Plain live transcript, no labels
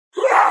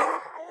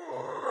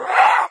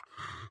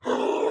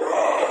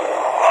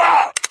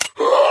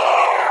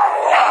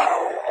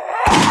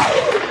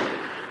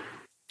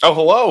Oh,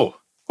 hello.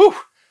 Whew.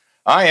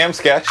 I am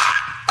Sketch.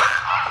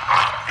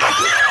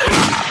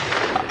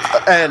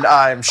 And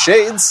I'm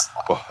Shades.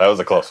 Well, that was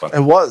a close one.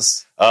 It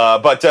was.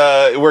 But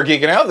we're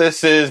geeking out.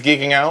 This is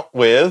Geeking Out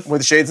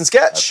with Shades and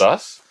Sketch.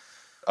 That's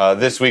us.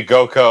 This week,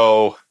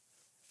 GoCo.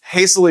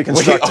 Hastily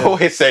constructed. We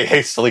always say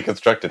hastily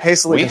constructed.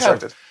 Hastily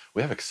constructed.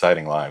 We have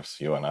exciting lives,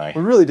 you and I.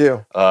 We really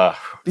do.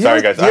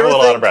 Sorry, guys. I'm a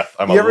little out of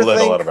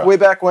breath. Way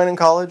back when in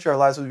college, our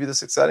lives would be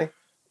this exciting?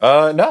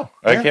 No.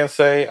 I can't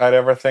say I'd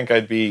ever think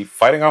I'd be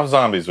fighting off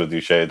zombies with you,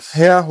 Shades.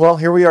 Yeah, well,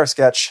 here we are,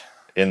 Sketch.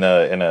 In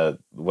a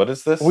what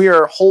is this? We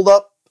are holed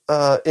up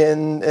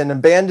in an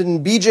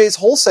abandoned BJ's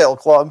Wholesale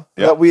Club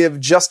that we have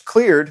just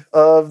cleared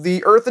of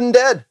the Earthen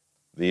Dead.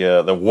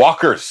 The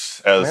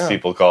walkers, as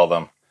people call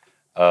them.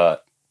 Oh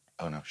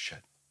no, shit.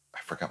 I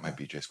forgot my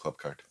BJ's Club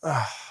card.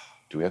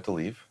 Do we have to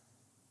leave?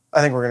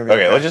 I think we're going to be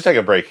okay. Let's just take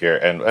a break here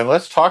and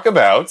let's talk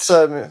about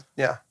The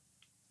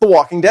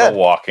Walking Dead. The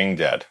Walking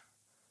Dead.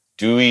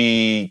 Do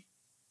we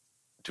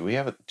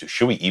have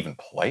should we even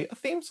play a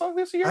theme song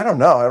this year? I don't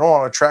know. I don't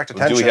want to attract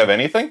attention. Do we have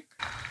anything?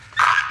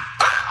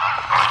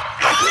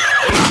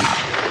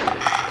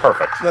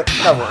 Perfect.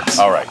 That works.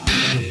 All right.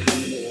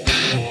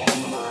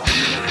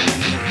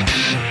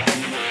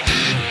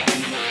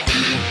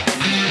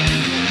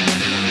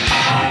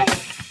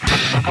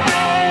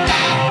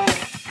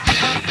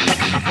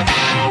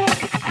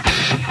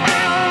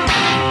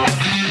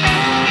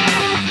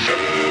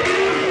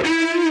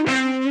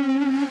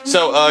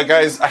 So,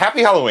 guys,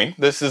 happy Halloween.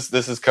 This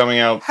is coming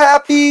out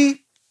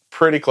Happy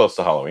pretty close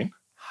to Halloween.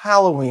 Happy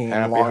Halloween.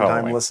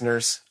 long-time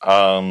listeners.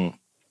 The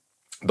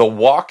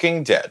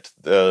Walking Dead,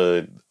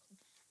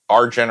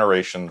 our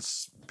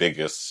generation's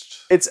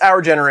biggest. It's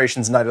our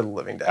generation's Night of the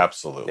Living Dead.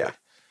 Absolutely.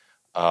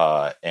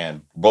 Yeah.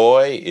 And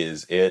boy,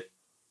 is it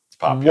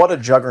popular. What a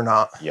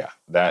juggernaut. Yeah,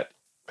 that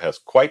has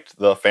quite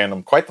the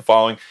fandom, quite the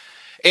following.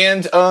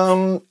 And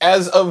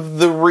as of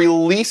the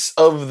release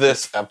of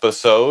this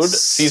episode,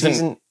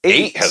 season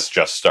 8 has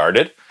just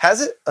started.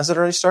 Has it? Has it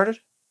already started?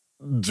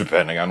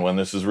 Depending on when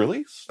this is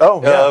released.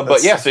 Oh, yeah.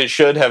 But yes, it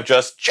should have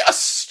just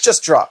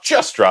dropped.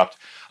 Just dropped.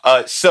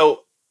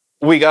 So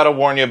we got to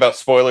warn you about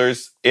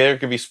spoilers. There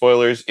could be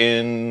spoilers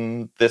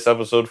in this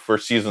episode for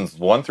seasons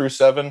 1 through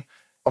 7.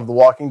 Of The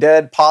Walking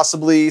Dead,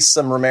 possibly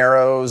some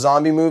Romero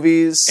zombie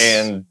movies.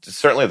 And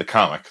certainly the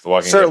comic, The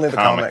Walking Dead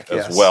comic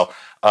as well.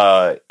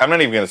 I'm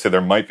not even going to say there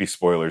might be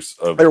spoilers.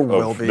 There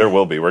will be. There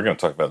will be. We're going to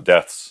talk about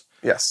deaths.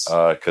 Yes.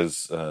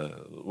 Because,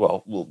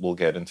 we'll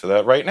get into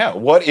that right now.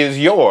 What is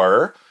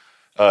your,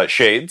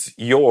 Shades,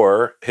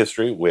 your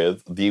history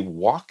with The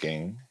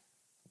Walking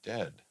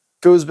Dead?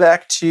 Goes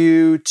back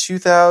to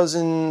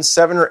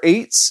 2007 or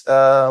 8,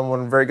 when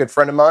a very good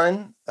friend of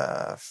mine,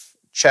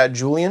 Chad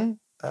Julian,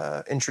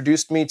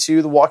 introduced me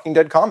to the Walking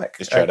Dead comic.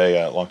 Is Chad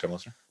a long-time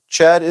listener?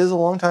 Chad is a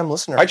long-time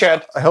listener. Hi,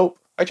 Chad. I hope.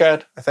 Hi,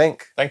 Chad. I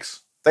think.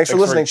 Thanks for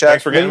listening, Chad.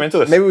 Thanks for getting into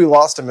this. Maybe we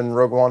lost him in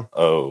Rogue One.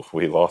 Oh,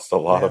 we lost a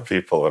lot of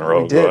people in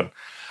Rogue One.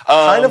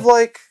 Kind of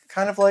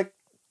like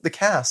the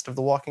cast of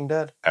The Walking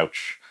Dead.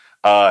 Ouch.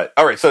 All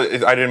right, so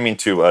I didn't mean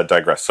to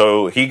digress.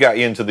 So he got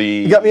you into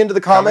the... He got me into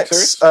the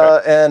comics,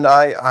 okay. And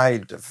I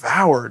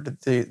devoured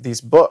these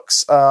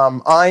books.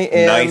 I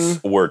am...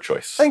 Nice word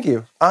choice. Thank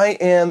you. I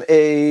am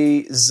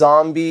a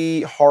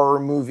zombie horror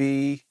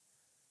movie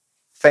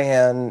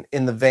fan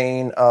in the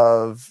vein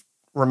of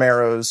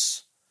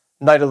Romero's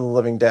Night of the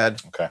Living Dead,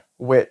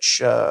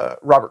 which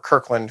Robert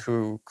Kirkland,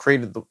 who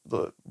created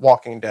the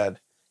Walking Dead,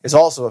 is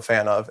also a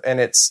fan of. And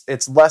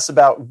it's less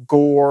about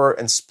gore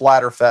and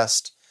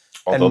splatterfest.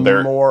 Although and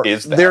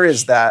there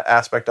is that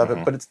aspect of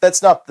it, but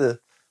that's not the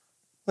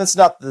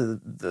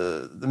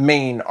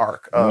main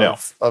arc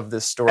of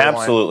this storyline.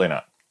 Absolutely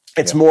not.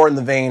 It's more in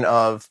the vein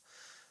of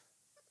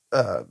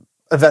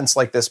events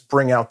like this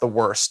bring out the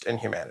worst in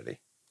humanity.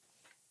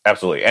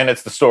 Absolutely, and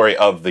it's the story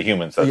of the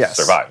humans that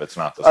survive. It's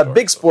not the story. A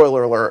big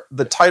spoiler alert: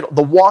 the title,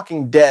 "The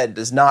Walking Dead,"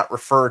 does not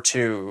refer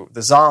to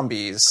the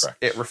zombies. Correct.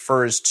 It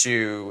refers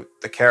to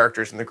the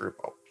characters in the group.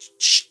 Oh,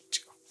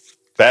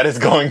 that is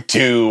going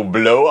to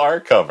blow our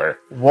cover.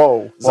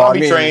 Whoa.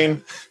 Zombie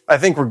train. I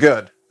think we're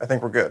good.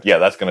 Yeah,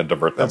 that's going to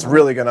divert them. That's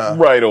really going to...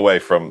 right away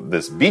from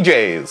this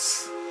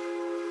BJ's.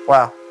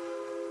 Wow.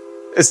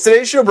 Is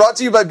today's show brought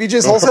to you by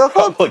BJ's Wholesale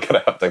Club? We're probably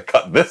going to have to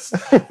cut this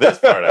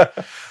part out.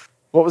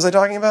 What was I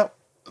talking about?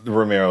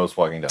 Romero's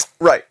Walking Dead.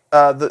 Right.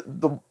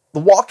 The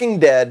Walking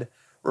Dead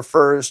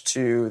refers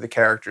to the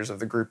characters of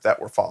the group that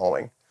we're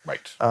following.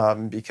 Right.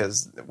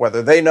 Because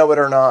whether they know it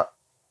or not,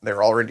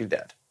 they're already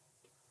dead.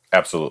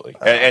 Absolutely,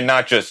 and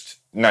not just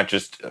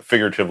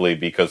figuratively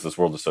because this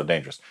world is so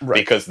dangerous, right.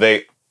 Because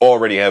they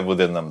already have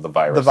within them the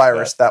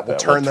virus that will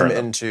turn them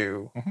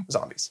into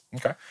zombies.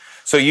 Okay,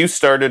 so you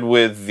started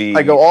with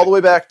I go all the way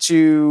back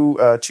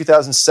to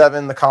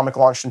 2007. The comic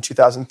launched in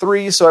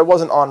 2003, so I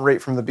wasn't on right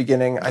from the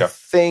beginning. Okay. I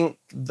think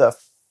the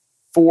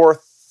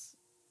 4th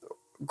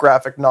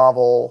graphic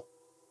novel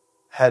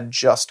had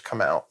just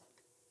come out.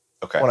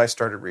 Okay, when I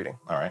started reading.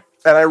 All right,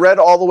 and I read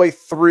all the way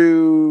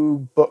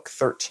through book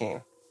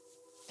 13.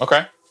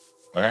 Okay.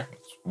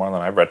 more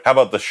than I've read. How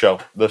about the show?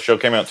 The show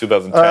came out in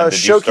 2010. Did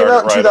show you start came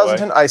out in right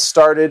 2010. away? I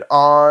started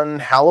on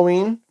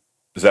Halloween.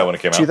 Is that when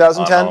it came out?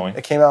 2010.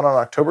 It came out on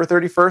October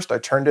 31st. I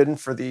turned in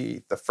for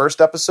the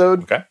first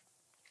episode. Okay.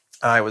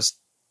 I was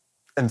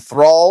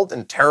enthralled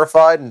and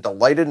terrified and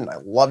delighted, and I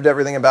loved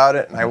everything about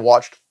it. And I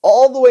watched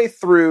all the way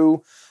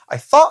through. I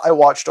thought I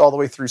watched all the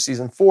way through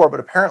season 4, but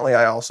apparently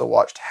I also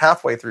watched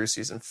halfway through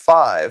season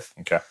 5.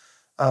 Okay.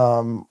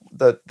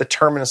 The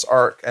Terminus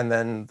arc, and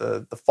then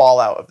the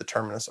fallout of the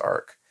Terminus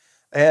arc,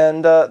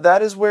 and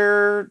that is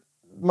where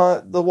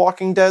The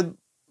Walking Dead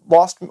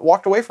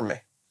walked away from me.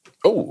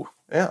 Oh,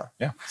 yeah.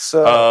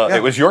 So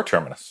it was your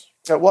Terminus.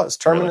 It was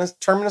Terminus. Really?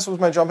 Terminus was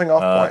my jumping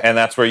off point, and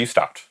that's where you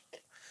stopped.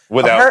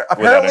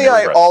 Apparently,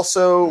 I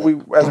also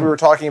as we were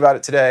talking about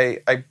it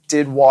today, I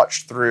did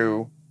watch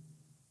through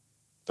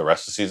the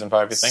rest of season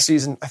 5. You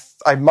think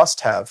I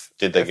must have.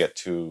 Did they get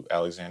to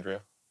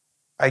Alexandria?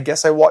 I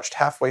guess I watched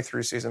halfway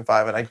through season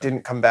 5, and I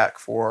didn't come back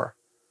for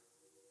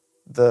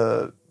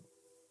the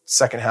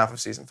second half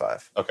of season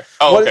 5. Okay.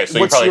 Oh, okay. So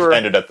you probably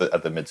ended at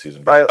the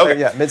mid-season. Okay.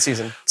 Yeah,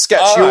 mid-season.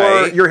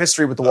 Sketch your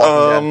history with The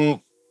Walking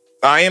Dead.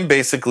 I am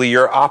basically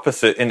your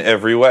opposite in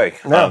every way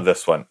on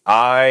this one.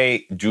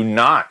 I do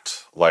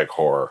not like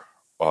horror,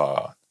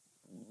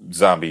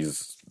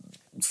 zombies,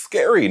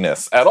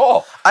 scariness at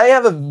all. I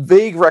have a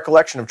vague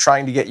recollection of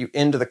trying to get you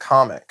into the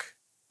comic.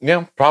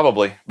 Yeah,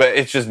 probably. But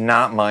it's just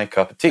not my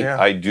cup of tea. Yeah.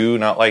 I do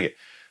not like it.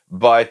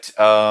 But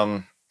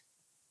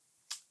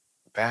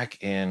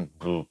back in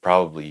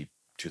probably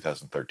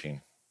 2013,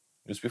 it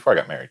was before I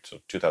got married, so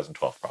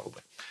 2012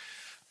 probably.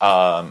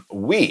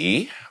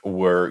 We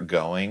were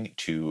going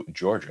to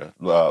Georgia.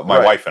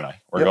 My wife and I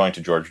were going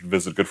to Georgia to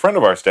visit a good friend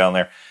of ours down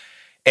there.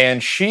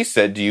 And she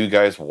said, do you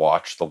guys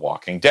watch The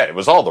Walking Dead? It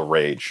was all the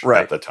rage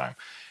at the time.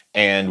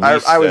 And I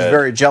was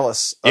very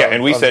jealous.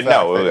 And we said,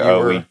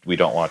 no, we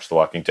don't watch The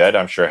Walking Dead.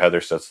 I'm sure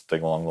Heather says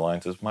something along the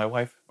lines of,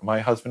 my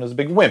husband is a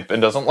big wimp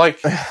and doesn't like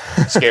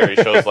scary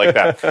shows like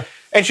that.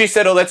 And she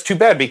said, oh, that's too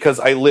bad because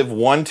I live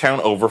one town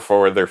over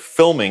for where they're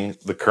filming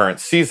the current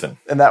season.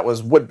 And that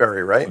was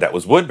Woodbury, right? That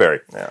was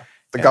Woodbury. Yeah.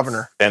 The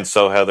governor. And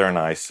so Heather and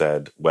I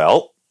said,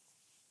 well,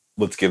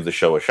 let's give the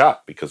show a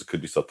shot because it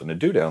could be something to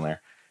do down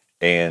there.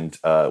 And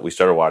we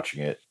started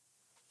watching it.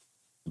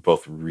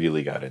 Both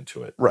really got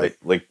into it. Right.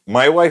 Like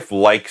my wife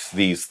likes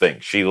these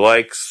things. She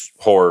likes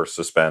horror,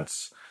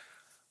 suspense.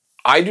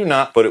 I do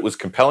not, but it was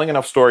compelling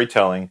enough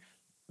storytelling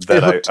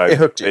that it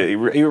hooked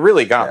you. It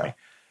really got me.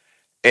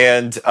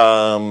 And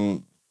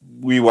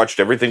we watched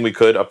everything we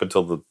could up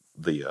until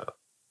the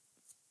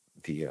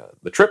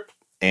trip.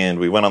 And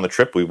we went on the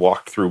trip. We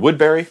walked through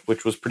Woodbury,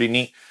 which was pretty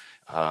neat.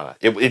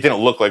 It didn't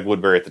look like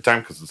Woodbury at the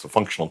time because it's a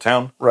functional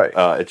town. Right.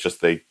 It's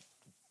just they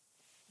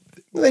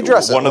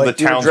dress one of the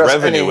town's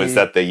revenue is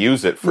that they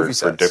use it for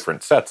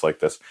different sets like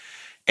this.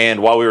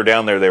 And while we were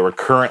down there, they were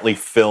currently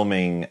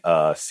filming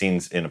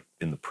scenes in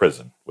the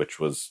prison, which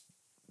was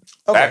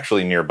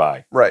actually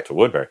nearby to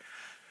Woodbury.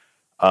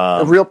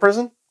 A real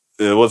prison?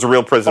 It was a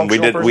real prison.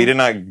 We did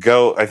not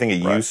go. I think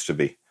it used to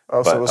be.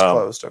 Oh, so it was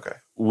closed. Okay.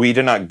 We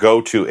did not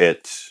go to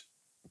it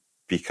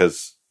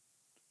because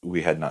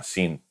we had not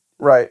seen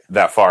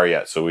that far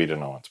yet, so we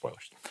didn't want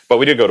spoilers. But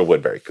we did go to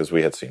Woodbury because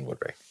we had seen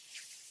Woodbury.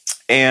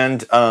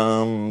 And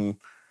I've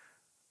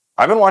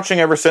been watching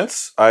ever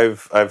since.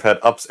 I've had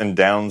ups and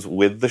downs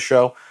with the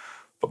show,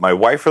 but my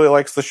wife really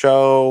likes the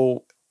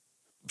show,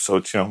 so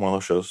it's one of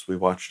those shows we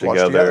watch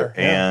together.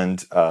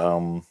 And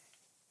a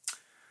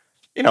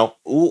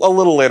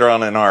little later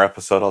on in our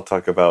episode, I'll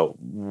talk about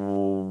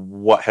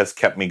what has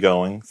kept me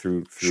going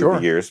through the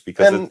years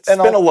because it's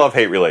been a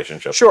love-hate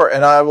relationship. Sure,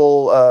 and I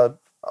will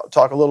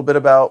talk a little bit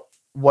about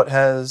what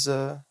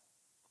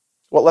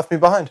left me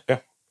behind. Yeah.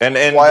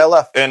 And why I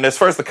left. And as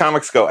far as the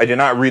comics go, I did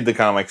not read the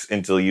comics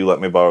until you let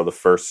me borrow the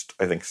first,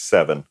 I think,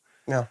 7.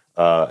 Yeah.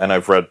 And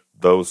I've read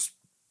those.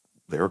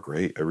 They were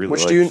great. I really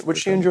liked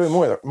which do you enjoy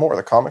more,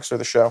 the comics or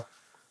the show?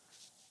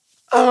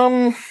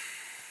 I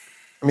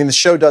mean, the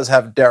show does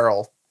have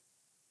Daryl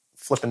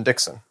Flippin'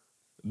 Dixon.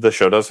 The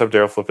show does have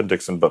Daryl Flippin'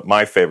 Dixon, but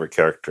my favorite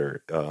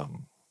character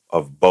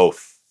of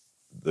both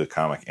the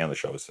comic and the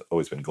show has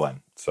always been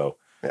Glenn. So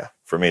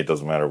for me, it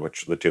doesn't matter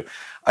which of the two.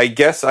 I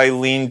guess I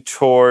lean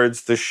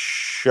towards the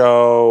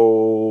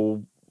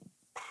show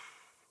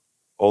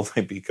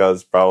only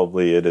because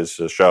probably it is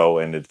a show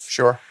and it's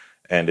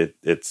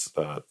it's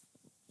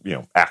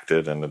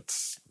acted and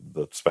it's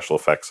the special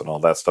effects and all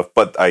that stuff.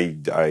 But I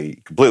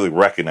completely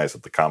recognize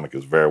that the comic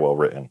is very well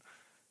written.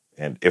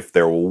 And if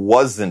there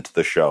wasn't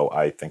the show,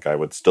 I think I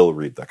would still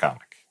read the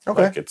comic.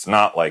 Okay. Like, it's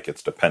not like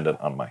it's dependent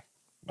on my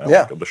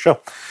like of the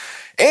show.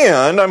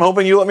 And I'm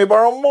hoping you let me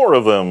borrow more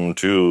of them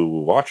to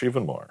watch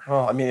even more.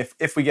 Well, I mean,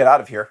 if we get out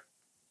of here.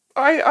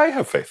 I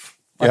have faith.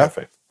 I have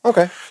faith.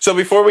 Okay. So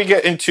before we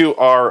get into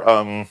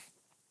our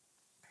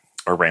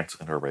rants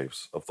and our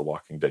raves of The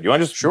Walking Dead, you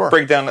want to just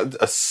break down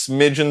a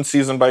smidgen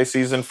season by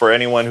season for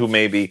anyone who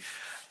maybe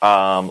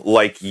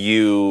like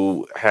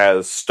you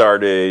has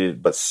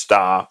started but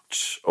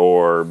stopped,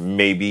 or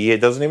maybe it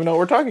doesn't even know what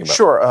we're talking about?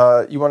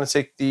 Sure. You want to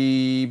take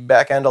the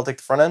back end? I'll take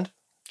the front end.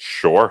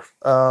 Sure.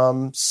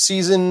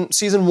 Season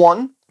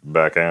 1.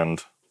 Back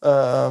end.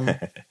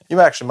 You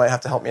actually might have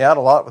to help me out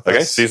a lot with this.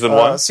 Okay, season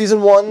 1.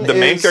 Season 1. The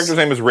main character's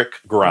name is Rick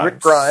Grimes. Rick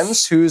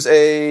Grimes, who's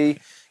a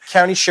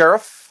county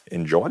sheriff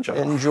in Georgia.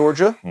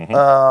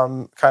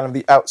 Mm-hmm. Kind of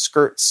the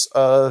outskirts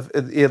of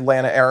the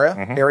Atlanta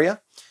area.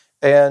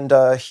 And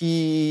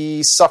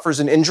he suffers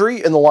an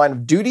injury in the line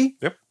of duty.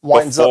 Yep.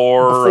 Winds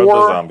before the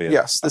zombie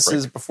Yes, this outbreak.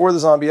 is before the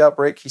zombie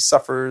outbreak. He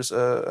suffers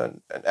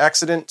an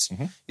accident.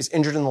 Mm-hmm. He's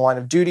injured in the line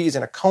of duty. He's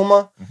in a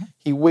coma. Mm-hmm.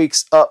 He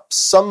wakes up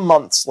some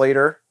months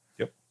later.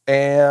 Yep.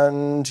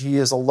 And he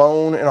is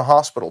alone in a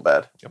hospital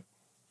bed. Yep.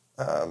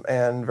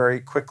 And very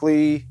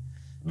quickly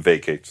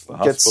vacates the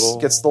hospital.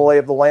 Gets the lay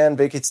of the land,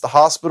 vacates the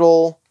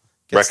hospital.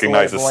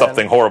 Recognizes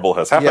something horrible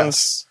has happened.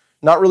 Yes.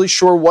 Not really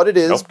sure what it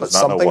is, but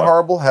something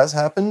horrible has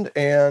happened,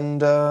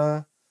 and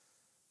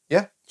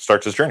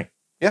starts his journey.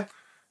 Yeah,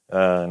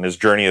 and his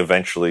journey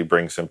eventually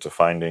brings him to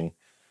finding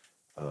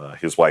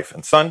his wife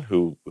and son,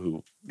 who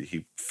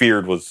he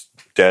feared was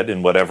dead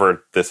in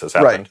whatever this has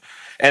happened. Right.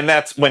 And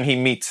that's when he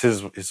meets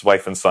his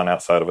wife and son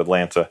outside of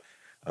Atlanta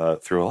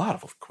through a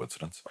lot of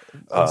coincidence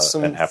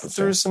and happenstance.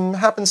 Through some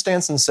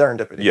happenstance and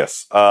serendipity.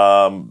 Yes,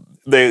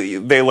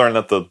 they learn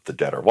that the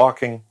dead are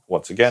walking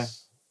once again.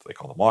 They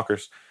call them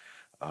walkers.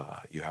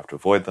 You have to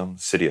avoid them.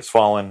 The city has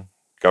fallen.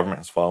 Government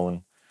has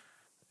fallen.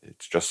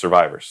 It's just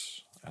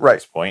survivors at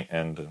this point,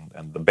 and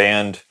the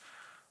band,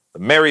 the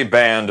merry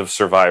band of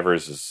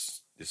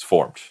survivors, is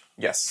formed.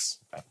 Yes,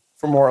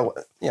 for more or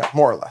less.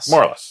 More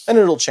or less, and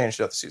it'll change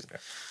throughout the season. Yeah.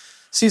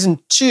 Season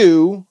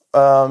 2,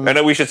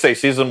 and we should say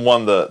season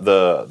 1.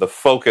 The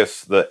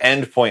focus, the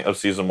end point of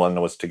season 1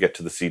 was to get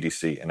to the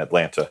CDC in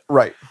Atlanta,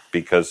 right?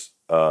 Because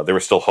there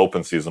was still hope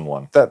in season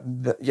 1 that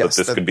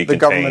this could be the contained,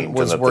 government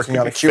was working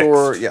on a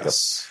cure. Fixed.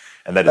 Yes,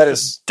 yep. And that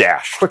is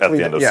dashed quickly, at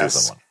the end of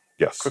season 1.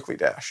 Yes, quickly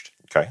dashed.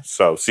 Okay,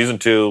 so season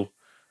 2.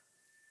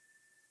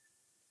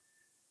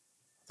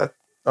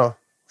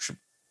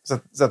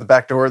 Is that the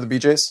back door of the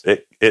BJ's?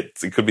 It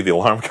could be the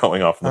alarm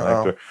going off in the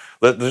back door.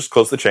 Let's just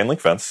close the chain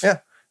link fence. Yeah,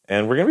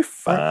 and we're gonna be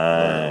fine.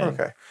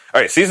 Okay.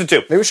 All right, season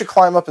 2. Maybe we should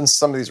climb up in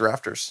some of these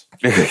rafters.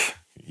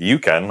 You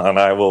can, and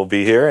I will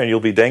be here, and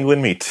you'll be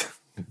dangling meat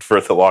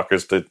for the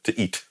walkers to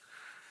eat.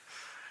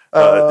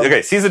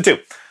 Okay, season 2.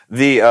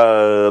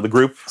 The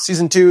group.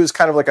 Season 2 is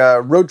kind of like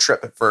a road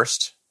trip at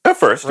first. At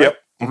first, right?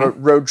 Yep.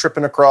 Mm-hmm. Road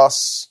tripping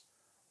across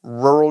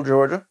rural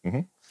Georgia.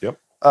 Mm-hmm. Yep.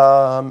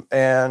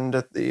 And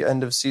at the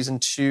end of season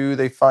 2,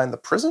 they find the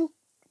prison.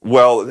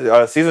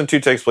 Well, season 2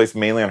 takes place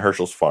mainly on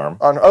Herschel's farm.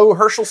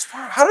 Herschel's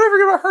farm. How did I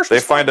forget about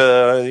Herschel's farm? They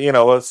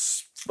find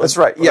that's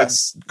right.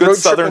 Yes, good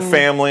Southern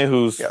family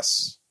who's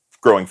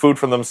growing food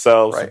for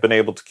themselves. Right. Have been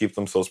able to keep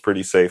themselves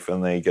pretty safe,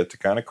 and they get to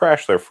kind of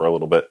crash there for a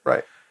little bit.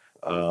 Right.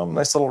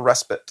 Nice little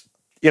respite.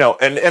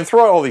 And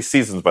throughout all these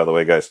seasons, by the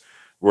way, guys,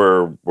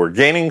 we're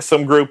gaining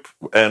some group,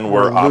 and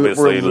we're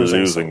obviously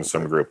losing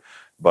some group.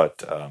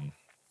 But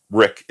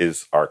Rick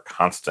is our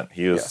constant.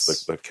 He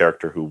is the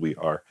character who we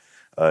are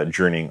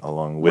journeying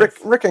along with.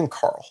 Rick and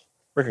Carl.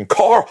 Rick and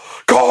Carl.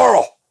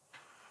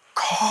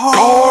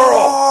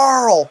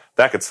 Carl.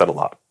 That could set a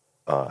lot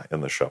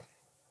in the show.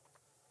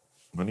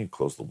 We need to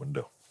close the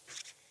window.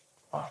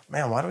 Oh,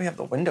 man, why do we have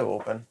the window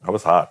open? That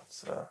was hot.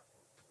 It's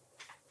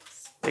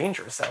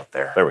dangerous out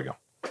there. There we go.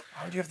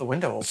 Why do you have the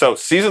window open? So,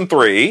 season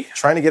 3.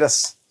 Trying to get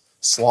us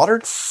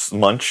slaughtered?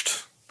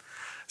 Munched.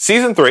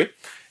 Season 3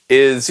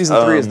 is...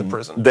 Season 3 is the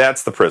prison.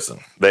 That's the prison.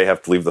 They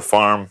have to leave the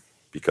farm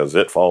because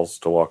it falls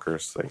to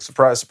walkers.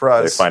 Surprise,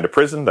 surprise. They find a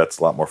prison that's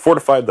a lot more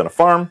fortified than a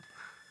farm.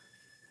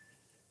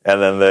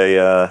 And then they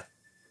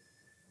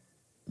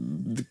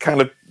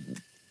kind of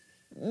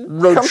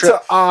come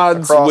to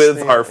odds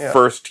with our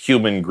first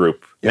human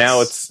group.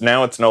 Yes.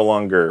 Now it's no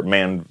longer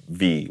man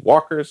v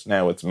walkers.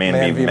 Now it's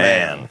man v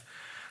man.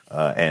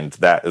 And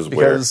that is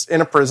because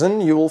in a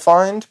prison you will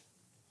find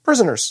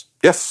prisoners.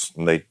 Yes,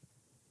 and they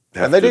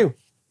do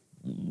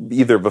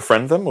either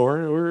befriend them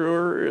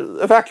or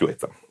evacuate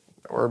them,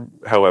 or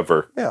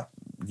however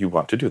you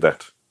want to do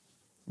that.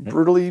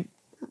 Brutally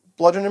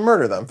bludgeon and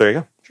murder them. There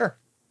you go. Sure.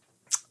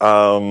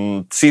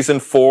 Season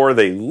 4,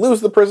 they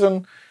lose the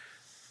prison.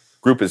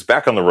 Group is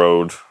back on the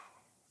road.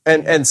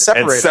 And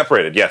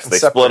separated. Yes. They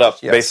split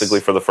up. Yes. Basically,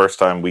 for the first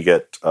time, we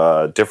get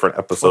different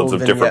episodes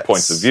of different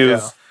points of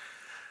views. Yeah.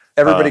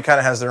 Everybody kind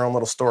of has their own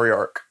little story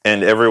arc.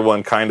 And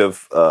everyone kind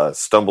of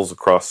stumbles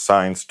across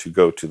signs to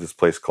go to this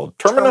place called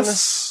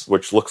Terminus,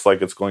 which looks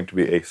like it's going to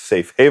be a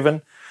safe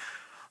haven.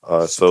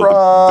 So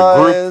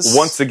the group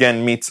once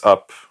again meets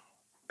up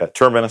at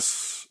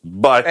Terminus.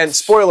 And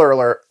spoiler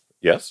alert.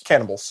 Yes?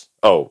 Cannibals.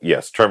 Oh,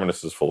 yes.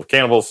 Terminus is full of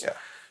cannibals. Yeah.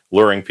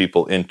 Luring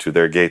people into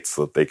their gates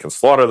so that they can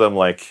slaughter them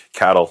like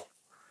cattle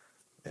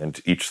and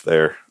eat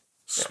their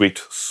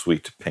sweet,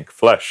 sweet pink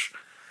flesh.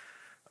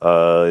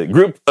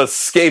 Group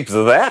escapes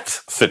that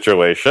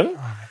situation. Oh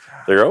my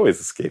God. They're always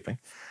escaping.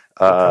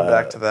 We'll come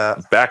back to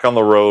that. Back on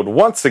the road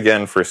once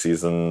again for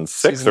season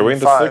 6. Are we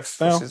into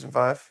 6 now? Season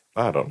 5.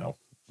 I don't know.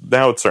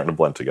 Now it's starting to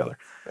blend together.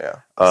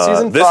 Yeah.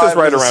 This is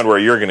right around where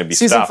you're going to be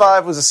Season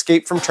 5 was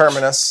Escape from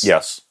Terminus.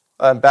 Yes.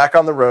 back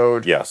on the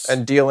road. Yes.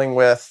 And dealing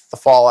with the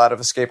fallout of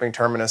escaping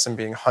Terminus and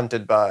being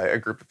hunted by a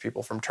group of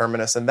people from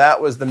Terminus. And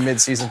that was the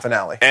mid-season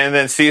finale. And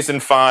then season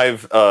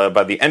 5,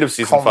 by the end of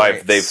season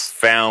 5, they've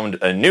found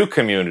a new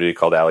community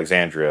called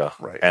Alexandria.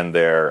 Right. And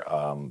they're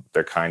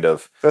kind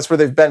of... That's where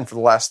they've been for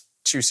the last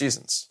 2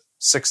 seasons.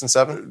 6 and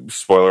 7?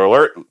 Spoiler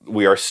alert,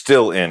 we are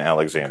still in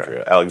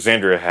Alexandria. Okay.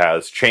 Alexandria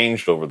has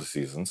changed over the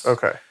seasons.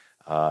 Okay.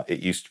 It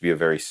used to be a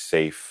very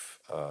safe,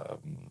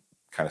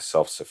 kind of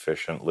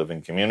self-sufficient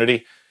living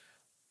community.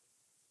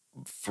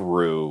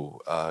 Through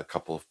a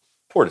couple of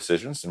poor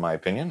decisions, in my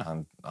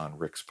opinion, on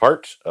Rick's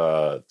part.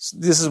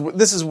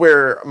 This is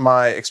where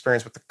my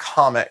experience with the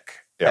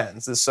comic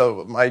ends.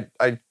 So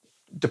I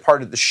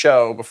departed the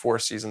show before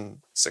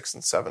season 6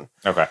 and 7.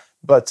 Okay,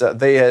 but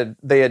they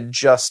had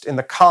just in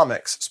the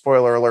comics.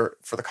 Spoiler alert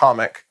for the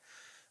comic.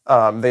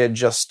 They had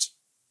just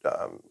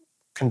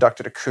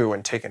conducted a coup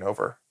and taken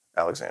over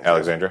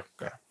Alexandria.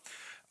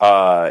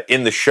 Okay.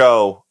 In the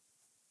show,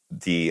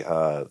 the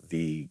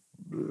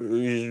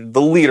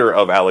leader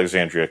of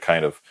Alexandria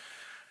kind of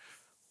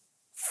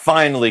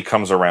finally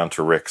comes around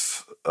to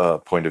Rick's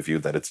point of view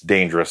that it's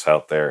dangerous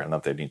out there and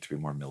that they need to be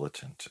more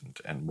militant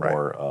and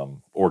more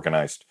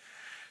organized.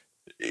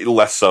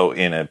 Less so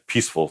in a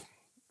peaceful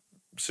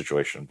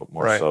situation, but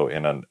more so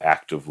in an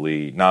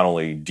actively, not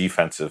only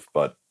defensive,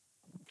 but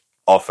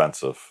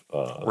offensive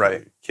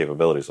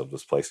capabilities of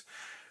this place.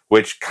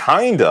 Which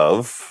kind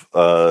of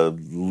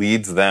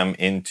leads them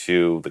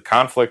into the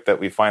conflict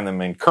that we find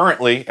them in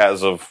currently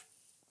as of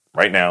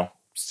right now,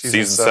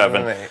 season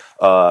 7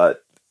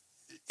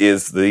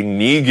 is the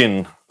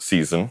Negan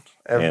season.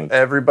 And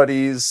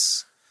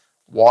everybody's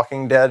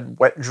Walking Dead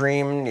wet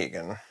dream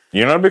Negan.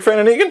 You're not a big fan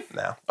of Negan?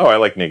 No. Oh, I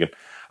like Negan.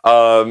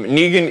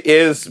 Negan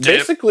is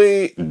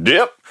basically...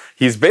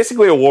 He's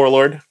basically a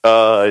warlord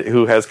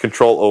who has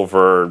control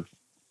over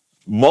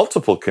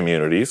multiple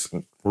communities,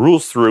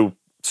 rules through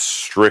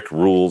strict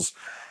rules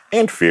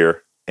and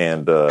fear,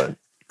 and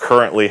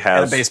currently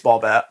has... And a baseball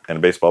bat. And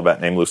a baseball bat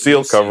named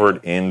Lucille.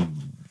 Covered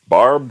in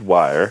barbed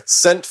wire.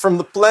 Sent from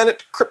the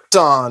planet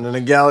Krypton in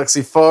a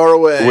galaxy far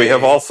away. We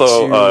have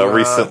also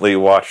recently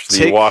watched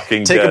The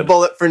Walking Dead. Take a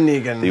bullet for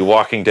Negan. The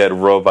Walking Dead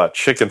Robot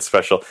Chicken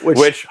Special,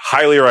 which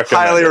highly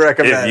recommend. Highly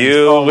recommend. If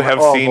you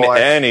have seen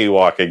any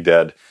Walking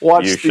Dead,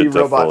 watch you should the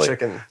Robot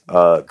Chicken.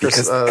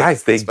 Because,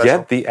 guys, they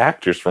get the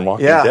actors from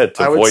Walking Dead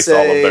to voice all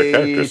of their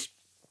characters.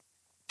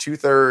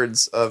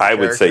 2/3 of I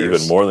would say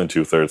even more than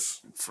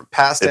 2/3.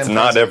 Past it's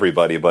not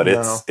everybody, but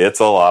it's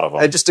a lot of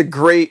them. Just a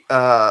great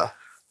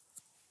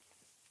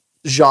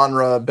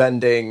genre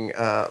bending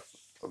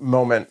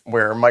moment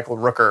where Michael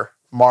Rooker,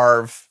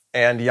 Marv,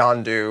 and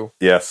Yondu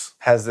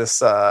has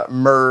this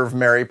Merv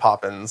Mary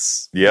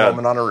Poppins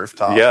moment on a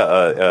rooftop.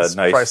 Yeah, a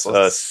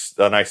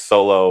nice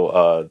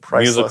solo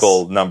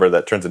musical number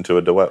that turns into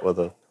a duet with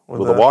a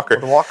walker.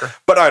 With a walker.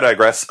 But I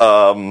digress.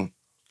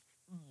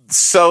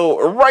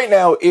 So right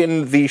now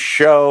in the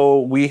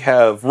show, we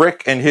have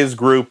Rick and his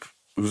group,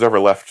 who's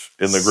ever left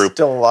in the group,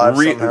 still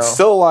alive,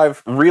 still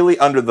alive, really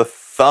under the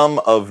thumb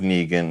of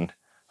Negan.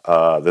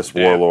 This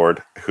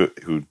warlord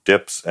who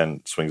dips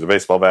and swings a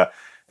baseball bat.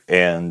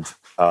 And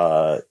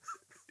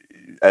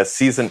as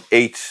season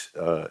 8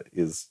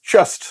 is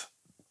just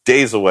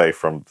days away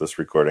from this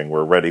recording,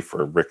 we're ready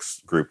for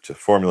Rick's group to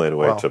formulate a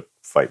way to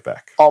fight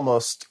back.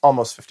 Almost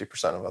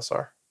 50% of us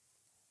are.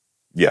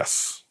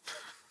 Yes.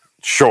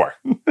 Sure.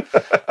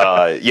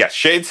 Yes,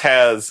 Shades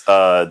has...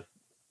 I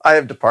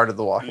have departed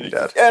The Walking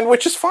Dead. And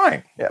which is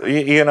fine. Yeah.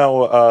 You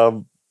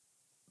know...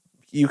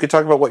 you could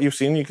talk about what you've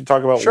seen. You can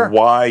talk about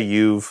why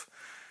you've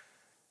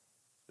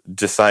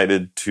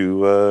decided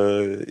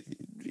to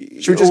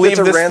should we just leave get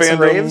to this rants and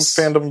raves?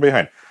 fandom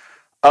behind.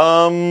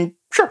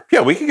 Sure.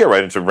 Yeah, we can get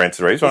right into rants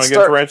and raves. Want to get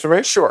into rants and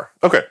raves? Sure.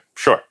 Okay,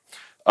 sure.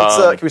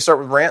 Can we start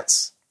with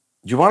rants?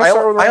 You want to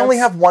start with rants? I only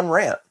have one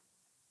rant.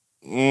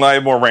 I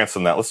have more rants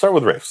than that. Let's start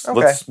with raves. Okay.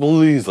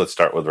 Let's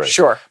start with raves.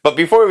 Sure. But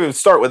before we even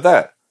start with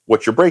that,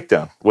 what's your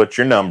breakdown? What's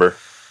your number?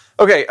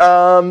 Okay,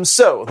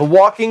 so The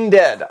Walking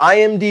Dead.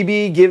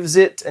 IMDb gives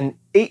it an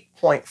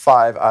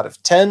 8.5 out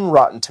of 10.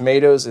 Rotten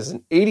Tomatoes is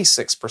an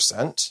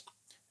 86%.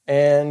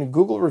 And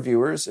Google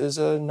Reviewers is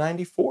a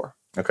 94%.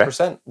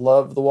 Okay.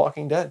 Love The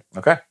Walking Dead.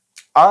 Okay.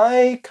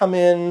 I come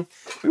in...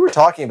 We were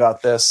talking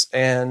about this,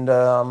 and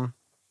I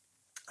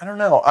don't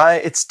know.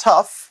 It's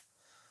tough.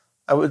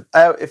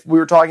 If we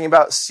were talking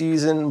about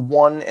season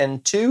 1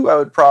 and 2, I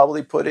would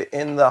probably put it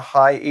in the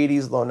high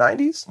 80s, low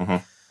 90s. Mm-hmm.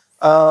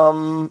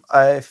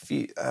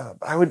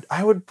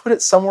 I would put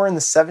it somewhere in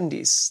the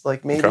 70s,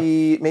 like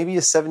maybe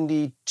a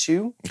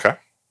 72. Okay.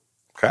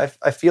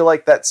 I feel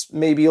like that's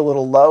maybe a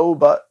little low,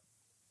 but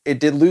it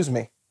did lose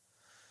me.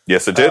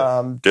 Yes, it did.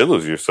 Did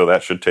lose you, so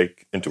that should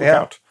take into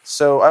account.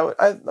 So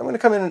I'm going to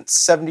come in at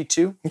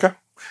 72. Okay.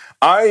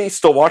 I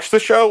still watch the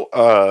show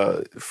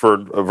for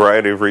a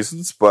variety of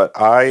reasons, but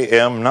I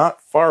am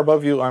not far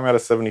above you. I'm at a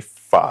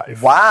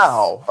 75.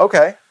 Wow.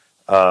 Okay.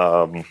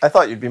 I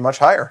thought you'd be much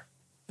higher.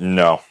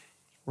 No.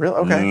 Really?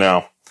 Okay.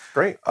 No.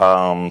 Great.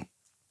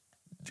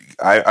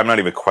 I'm not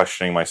even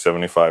questioning my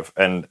 75.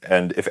 And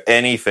if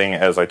anything,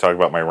 as I talk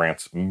about my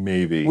rants,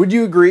 maybe. Would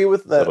you agree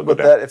with that? With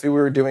that, if we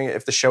were doing it,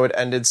 if the show had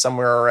ended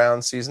somewhere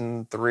around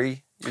season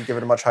 3, you'd give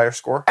it a much higher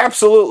score?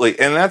 Absolutely,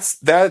 and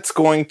that's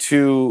going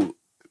to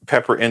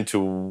pepper into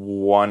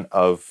one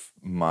of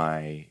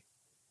my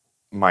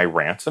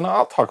rants, and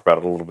I'll talk about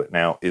it a little bit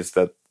now. Is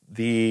that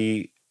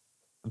the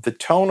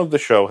tone of the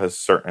show has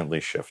certainly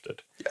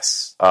shifted.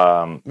 Yes,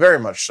 very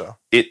much so.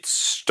 It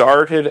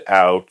started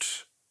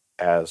out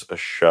as a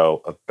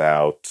show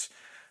about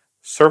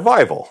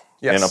survival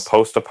in a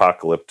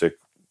post-apocalyptic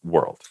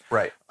world.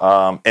 Right.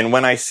 And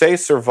when I say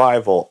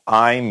survival,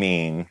 I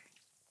mean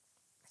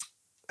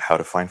how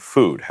to find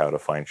food, how to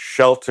find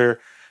shelter,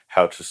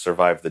 how to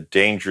survive the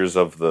dangers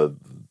of the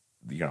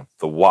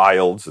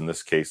wilds, in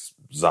this case,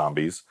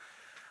 zombies.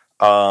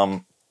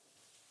 And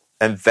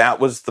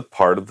that was the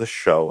part of the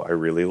show I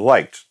really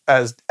liked.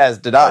 As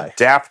did I.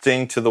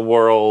 Adapting to the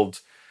world.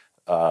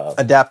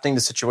 Adapting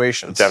to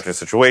situations.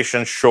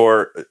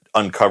 Sure.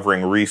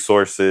 Uncovering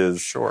resources.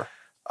 Sure.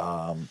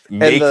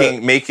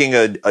 Making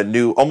a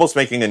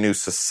new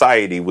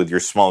society with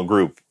your small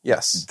group.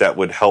 Yes. That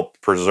would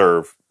help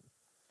preserve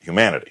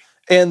humanity.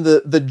 And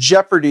the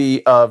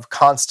jeopardy of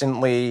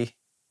constantly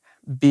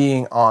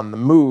being on the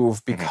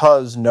move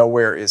because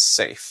nowhere is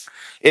safe.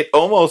 It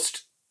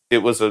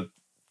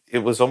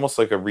was almost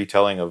like a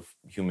retelling of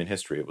human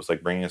history. It was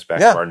like bringing us back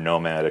to our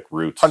nomadic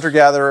roots.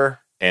 Hunter-gatherer.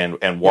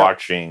 And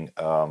watching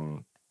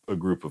a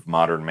group of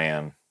modern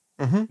man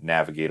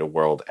navigate a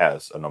world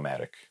as a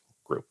nomadic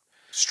group.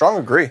 Strong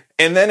agree.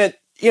 And then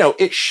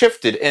it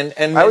shifted, and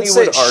I would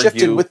say it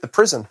shifted with the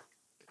prison.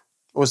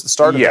 It was the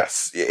start of it.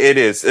 Yes, it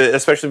is,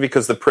 especially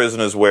because the prison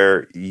is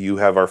where you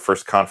have our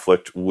first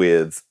conflict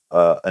with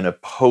an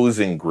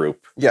opposing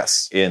group.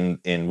 Yes, in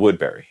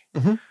Woodbury,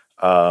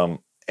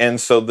 and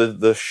so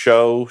the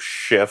show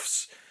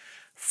shifts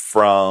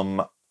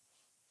from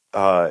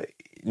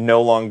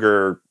no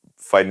longer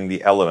fighting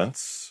the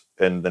elements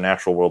and the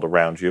natural world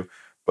around you,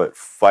 but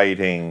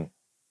fighting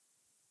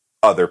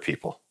other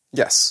people.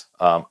 Yes.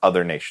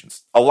 Other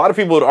nations. A lot of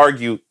people would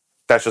argue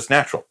that's just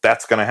natural.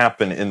 That's going to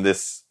happen in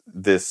this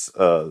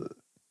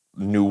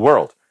new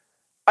world.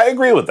 I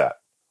agree with that.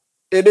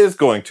 It is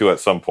going to at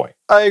some point.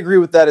 I agree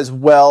with that as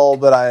well,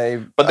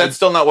 but that's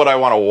still not what I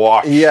want to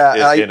watch in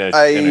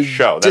a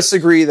show. I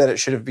disagree that it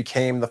should have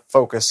became the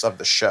focus of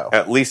the show.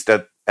 At least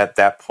at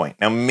that point.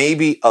 Now,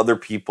 maybe other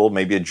people,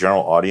 maybe a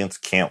general audience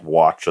can't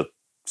watch a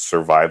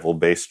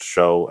survival-based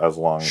show as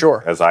long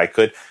as I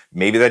could.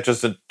 Maybe that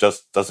just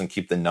doesn't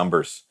keep the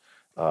numbers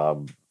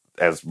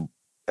as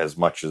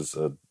much as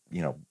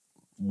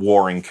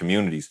warring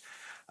communities.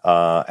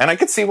 And I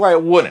could see why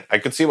it wouldn't. I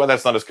could see why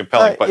that's not as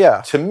compelling.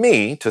 But to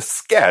me, to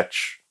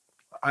sketch,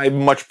 I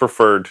much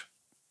preferred.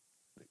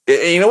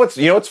 You know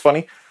what's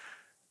funny?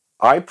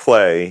 I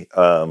play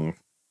World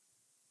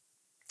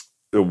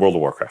of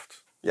Warcraft.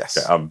 Yes.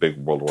 Okay, I'm a big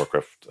World of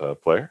Warcraft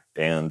player,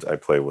 and I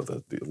play with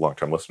a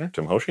longtime listener,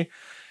 Tim Hoshi.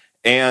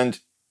 And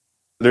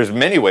there's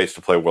many ways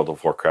to play World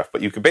of Warcraft,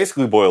 but you could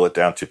basically boil it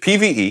down to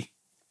PvE,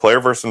 player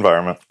versus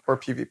environment, or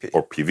PvP.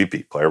 Or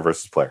PvP, player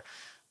versus player.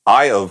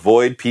 I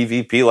avoid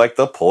PvP like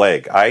the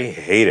plague. I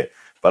hate it.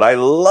 But I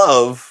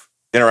love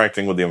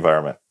interacting with the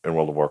environment in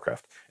World of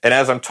Warcraft. And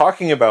as I'm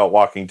talking about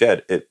Walking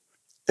Dead, it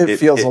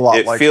feels a lot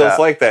like that. It feels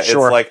like that.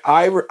 Sure. It's like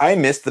I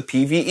miss the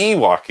PvE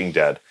Walking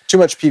Dead. Too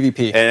much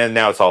PvP. And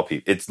now it's all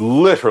PvP. It's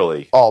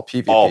literally all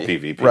PvP. All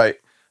PvP. Right.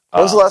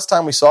 When was the last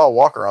time we saw a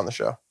walker on the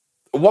show?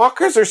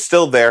 Walkers are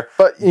still there.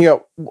 But,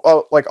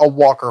 like a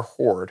walker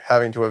horde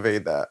having to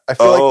evade that. I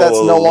feel like that's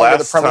no longer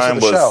the premise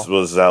of the show.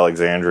 Was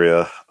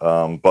Alexandria,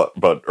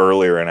 but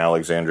earlier in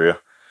Alexandria.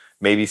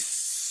 Maybe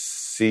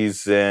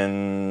season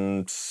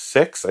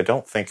 6? I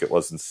don't think it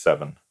was in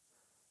 7.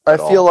 I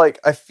feel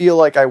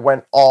like I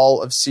went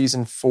all of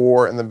season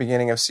 4 and the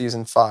beginning of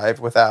season 5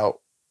 without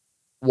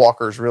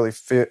walkers really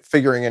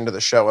figuring into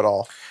the show at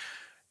all.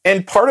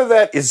 And part of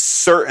that is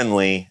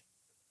certainly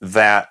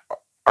that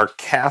our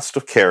cast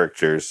of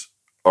characters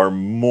are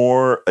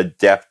more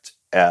adept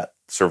at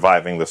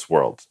surviving this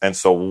world. And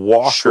so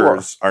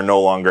walkers are no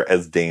longer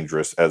as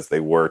dangerous as they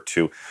were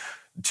to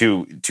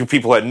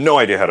people who had no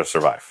idea how to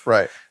survive.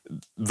 Right.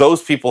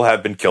 Those people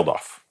have been killed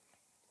off.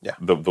 Yeah.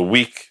 The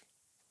weak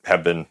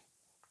have been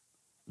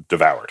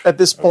devoured. At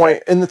this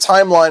point, in the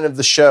timeline of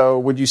the show,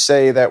 would you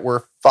say that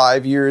we're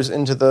 5 years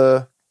into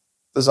the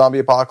zombie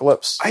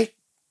apocalypse?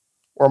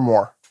 Or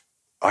more?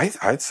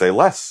 I'd say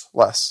less.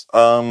 Less.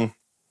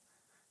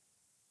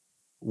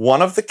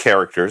 One of the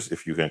characters,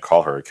 if you can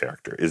call her a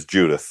character, is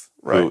Judith,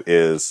 who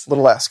is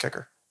little ass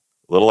kicker.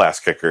 Little ass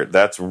kicker.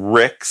 That's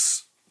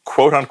Rick's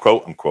quote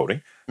unquote, I'm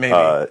quoting,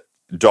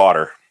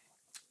 daughter.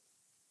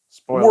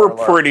 Spoiler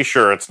alert. Pretty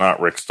sure it's not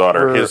Rick's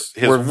daughter. His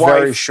we're wife,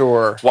 very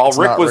sure. While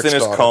Rick was in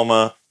his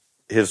coma,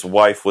 his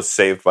wife was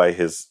saved by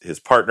his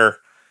partner,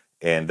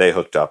 and they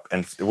hooked up.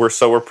 And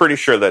we're pretty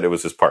sure that it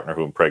was his partner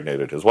who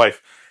impregnated his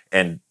wife.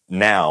 And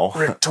now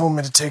Rick told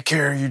me to take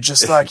care of you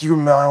just like you were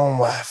my own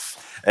wife.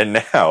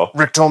 And now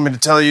Rick told me to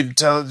tell you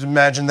to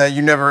imagine that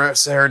you never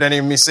heard any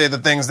of me say the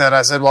things that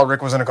I said while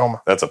Rick was in a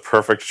coma. That's a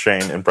perfect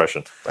Shane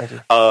impression. Thank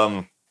you.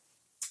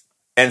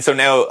 And so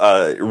now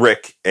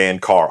Rick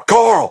and Carl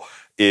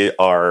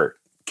are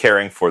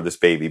caring for this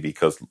baby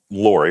because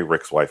Lori,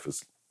 Rick's wife,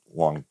 is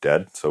long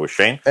dead. So is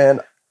Shane.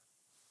 And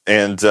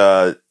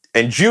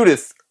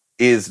Judith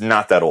is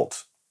not that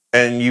old.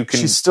 And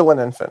she's still an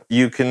infant.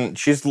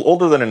 She's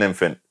older than an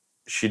infant.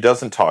 She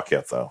doesn't talk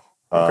yet, though.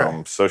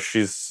 Okay. So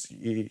she's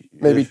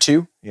maybe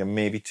 2. Yeah,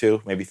 maybe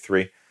 2, maybe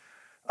 3.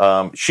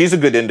 She's a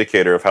good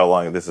indicator of how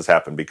long this has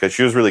happened because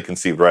she was really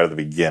conceived right at the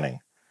beginning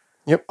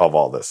of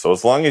all this. So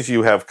as long as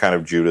you have kind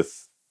of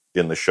Judith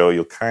in the show,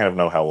 you'll kind of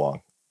know how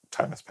long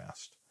time has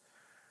passed.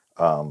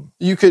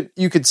 You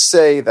could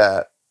say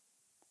that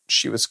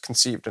she was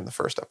conceived in the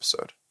first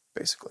episode,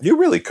 basically. You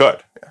really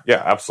could.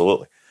 Yeah,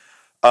 absolutely.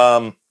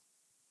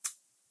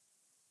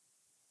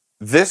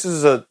 This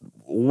is a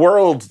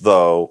world,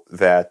 though,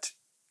 that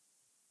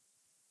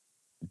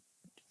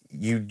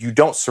you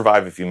don't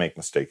survive if you make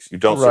mistakes. You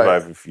don't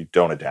survive if you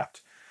don't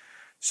adapt.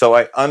 So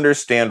I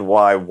understand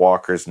why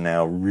walkers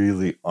now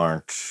really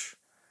aren't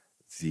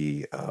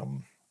the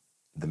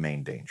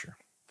main danger.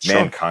 Sure.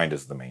 Mankind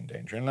is the main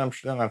danger, and I'm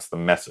sure that's the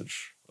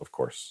message, of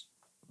course,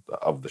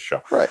 of the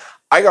show. Right.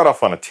 I got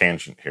off on a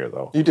tangent here,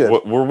 though. You did.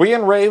 Were we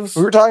in raves?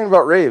 We were talking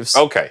about raves.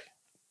 Okay.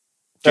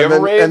 Do you have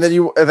a rave? And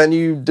then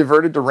you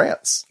diverted to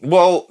rants.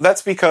 Well,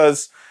 that's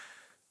because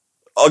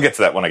I'll get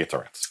to that when I get to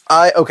rants.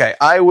 I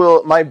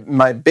will.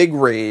 My big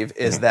rave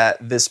is that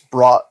this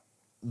brought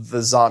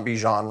the zombie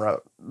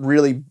genre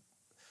really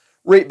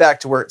right back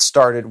to where it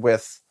started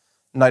with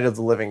Night of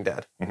the Living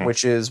Dead,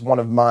 which is one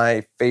of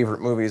my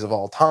favorite movies of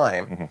all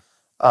time.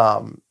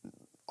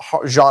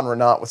 Genre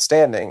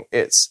notwithstanding,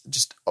 it's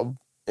just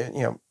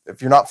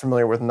if you're not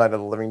familiar with Night of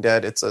the Living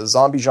Dead, it's a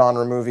zombie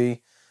genre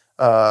movie.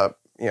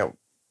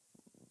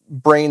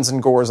 Brains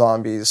and gore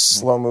zombies,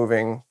 slow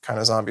moving kind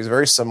of zombies,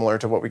 very similar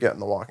to what we get in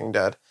The Walking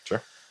Dead.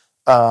 Sure.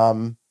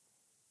 From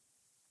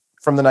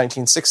the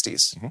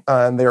 1960s.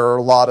 And there are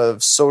a lot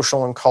of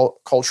social and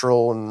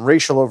cultural and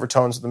racial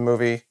overtones of the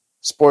movie.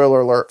 Spoiler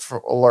alert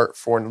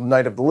for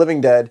Night of the Living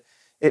Dead.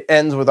 It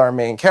ends with our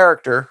main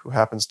character, who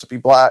happens to be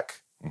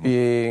black,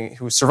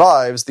 who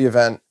survives the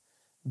event,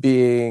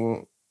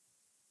 being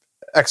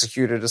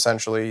executed,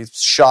 essentially.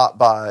 He's shot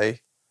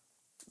by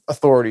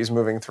authorities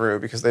moving through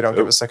because they don't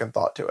give a second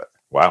thought to it.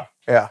 Wow.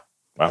 Yeah.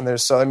 Wow. And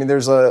it's an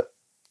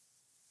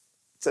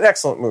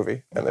excellent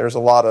movie, and there's a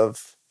lot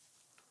of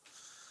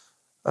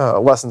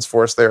lessons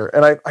for us there.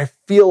 And I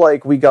feel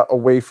like we got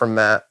away from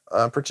that,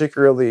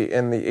 particularly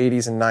in the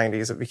 80s and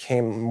 90s. It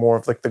became more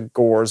of like the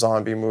gore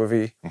zombie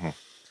movie.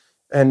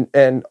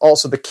 And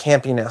also the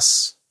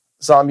campiness.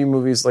 Zombie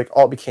movies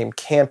all became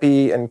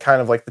campy and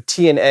kind of like the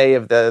TNA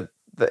of the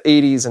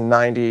 80s and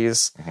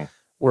 90s.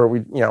 Where we,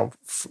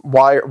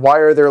 why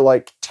are there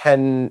like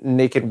 10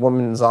 naked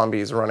woman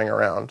zombies running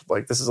around?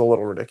 Like, this is a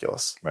little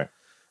ridiculous. Right.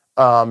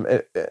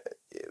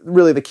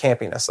 Really, the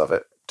campiness of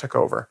it took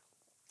over.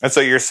 And so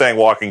you're saying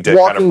Walking Dead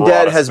kind of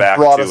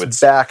brought us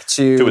back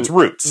to its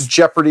roots,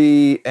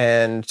 jeopardy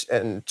and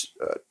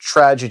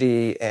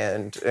tragedy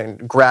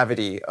and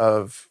gravity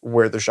of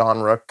where the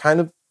genre kind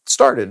of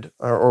started,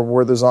 or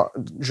where the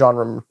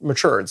genre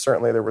matured.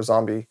 Certainly, there were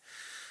zombie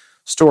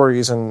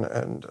stories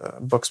and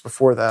books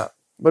before that.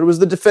 But it was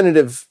the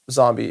definitive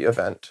zombie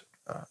event.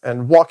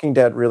 And Walking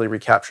Dead really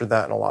recaptured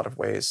that in a lot of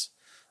ways,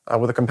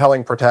 with a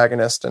compelling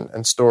protagonist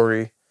and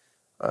story,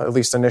 at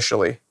least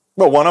initially.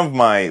 Well, one of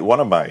my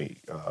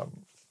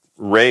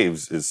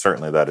raves is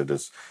certainly that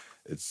it's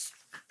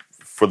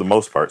for the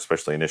most part,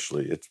 especially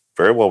initially, it's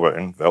very well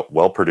written,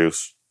 well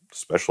produced.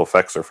 Special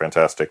effects are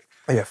fantastic.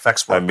 Yeah,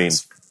 effects work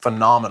is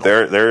phenomenal.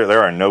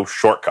 There are no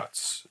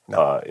shortcuts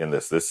in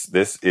this. This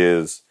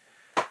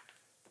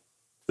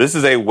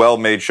is a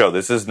well-made show.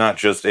 This is not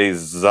just a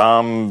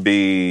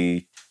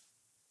zombie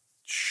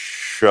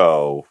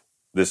show.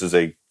 This is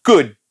a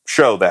good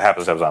show that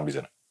happens to have zombies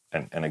in it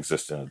and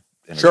exist in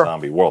a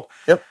zombie world.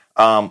 Yep.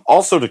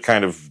 Also, to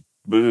kind of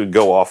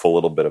go off a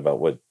little bit about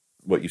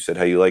what you said,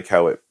 how you like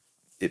how it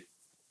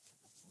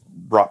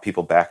brought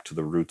people back to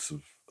the roots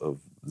of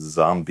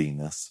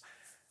zombiness.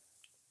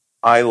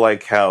 I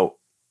like how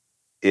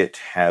it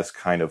has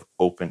kind of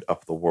opened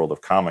up the world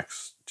of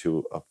comics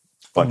to a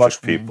bunch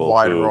of people,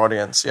 wider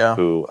audience,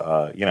 who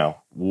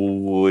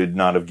would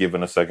not have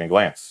given a second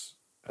glance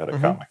at a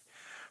comic.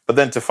 But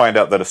then to find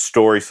out that a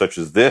story such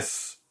as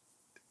this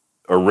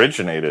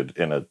originated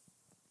in a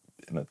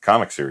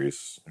comic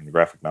series, in a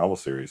graphic novel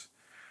series,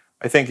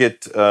 I think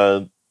it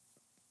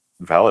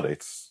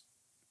validates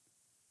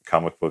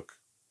comic book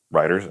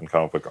writers and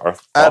comic book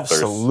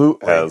authors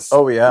as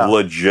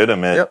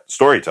legitimate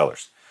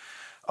storytellers.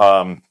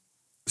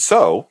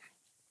 So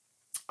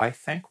I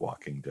thank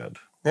Walking Dead.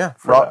 Yeah,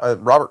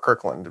 Robert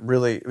Kirkland,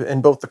 really,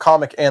 in both the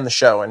comic and the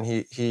show, and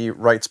he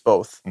writes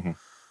both.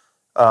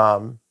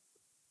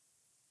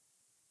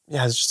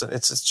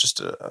 It's just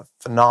a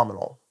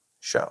phenomenal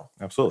show.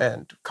 Absolutely.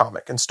 And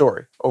comic and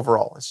story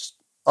overall. It's just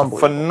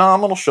unbelievable. A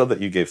phenomenal show that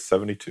you gave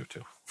 72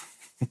 to.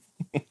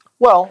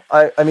 Well,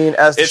 I mean,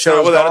 as the it's show's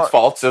not without gone, its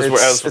faults, as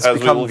it's we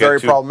become will very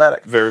get to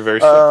problematic. very, very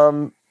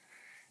soon.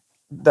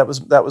 That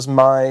was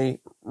my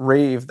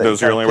rave that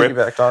was your only rave?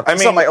 piggybacked on. I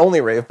It's mean, not my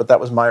only rave, but that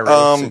was my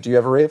rave. So do you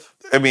have a rave?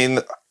 I mean,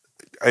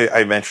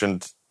 I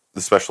mentioned the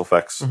special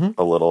effects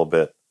a little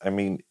bit. I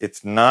mean,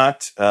 it's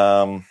not...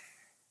 how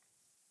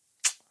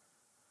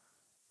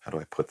do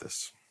I put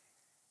this?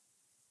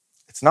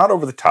 It's not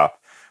over the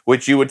top,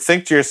 which you would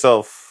think to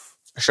yourself...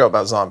 A show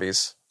about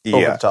zombies. Yeah,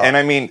 over the top. And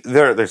I mean,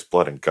 there's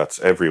blood and guts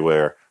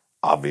everywhere,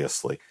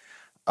 obviously.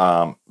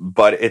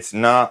 But it's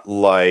not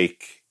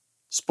like...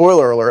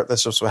 Spoiler alert,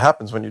 that's just what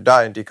happens when you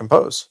die and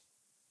decompose.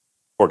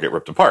 Or get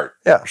ripped apart.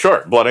 Yeah.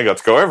 Sure, blood and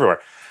guts go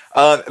everywhere.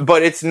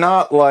 But it's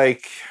not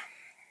like...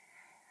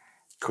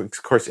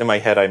 Of course, in my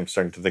head, I'm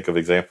starting to think of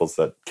examples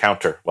that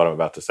counter what I'm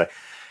about to say.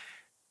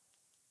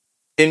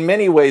 In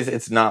many ways,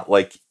 it's not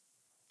like...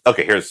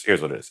 Okay, here's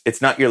what it is.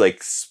 It's not your,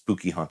 like,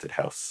 spooky haunted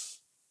house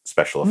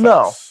special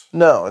effects.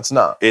 No, it's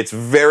not. It's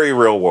very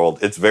real world.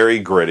 It's very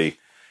gritty.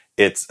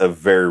 It's a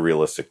very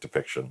realistic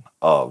depiction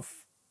of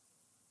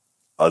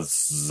a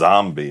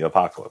zombie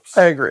apocalypse.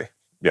 I agree.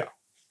 Yeah.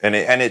 And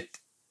it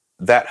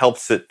that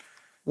helps it...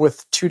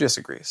 With two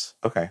disagrees.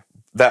 Okay.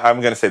 That I'm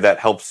going to say that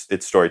helps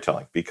its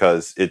storytelling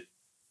because it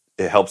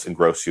helps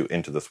engross you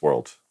into this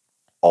world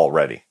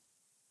already.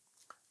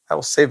 I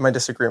will save my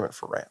disagreement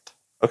for rant.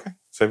 Okay.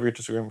 Save your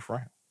disagreement for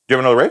rant. Do you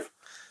have another rave?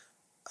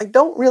 I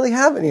don't really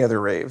have any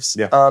other raves.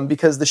 Yeah.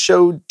 Because the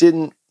show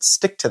didn't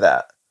stick to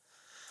that.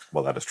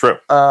 Well, that is true.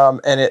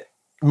 And it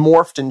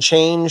morphed and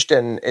changed,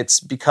 and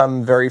it's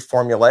become very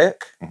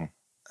formulaic.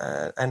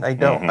 And I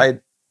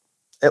don't.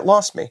 It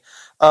lost me.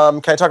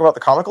 Can I talk about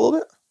the comic a little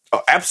bit?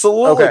 Oh,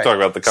 absolutely. Okay. Talk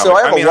about the comic. So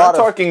I'm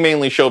talking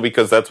mainly show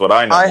because that's what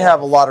I know. I have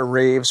a lot of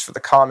raves for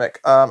the comic.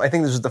 I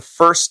think this was the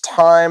first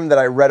time that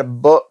I read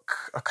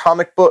a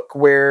comic book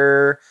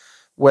where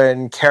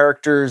when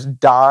characters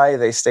die,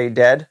 they stay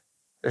dead.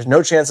 There's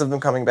no chance of them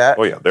coming back.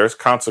 Oh yeah, there's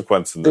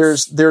consequence in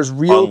this. There's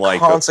real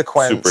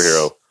consequence. A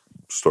superhero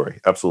story,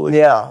 absolutely.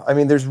 Yeah, I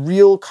mean, there's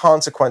real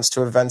consequence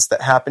to events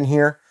that happen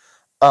here,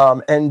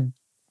 and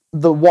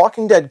the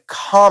Walking Dead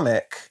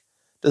comic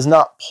does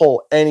not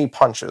pull any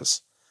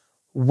punches.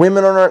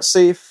 Women are not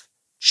safe.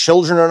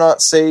 Children are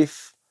not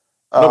safe.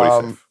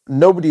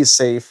 Nobody's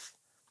safe.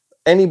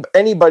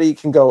 Anybody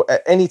can go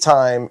at any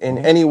time in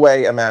any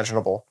way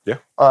imaginable. Yeah.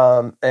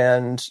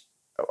 And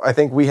I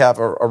think we have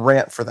a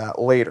rant for that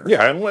later.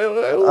 Yeah, and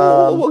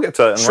we'll get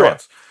to that in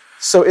rants.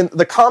 So in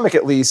the comic,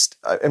 at least,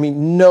 I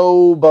mean,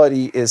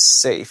 nobody is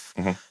safe.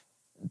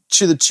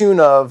 To the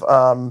tune of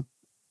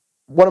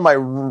one of my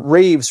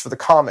raves for the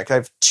comic. I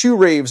have two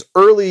raves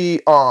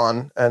early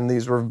on, and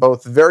these were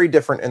both very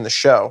different in the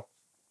show.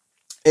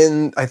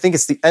 I think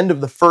it's the end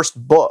of the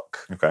first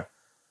book. Okay.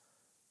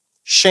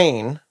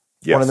 Shane,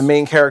 one of the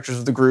main characters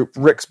of the group,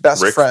 Rick's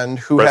best friend,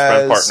 who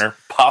has partner,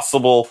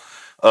 possible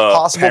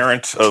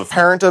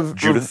parent of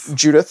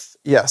Judith.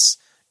 Yes.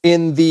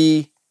 In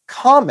the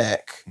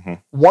comic,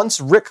 once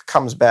Rick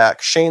comes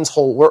back, Shane's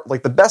whole world,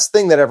 like the best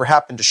thing that ever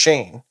happened to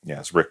Shane,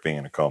 is Rick being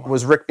in a coma.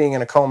 Was Rick being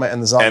in a coma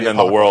and the zombie and then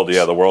the world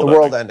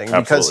ending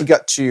because he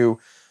got to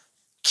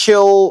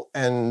kill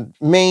and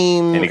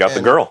maim, and he got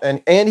the girl,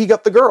 and he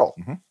got the girl,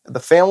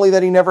 the family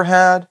that he never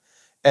had,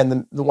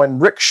 and when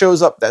Rick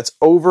shows up, that's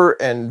over,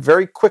 and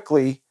very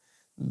quickly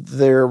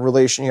their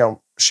relation,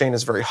 Shane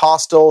is very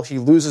hostile. He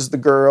loses the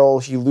girl,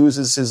 he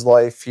loses his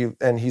life,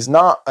 and he's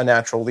not a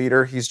natural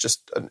leader. He's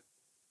just an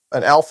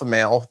alpha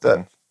male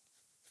that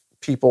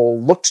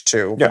people looked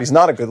to, but he's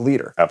not a good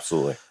leader.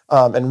 Absolutely.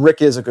 And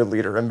Rick is a good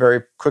leader, and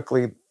very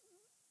quickly,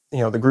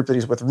 the group that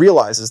he's with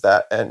realizes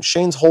that, and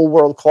Shane's whole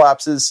world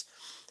collapses.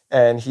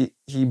 And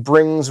he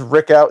brings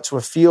Rick out to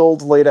a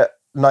field late at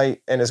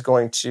night and is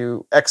going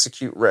to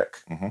execute Rick.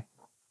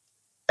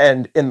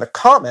 And in the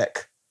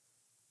comic,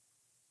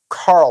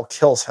 Carl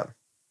kills him.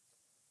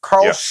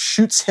 Carl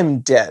shoots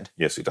him dead.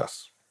 Yes, he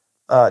does.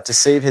 To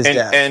save his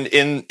dad. And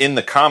in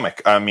the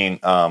comic, I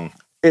mean,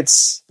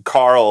 it's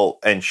Carl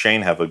and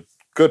Shane have a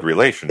good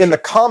relationship. In the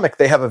comic,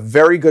 they have a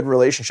very good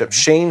relationship.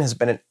 Shane has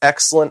been an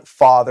excellent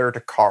father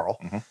to Carl.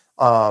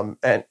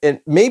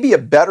 And maybe a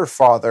better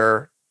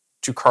father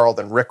to Carl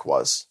than Rick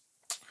was.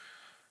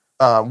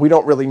 We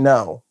don't really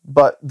know,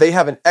 but they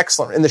have an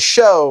excellent... In the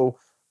show,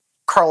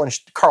 Carl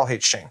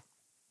hates Shane.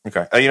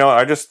 Okay.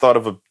 I just thought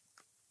of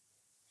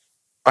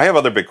I have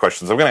other big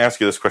questions. I'm going to ask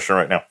you this question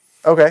right now.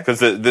 Okay. Because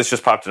this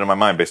just popped into my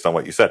mind based on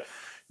what you said.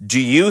 Do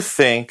you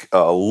think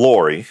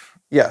Lori...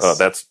 Yes.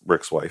 That's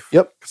Rick's wife.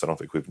 Yep. Because I don't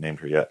think we've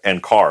named her yet.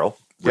 And Carl,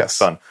 Rick's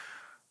son,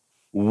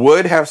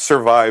 would have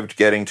survived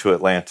getting to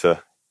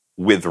Atlanta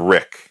with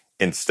Rick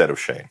instead of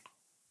Shane?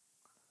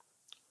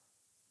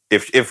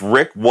 If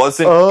Rick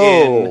wasn't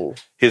in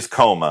his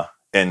coma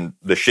and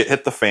the shit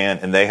hit the fan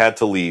and they had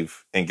to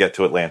leave and get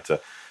to Atlanta,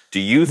 do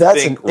you think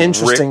that's an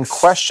interesting Rick's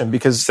question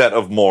because set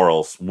of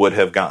morals would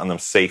have gotten them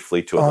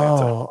safely to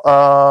Atlanta?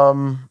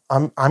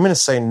 I'm going to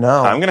say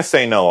no. I'm going to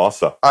say no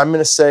also. I'm going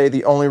to say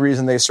the only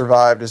reason they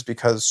survived is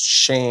because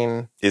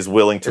Shane is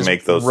willing to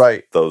make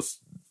those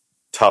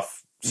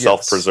tough,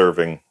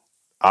 self-preserving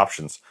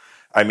options.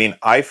 I mean,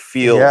 I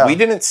feel we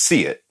didn't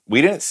see it.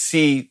 We didn't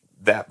see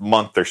that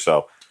month or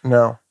so.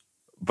 No.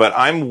 But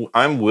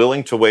I'm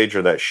willing to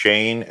wager that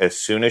Shane, as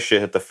soon as shit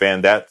hit the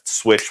fan, that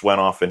switch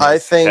went off in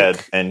his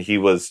head, and he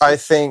was. I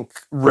think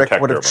Rick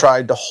would have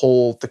tried to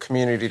hold the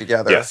community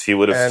together. Yes, he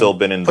would have still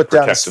been in put the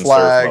protect and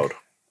serve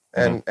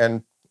mode,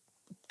 and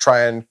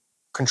try and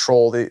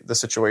control the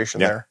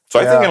situation there. So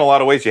I think in a lot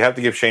of ways you have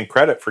to give Shane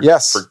credit for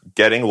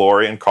getting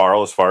Laurie and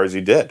Carl as far as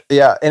he did.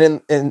 Yeah,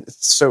 and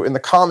so in the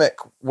comic,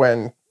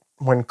 when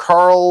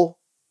Carl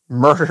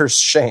murders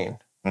Shane,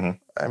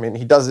 I mean,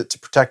 he does it to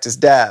protect his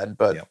dad,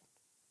 but. Yeah.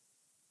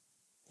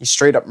 He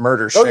straight up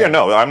murders Shane. Oh, yeah,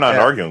 no, I'm not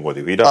arguing with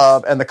you. He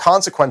does. And the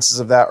consequences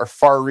of that are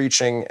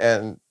far-reaching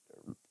and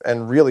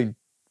really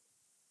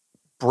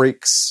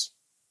breaks...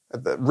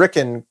 Rick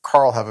and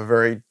Carl have a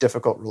very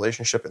difficult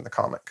relationship in the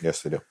comic.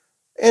 Yes, they do.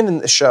 And in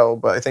the show,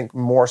 but I think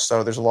more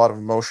so, there's a lot of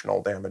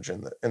emotional damage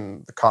in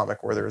the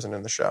comic where there isn't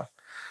in the show.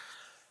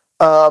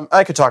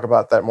 I could talk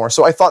about that more.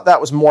 So I thought that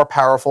was more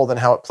powerful than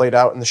how it played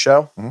out in the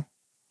show.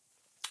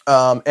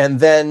 And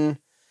then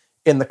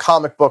in the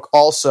comic book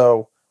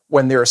also...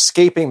 when they're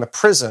escaping the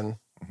prison,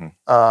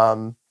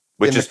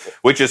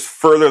 which is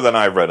further than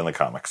I've read in the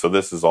comic. So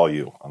this is all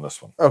you on this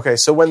one. Okay,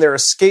 so when they're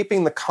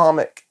escaping the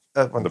comic,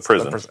 when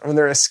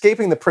they're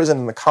escaping the prison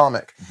in the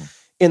comic,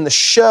 in the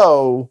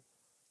show,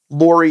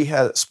 Laurie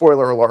has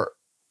spoiler alert.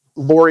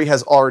 Laurie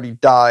has already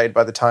died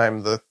by the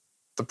time the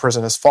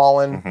prison has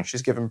fallen.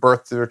 She's given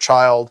birth to their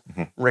child.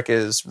 Rick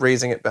is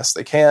raising it best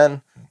they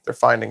can. They're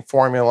finding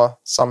formula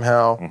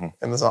somehow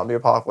in the zombie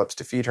apocalypse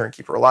to feed her and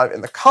keep her alive. In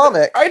the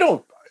comic, I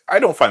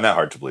don't find that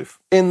hard to believe.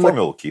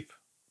 Formula will keep.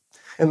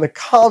 In the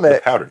comic,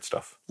 the powdered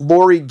stuff.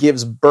 Laurie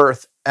gives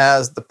birth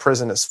as the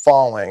prison is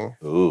falling,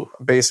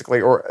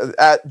 basically, or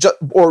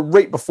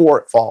right before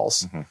it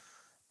falls,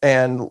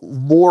 and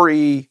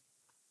Laurie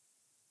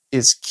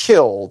is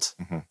killed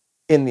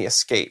in the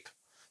escape.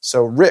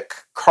 So Rick,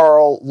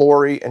 Carl,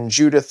 Laurie, and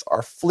Judith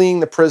are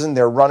fleeing the prison.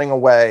 They're running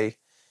away,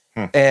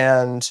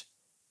 and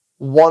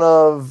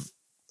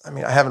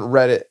I haven't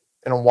read it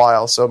in a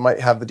while, so it might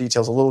have the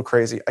details a little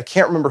crazy. I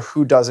can't remember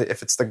who does it,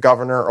 if it's the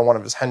governor or one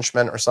of his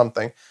henchmen or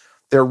something.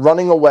 They're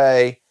running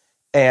away,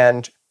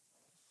 and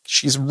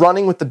she's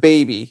running with the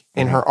baby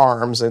in her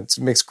arms. It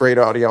makes great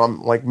audio.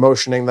 I'm like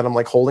motioning that I'm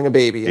like holding a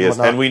baby.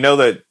 And we know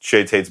that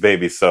Shades hates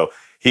babies, so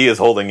he is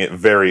holding it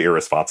very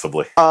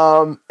irresponsibly.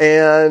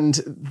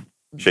 And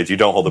Shades, you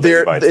don't hold the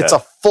baby by its head. It's a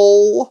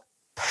full...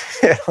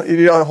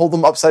 you don't hold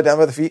them upside down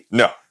by the feet?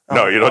 No,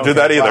 you don't do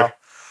that either.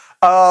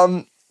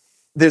 Wow.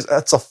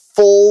 It's a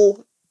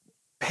full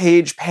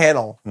page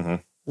panel,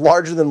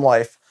 larger than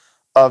life,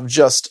 of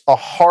just a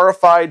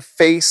horrified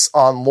face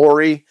on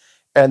Laurie,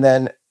 and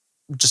then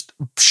just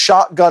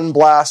shotgun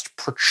blast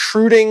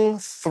protruding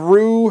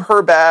through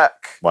her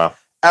back,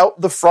 out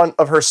the front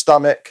of her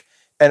stomach,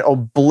 and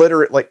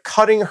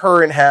cutting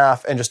her in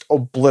half and just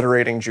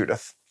obliterating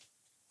Judith.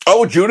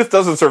 Oh, Judith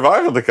doesn't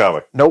survive in the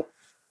comic. Nope.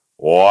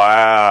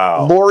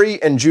 Wow.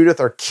 Laurie and Judith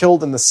are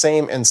killed in the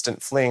same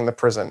instant fleeing the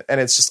prison, and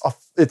it's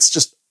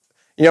just.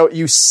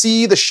 You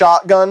see the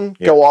shotgun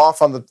go off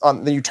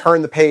then you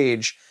turn the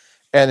page,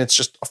 and it's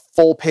just a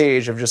full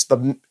page of just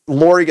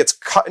Laurie gets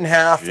cut in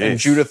half, and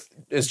Judith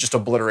is just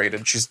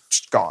obliterated. She's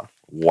just gone.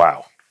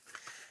 Wow.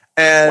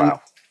 And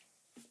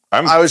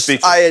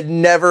speechless. I had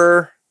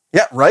never,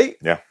 right?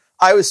 Yeah.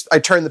 I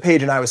turned the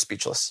page and I was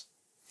speechless.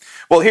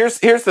 Well, here's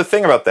the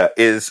thing about that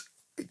is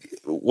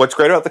what's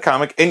great about the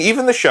comic, and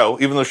even the show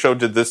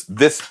did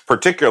this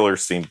particular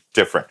scene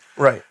different.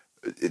 Right.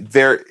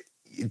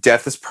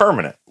 Death is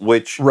permanent,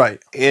 which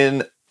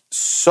in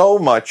so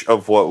much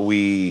of what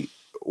we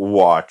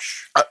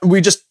watch,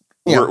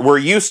 we're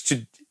used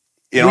to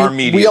in our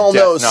media. We all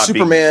know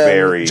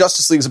Superman,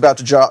 Justice League's about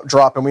to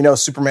drop, and we know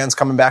Superman's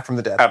coming back from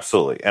the dead.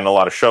 Absolutely, and a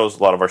lot of shows,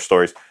 a lot of our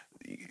stories,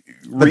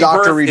 the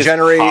Doctor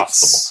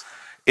regenerates.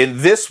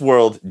 In this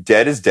world,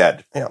 dead is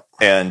dead,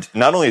 and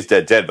not only is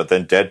dead, but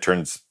then dead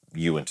turns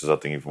you into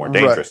something even more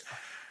dangerous. Right.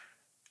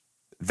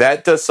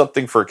 That does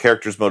something for a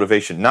character's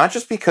motivation, not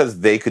just because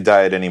they could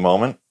die at any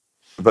moment,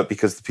 but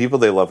because the people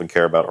they love and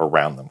care about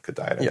around them could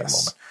die at any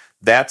moment.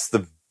 That's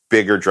the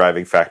bigger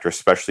driving factor,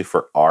 especially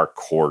for our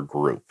core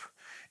group.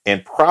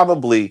 And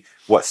probably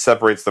what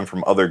separates them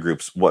from other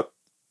groups, what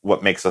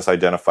makes us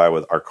identify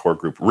with our core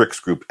group, Rick's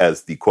group,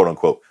 as the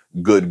quote-unquote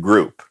good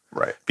group.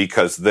 Right.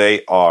 Because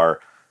they are...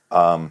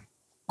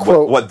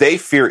 what they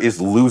fear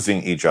is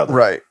losing each other.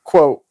 Right.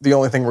 Quote, the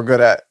only thing we're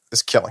good at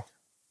is killing.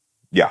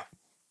 Yeah.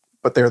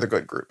 But they're the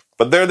good group.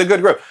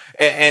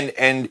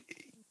 And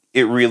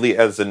it really,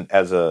 as an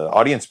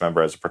audience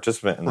member, as a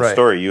participant in the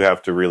story, you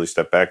have to really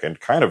step back and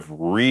kind of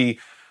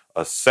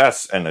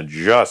reassess and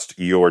adjust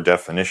your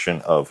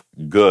definition of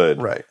good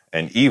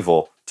and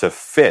evil to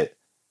fit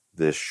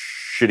this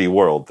shitty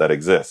world that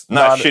exists.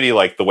 Not shitty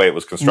like the way it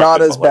was constructed,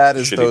 not as bad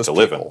as those to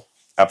live in.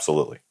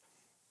 Absolutely.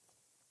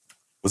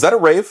 Was that a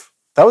rave?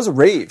 That was a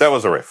rave. That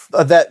was a rave.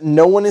 That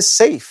no one is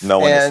safe. No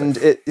one is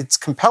safe. And it's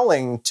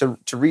compelling to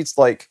read,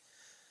 like,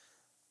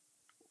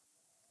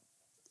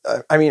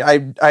 I mean,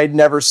 I'd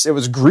never, it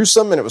was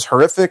gruesome and it was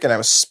horrific and I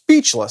was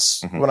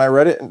speechless when I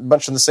read it,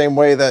 much in the same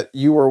way that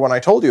you were when I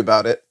told you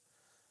about it.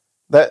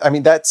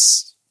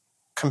 That's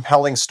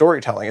compelling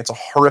storytelling. It's a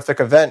horrific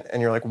event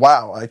and you're like,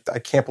 wow, I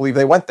can't believe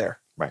they went there.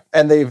 Right.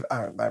 And they've,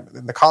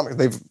 in the comic,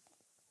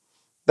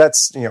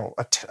 that's,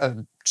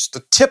 just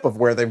a tip of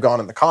where they've gone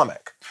in the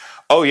comic.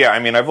 Oh yeah. I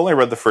mean, I've only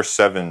read the first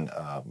 7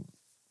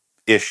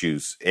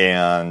 issues,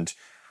 and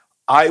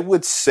I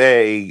would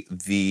say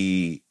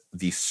the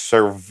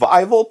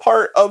survival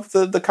part of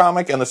the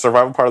comic and the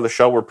survival part of the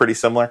show were pretty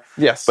similar.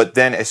 Yes. But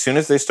then as soon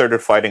as they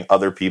started fighting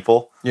other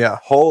people,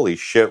 holy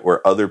shit,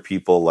 were other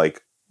people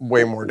like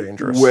way more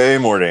dangerous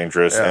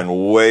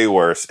and way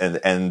worse.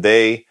 And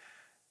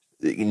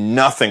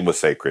nothing was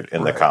sacred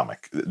in the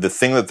comic. The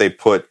thing that they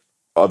put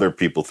other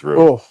people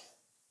through,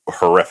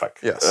 horrific.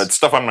 Yes. It's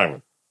stuff I'm not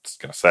even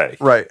going to say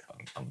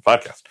on the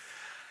podcast.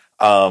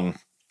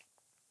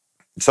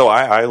 So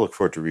I look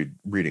forward to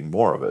reading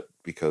more of it,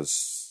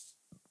 because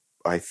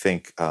I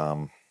think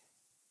Robert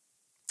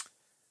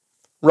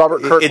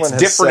Kirkland it's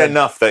different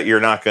enough that you're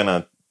not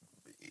gonna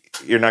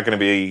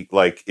be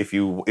like, if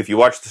you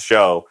watch the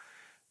show,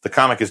 the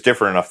comic is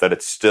different enough that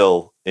it's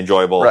still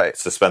enjoyable,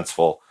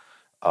 suspenseful,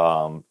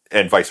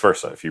 and vice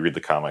versa. If you read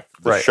the comic,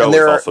 the show and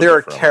is also there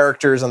are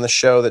characters on the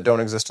show that don't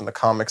exist in the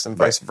comics, and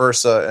vice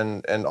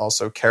versa, and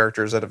also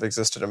characters that have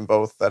existed in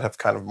both that have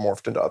kind of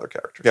morphed into other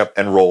characters. Yep,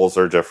 and roles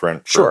are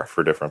different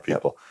for different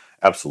people.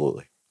 Yep.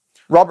 Absolutely.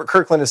 Robert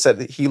Kirkland has said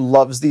that he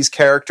loves these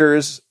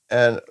characters,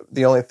 and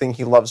the only thing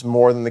he loves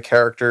more than the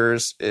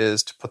characters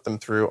is to put them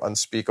through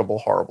unspeakable,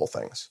 horrible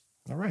things.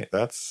 All right,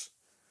 that's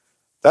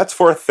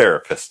for a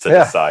therapist to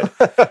decide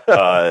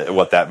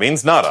what that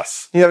means, not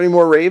us. You have any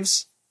more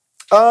raves?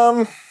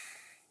 No.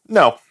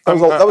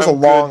 That was a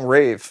long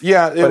rave.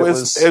 Yeah, it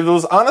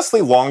was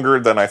honestly longer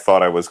than I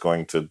thought I was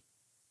going to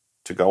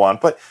go on,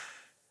 but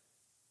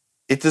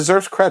it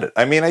deserves credit.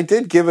 I mean, I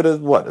did give it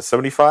a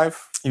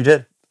 75? You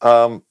did.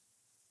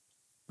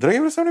 Did I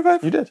give it a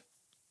 75? You did.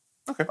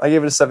 Okay. I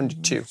gave it a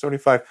 72.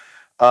 75.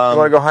 You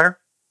want to go higher?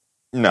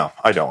 No,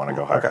 I don't want to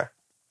go higher. Okay.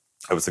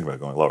 I was thinking about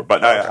going lower,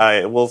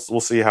 but we'll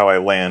see how I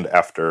land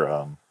after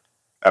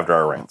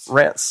our rants.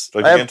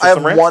 I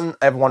have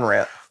one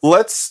rant.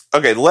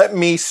 Let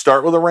me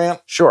start with a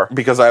rant. Sure.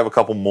 Because I have a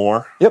couple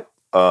more. Yep.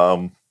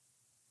 One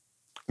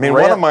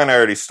of mine I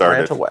already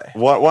started. Rant away.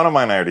 One of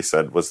mine I already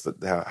said was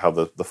how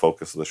the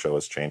focus of the show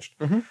has changed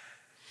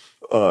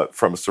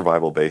from a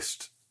survival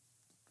based.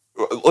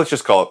 Let's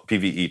just call it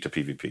PvE to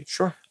PvP.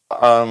 Sure.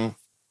 I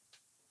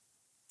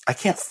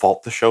can't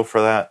fault the show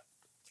for that.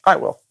 I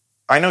will.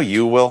 I know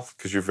you will,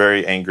 because you're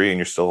very angry and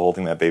you're still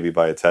holding that baby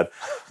by its head.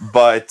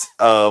 But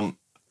I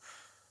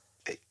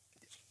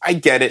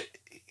get it.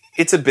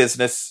 It's a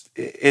business.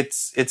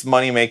 It's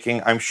money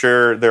making. I'm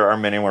sure there are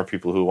many more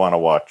people who want to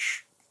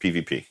watch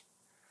PvP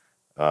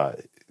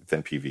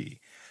than PvE.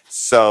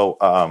 So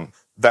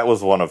that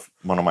was one of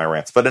my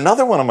rants. But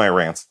another one of my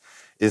rants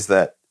is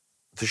that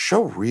the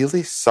show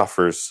really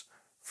suffers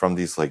from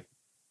these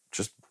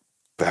just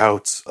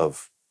bouts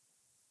of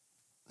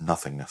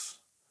nothingness.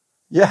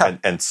 Yeah.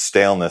 And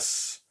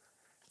staleness.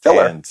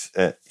 Filler. And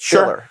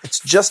filler. It's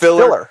just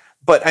filler.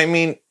 But I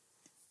mean,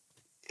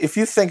 if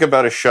you think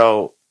about a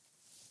show,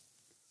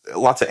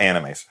 lots of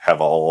animes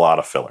have a lot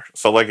of filler.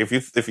 So if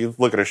you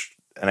look at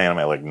an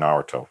anime like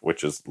Naruto,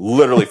 which is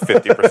literally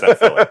 50%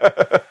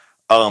 filler,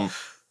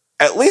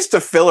 at least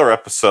a filler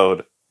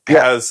episode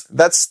has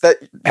an action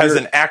and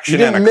a climax. You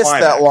didn't miss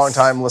that, long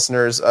time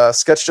listeners.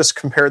 Sketch just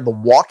compared The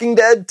Walking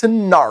Dead to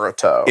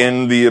Naruto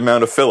in the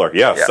amount of filler.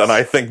 Yes, and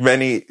I think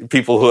many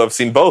people who have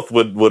seen both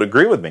would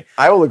agree with me.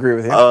 I will agree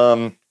with you.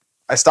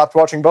 I stopped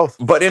watching both.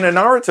 But in a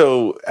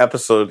Naruto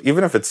episode,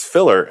 even if it's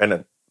filler and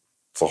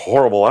it's a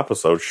horrible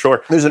episode,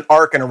 sure, there's an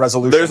arc and a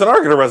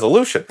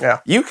resolution. Yeah,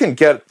 you can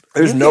get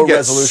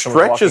resolution.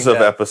 Stretches of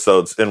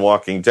episodes in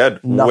Walking Dead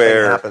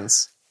where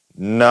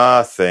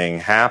nothing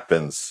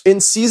happens. In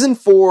season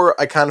 4,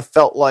 I kind of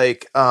felt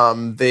like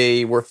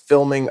they were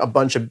filming a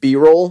bunch of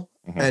B-roll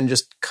and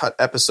just cut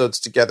episodes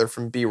together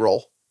from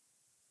B-roll.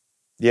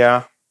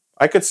 Yeah,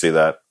 I could see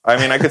that. I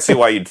mean, I could see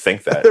why you'd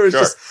think that. There was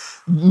just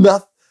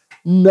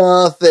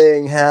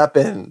nothing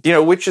happened.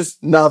 Which is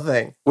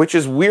nothing. Which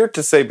is weird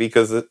to say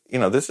because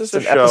this is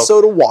an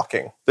episode of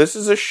Walking. This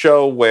is a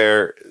show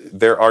where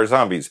there are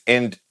zombies,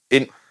 and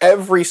in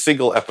every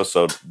single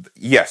episode,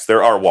 yes,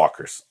 there are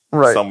walkers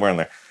somewhere in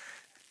there.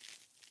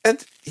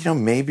 And,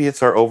 maybe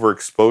it's our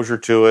overexposure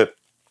to it.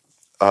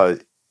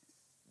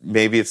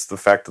 Maybe it's the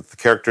fact that the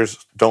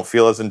characters don't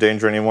feel as in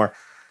danger anymore.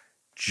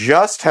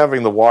 Just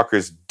having the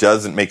walkers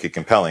doesn't make it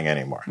compelling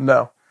anymore.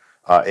 No.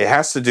 It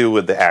has to do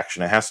with the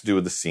action. It has to do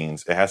with the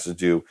scenes. It has to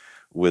do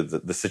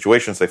with the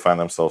situations they find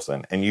themselves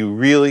in. And you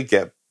really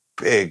get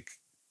big,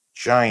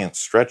 giant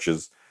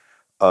stretches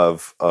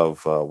of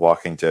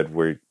Walking Dead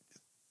where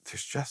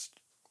there's just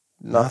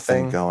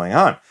nothing going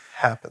on.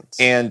 Happens.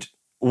 And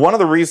one of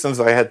the reasons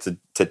I had to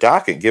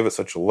dock it and give it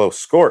such a low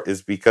score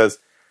is because,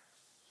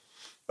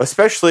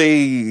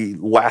 especially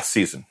last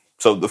season,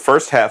 so the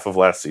first half of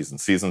last season,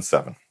 season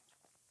 7,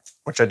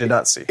 which I did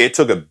not see. It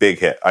took a big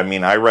hit. I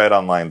mean, I read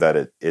online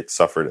that it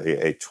suffered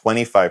a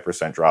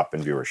 25% drop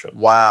in viewership.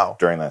 Wow.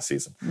 During that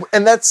season.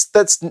 And that's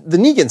the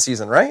Negan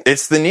season, right?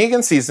 It's the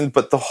Negan season,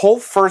 but the whole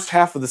first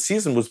half of the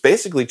season was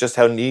basically just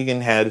how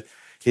Negan had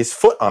his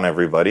foot on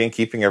everybody and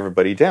keeping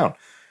everybody down.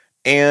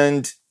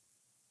 And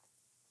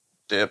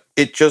dip.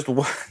 It just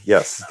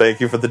yes, thank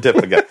you for the dip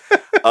again.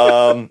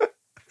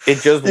 It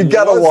just you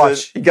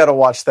gotta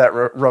watch that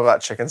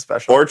Robot Chicken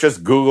special, or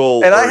just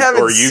Google. And I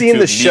haven't seen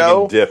the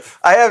show. Dip.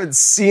 I haven't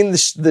seen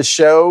the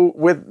show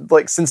with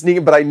since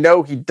Negan, but I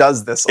know he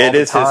does this all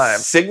the time. It is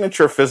his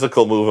signature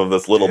physical move of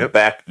this little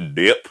back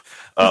dip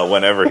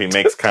whenever he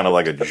makes kind of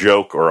like a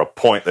joke or a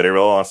point that he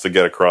really wants to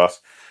get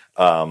across.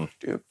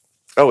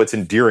 Oh, it's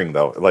endearing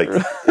though. Like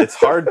it's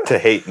hard to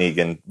hate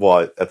Negan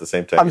while at the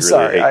same time. I'm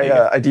sorry, really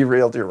I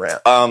derailed your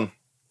rant.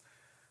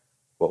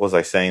 What was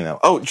I saying though?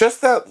 Oh,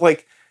 just that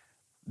like.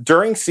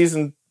 During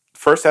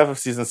first half of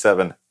season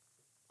 7,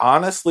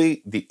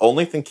 honestly, the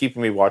only thing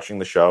keeping me watching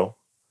the show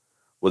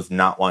was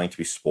not wanting to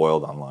be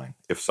spoiled online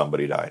if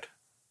somebody died.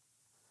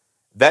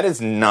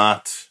 That's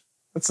not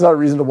a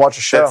reason to watch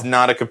a show. That's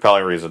not a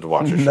compelling reason to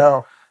watch a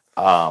show.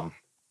 No.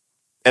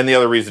 And the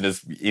other reason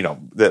is,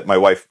 that my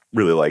wife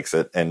really likes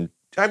it. And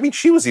I mean,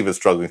 she was even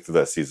struggling through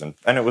that season.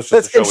 And it was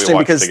just a show we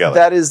watched together.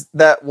 That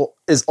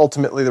is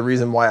ultimately the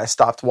reason why I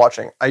stopped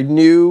watching. I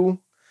knew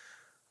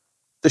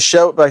the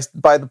show,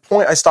 by the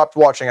point I stopped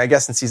watching, I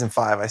guess in season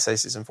 5, I say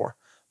season 4,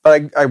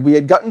 but we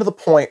had gotten to the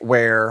point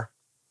where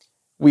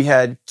we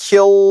had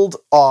killed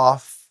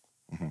off,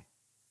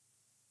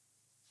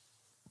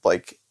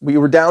 we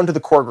were down to the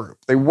core group.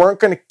 They weren't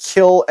going to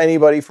kill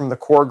anybody from the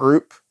core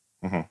group,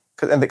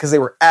 because they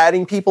were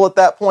adding people at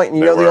that point,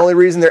 and the only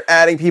reason they're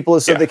adding people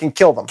is so they can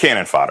kill them.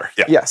 Cannon fodder,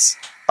 yeah. Yes.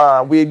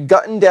 We had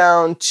gotten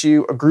down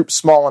to a group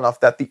small enough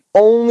that the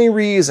only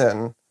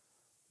reason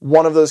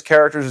one of those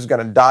characters is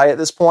going to die at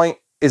this point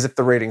is if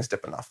the ratings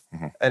dip enough.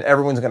 And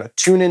everyone's going to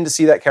tune in to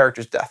see that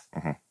character's death.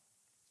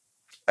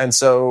 And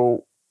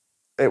so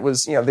it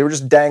was, they were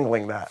just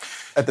dangling that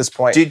at this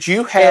point. Did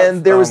you have...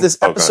 And there was this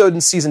episode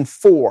in season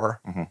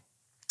 4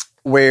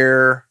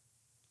 where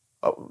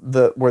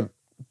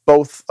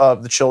both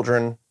of the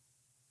children,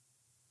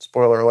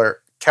 spoiler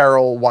alert,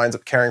 Carol winds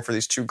up caring for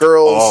these 2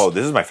 girls. Oh,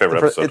 this is my favorite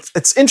episode.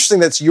 It's interesting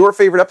that's your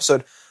favorite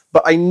episode,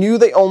 but I knew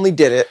they only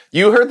did it.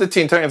 You heard the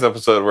Teen Titans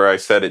episode where I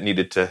said it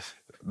needed to...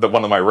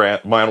 one of my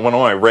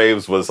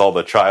raves was all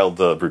the child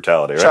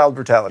brutality, right? Child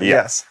brutality,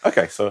 yes.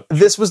 Okay, so...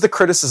 This was the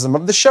criticism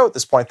of the show at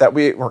this point, that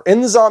we're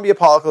in the zombie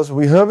apocalypse.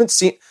 We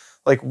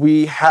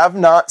have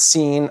not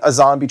seen a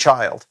zombie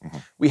child.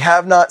 We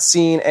have not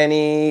seen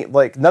any,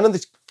 none of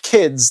the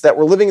kids that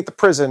were living at the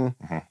prison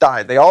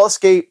died. They all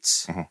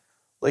escaped.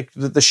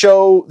 The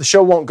show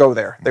won't go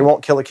there. They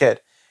won't kill a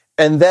kid.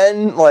 And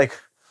then,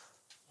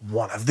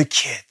 one of the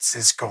kids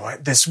is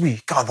going this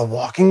week on The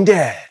Walking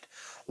Dead.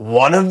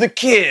 One of the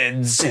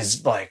kids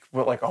is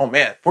we're like, oh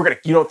man,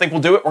 you don't think we'll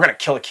do it? We're going to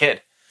kill a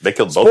kid. They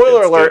killed both kids.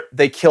 Spoiler alert,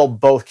 they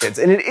killed both kids.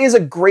 And it is a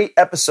great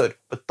episode,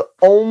 but the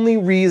only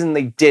reason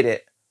they did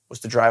it was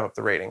to drive up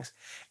the ratings.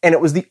 And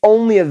it was the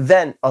only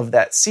event of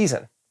that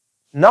season.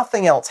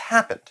 Nothing else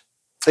happened.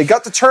 They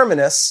got to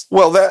Terminus.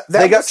 Well,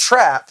 they got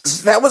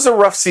trapped. That was a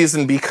rough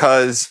season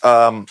because,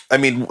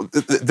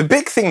 the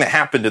big thing that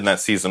happened in that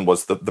season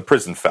was the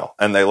prison fell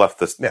and they left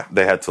this. Yeah.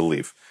 They had to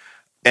leave.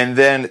 And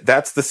then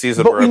that's the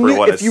season where everyone is split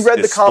off. If you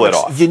read the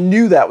comics, you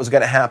knew that was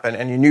going to happen,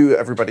 and you knew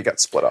everybody got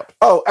split up.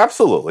 Oh,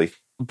 absolutely.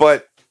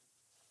 But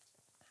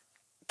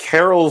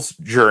Carol's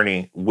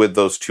journey with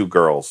those 2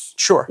 girls,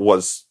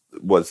 was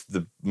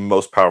the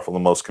most powerful, the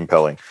most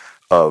compelling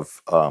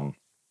of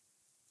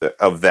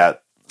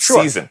that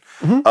season.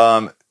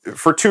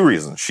 For 2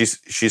 reasons.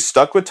 She's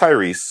stuck with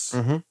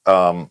Tyrese,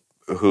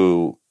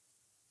 who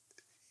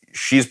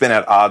she's been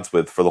at odds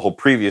with for the whole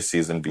previous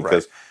season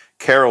because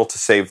Carol, to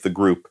save the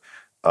group,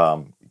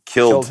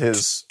 killed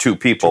his 2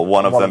 people,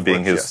 one of them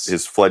being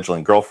his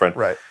fledgling girlfriend.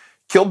 Right.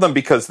 Killed them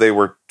because they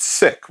were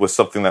sick with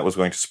something that was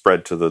going to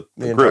spread to the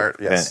group.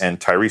 And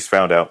Tyrese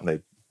found out, and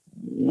they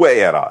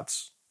way at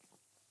odds.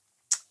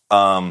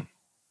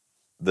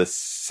 The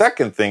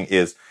second thing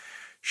is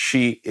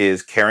she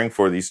is caring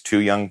for these 2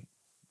 young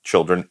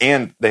children,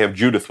 and they have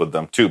Judith with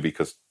them too,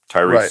 because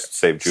Tyrese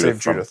saved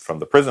Judith from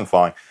the prison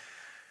falling.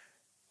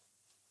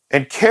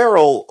 And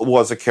Carol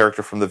was a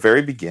character from the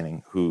very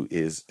beginning who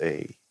is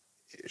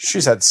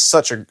she's had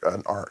such an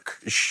arc.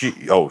 She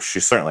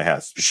certainly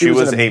has. She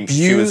was a meek,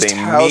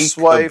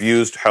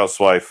 abused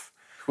housewife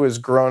who has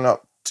grown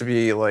up to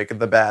be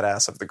the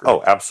badass of the group.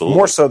 Oh, absolutely.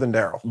 More so than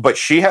Daryl. But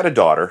she had a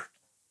daughter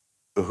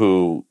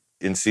who,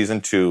 in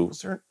season 2,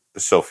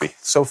 Sophie.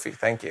 Sophie,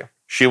 thank you.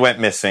 She went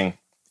missing,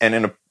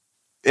 and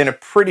in a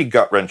pretty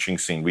gut-wrenching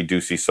scene, we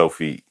do see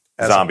Sophie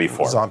zombie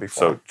form.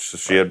 So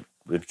she had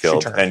been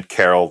killed, and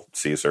Carol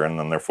sees her, and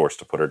then they're forced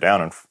to put her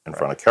down in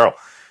front of Carol.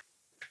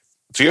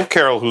 So you have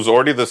Carol, who's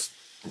already this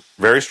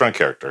very strong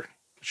character.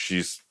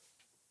 She's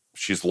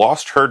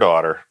lost her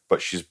daughter,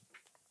 but she's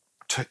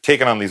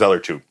taken on these other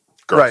 2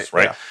 girls,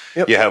 right? Yeah.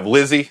 Yep. You have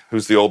Lizzie,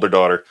 who's the older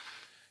daughter,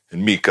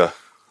 and Mika,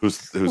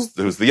 who's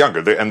the younger,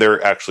 and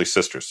they're actually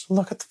sisters.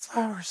 Look at the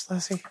flowers,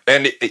 Lizzie.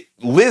 And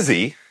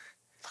Lizzie,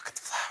 look at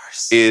the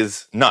flowers,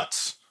 is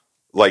nuts.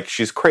 Like,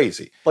 she's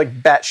crazy.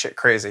 Like batshit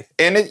crazy.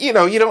 And you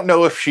don't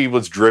know if she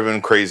was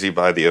driven crazy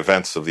by the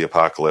events of the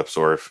apocalypse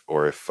or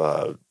if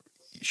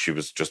she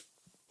was just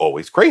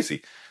always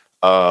crazy.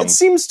 It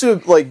seems to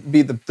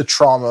be the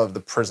trauma of the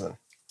prison.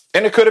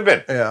 And it could have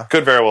been. Yeah.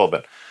 Could very well have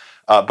been.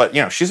 But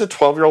she's a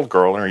 12-year-old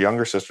girl and her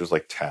younger sister's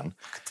like 10. Look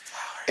at the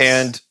flowers.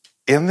 And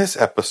in this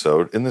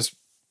episode, in this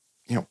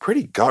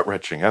pretty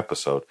gut-wrenching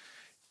episode,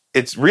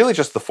 it's really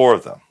just the four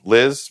of them.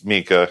 Liz,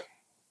 Mika,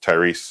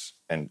 Tyrese,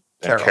 and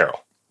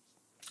Carol.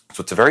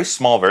 So it's a very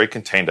small, very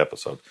contained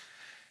episode.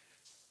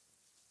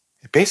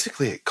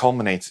 It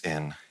culminates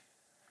in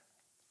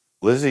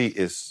Lizzie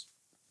is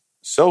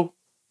so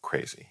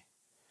crazy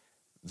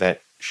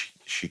that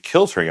she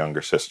kills her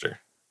younger sister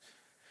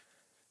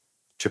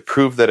to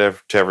prove that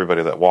to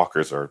everybody that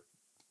walkers are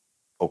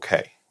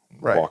okay.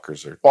 Right.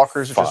 Walkers are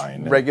fine,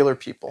 just regular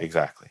people.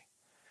 Exactly.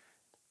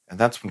 And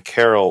that's when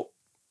Carol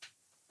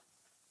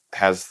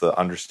has the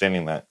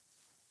understanding that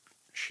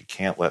she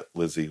can't let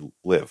Lizzie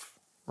live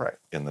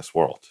in this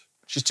world.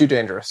 She's too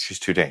dangerous. She's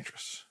too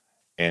dangerous.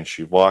 And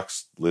she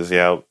walks Lizzie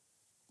out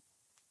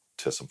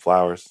to some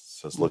flowers,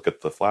 says, look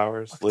at the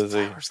flowers,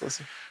 Lizzie.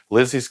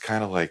 Lizzie's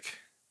kind of like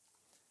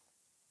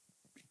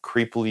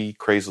creepily,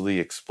 crazily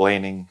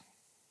explaining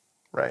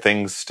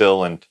things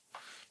still, and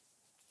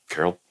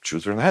Carol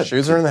shoots her in the head.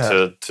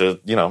 To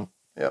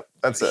yep,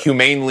 that's it.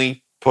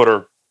 Humanely put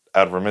her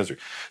out of her misery.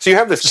 So you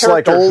have this just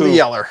character like old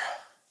Yeller.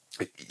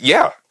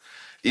 Yeah.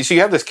 So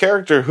you have this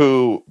character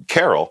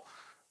Carol,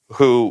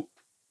 who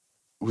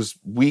was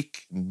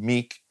weak,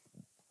 meek,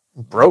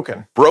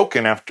 broken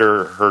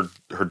after her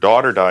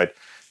daughter died,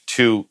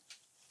 to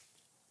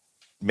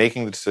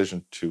making the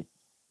decision to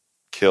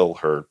kill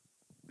her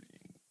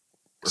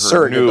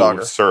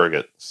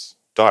surrogate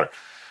daughter.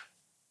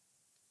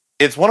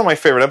 It's one of my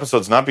favorite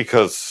episodes, not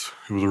because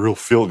it was a real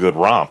feel-good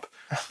romp,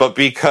 but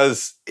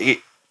because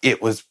it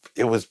was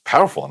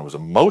powerful and it was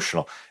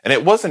emotional. And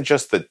it wasn't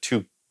just that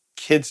two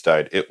kids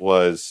died, it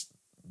was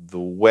the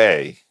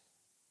way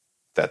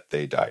that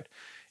they died.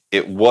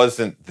 It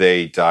wasn't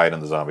they died in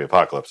the zombie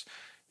apocalypse.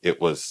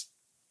 It was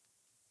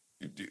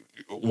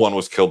one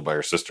was killed by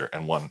her sister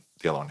and the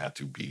other one had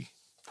to be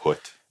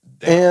put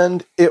down.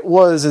 And it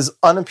was as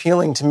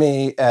unappealing to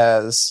me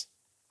as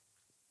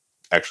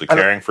actually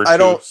caring for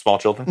two small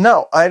children?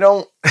 No, I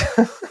don't.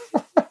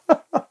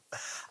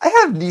 I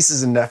have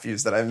nieces and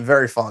nephews that I'm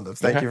very fond of.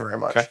 Thank you very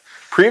much. Okay.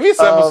 Previous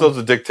episodes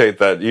would dictate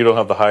that you don't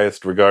have the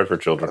highest regard for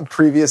children.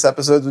 Previous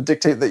episodes would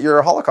dictate that you're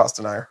a Holocaust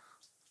denier.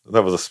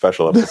 That was a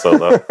special episode,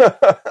 though.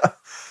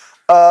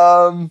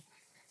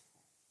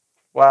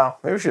 Wow.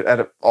 Maybe we should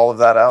edit all of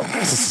that out.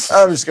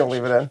 I'm just going to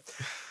leave it in.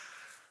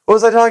 What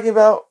was I talking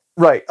about?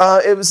 Right.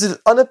 It was as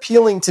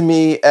unappealing to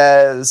me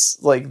as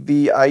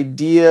the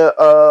idea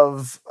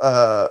of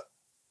I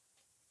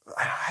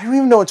don't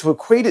even know what to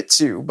equate it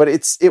to, but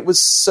it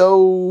was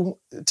so,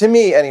 to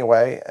me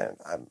anyway, and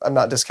I'm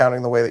not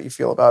discounting the way that you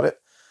feel about it.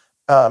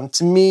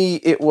 To me,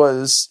 it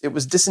was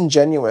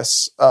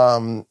disingenuous.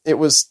 It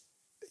was,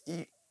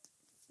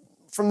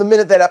 from the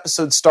minute that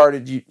episode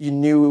started, you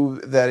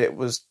knew that it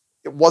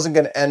wasn't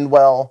going to end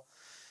well.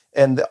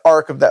 And the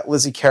arc of that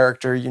Lizzie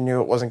character, you knew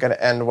it wasn't going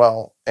to end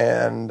well.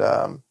 And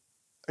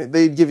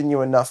they'd given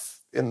you enough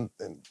in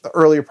the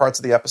earlier parts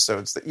of the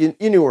episodes that you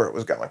knew where it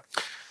was going.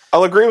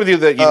 I'll agree with you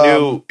that you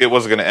knew it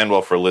wasn't going to end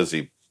well for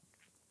Lizzie.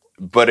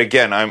 But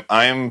again,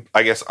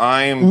 I guess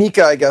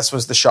Mika, I guess,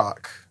 was the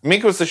shock.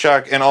 Mika was the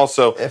shock, and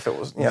also if it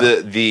was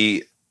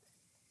the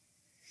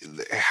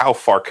how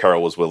far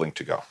Carol was willing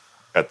to go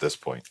at this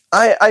point.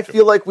 I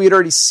feel like we had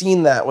already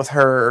seen that with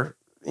her,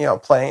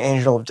 playing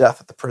Angel of Death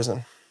at the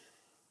prison.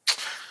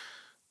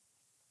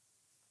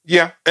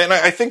 Yeah, and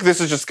I think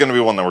this is just going to be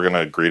one that we're going to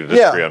agree to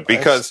disagree on,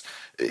 because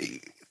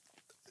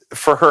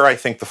for her, I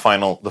think the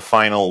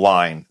final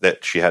line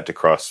that she had to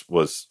cross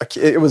was a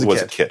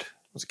kid.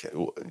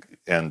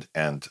 And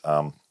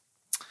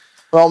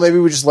well, maybe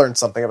we just learned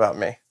something about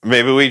me.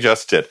 Maybe we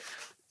just did.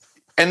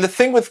 And the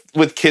thing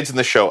with kids in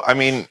the show, I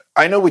mean,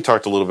 I know we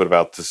talked a little bit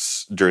about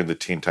this during the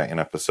Teen Titan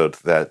episode,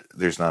 that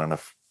there's not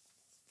enough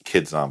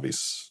kid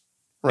zombies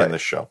in the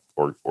show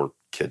or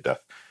kid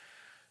death.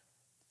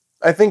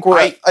 I think we're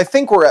at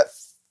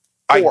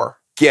 4.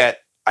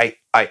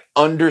 I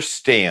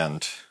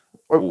understand.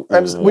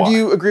 Would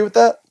you agree with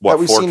that?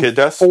 What, that 4 kid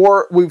deaths?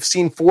 We've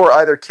seen 4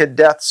 either kid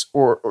deaths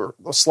or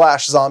 /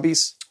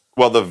 zombies.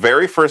 Well, the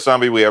very first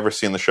zombie we ever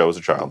see in the show was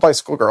a child.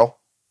 Bicycle girl.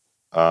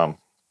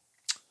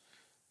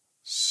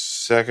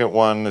 Second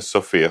one is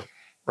Sophia.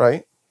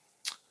 Right.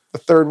 The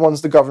third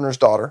one's the governor's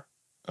daughter.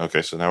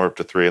 Okay, so now we're up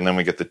to 3, and then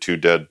we get the 2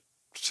 dead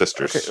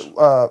sisters. Okay,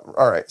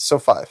 all right, so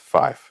 5.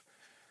 5.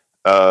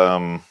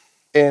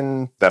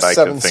 In that 7 I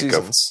can think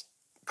seasons.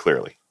 Of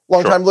clearly.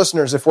 Long-time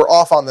listeners, if we're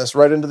off on this,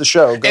 right into the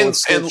show. Go and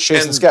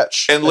Chase and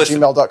Sketch at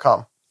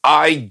gmail.com.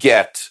 I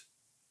get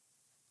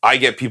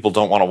people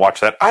don't want to watch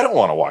that. I don't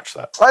want to watch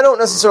that. I don't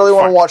necessarily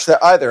want to watch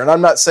that either, and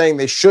I'm not saying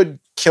they should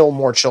kill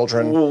more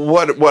children.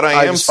 What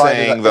I am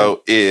saying,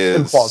 though, is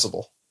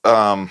implausible.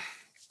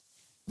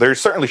 There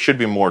certainly should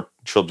be more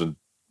children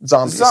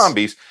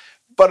zombies,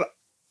 but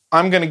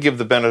I'm going to give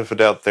the benefit of the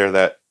doubt there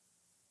that,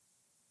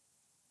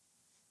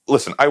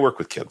 listen, I work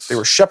with kids. They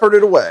were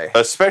shepherded away,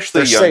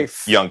 especially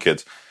young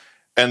kids.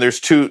 And there's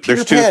two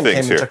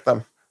things here. Took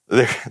them.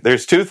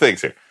 There's two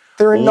things here.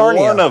 They're in Narnia.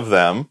 One of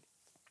them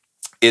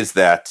is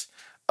that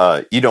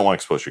you don't want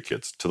to expose your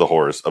kids to the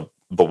horrors of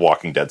the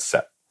Walking Dead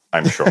set,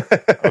 I'm sure.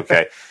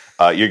 Okay?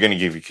 You're going to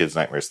give your kids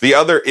nightmares. The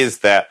other is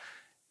that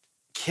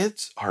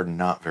kids are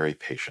not very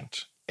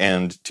patient.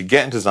 And to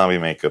get into zombie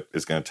makeup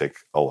is going to take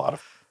a lot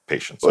of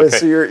patience. Okay?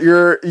 So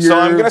you're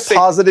I'm going to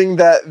positing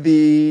that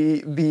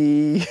the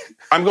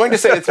I'm going to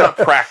say it's not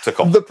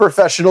practical. The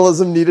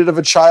professionalism needed of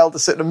a child to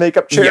sit in a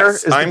makeup chair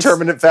is a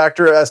determinant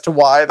factor as to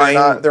why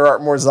there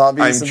aren't more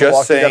zombies. I'm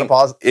just saying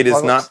it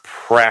is not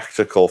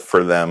practical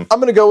for them. I'm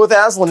going to go with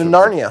Aslan in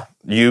Narnia.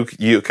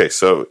 Okay?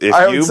 So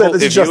if you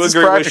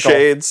agree with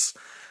Shades,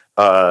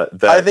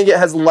 I think it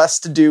has less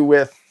to do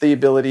with the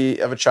ability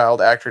of a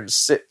child actor to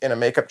sit in a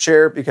makeup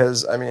chair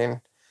because, I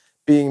mean,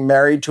 being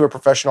married to a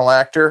professional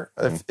actor,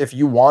 if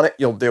you want it,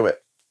 you'll do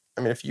it.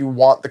 I mean, if you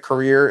want the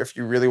career, if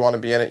you really want to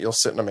be in it, you'll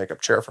sit in a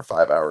makeup chair for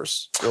 5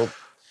 hours.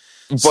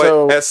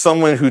 But as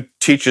someone who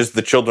teaches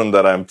the children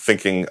that I'm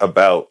thinking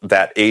about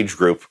that age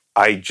group,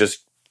 I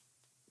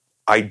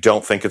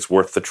don't think it's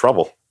worth the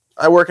trouble.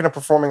 I work in a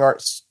performing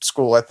arts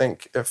school. I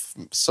think if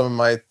some of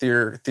my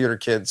theater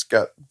kids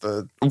got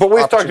the... But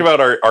we've talked about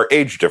our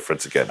age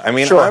difference again. I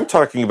mean, sure. I'm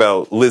talking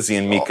about Lizzie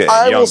and Mika and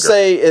younger. I will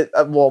say,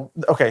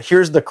 okay,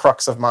 here's the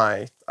crux of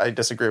I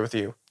disagree with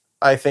you.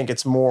 I think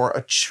it's more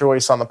a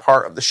choice on the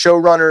part of the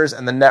showrunners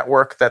and the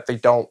network that they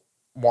don't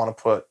want to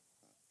put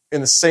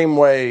in the same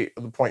way,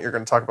 the point you're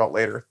going to talk about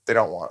later, they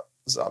don't want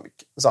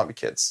zombie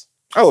kids.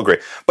 I'll agree.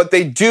 But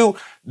they do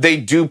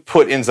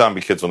put in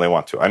zombie kids when they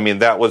want to. I mean,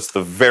 that was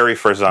the very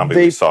first zombie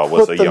we saw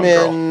was a young girl. They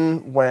put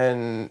them in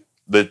when...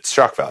 The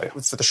shock value.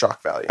 It's the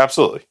shock value.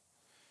 Absolutely.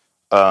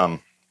 And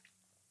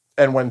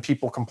when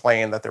people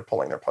complain that they're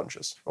pulling their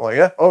punches. They're like,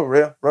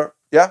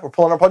 yeah, we're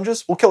pulling our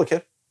punches, we'll kill a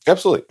kid.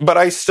 Absolutely. But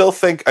I still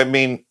think, I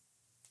mean,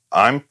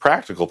 I'm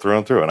practical through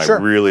and through, and sure.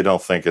 I really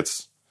don't think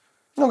it's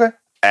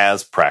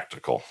as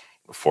practical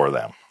for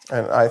them.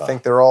 And I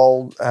think they're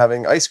all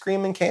having ice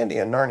cream and candy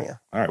in Narnia.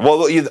 All right.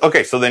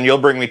 Well, so then you'll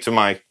bring me to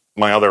my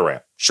other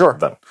rant. Sure.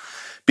 Then.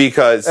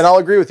 Because... And I'll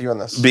agree with you on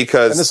this.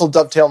 Because... And this will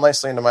dovetail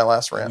nicely into my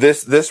last rant.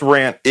 This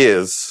rant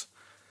is...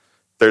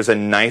 There's a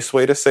nice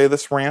way to say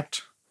this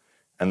rant,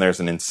 and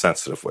there's an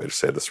insensitive way to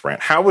say this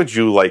rant. How would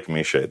you like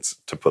me, Shades,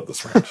 to put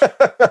this rant?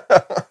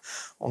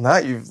 Well, now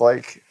you've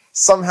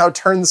somehow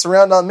turned this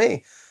around on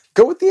me.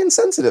 Go with the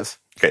insensitive.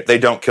 Okay, they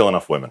don't kill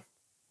enough women.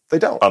 They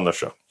don't. On the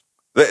show.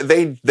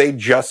 They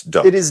just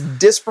don't. It is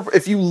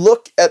if you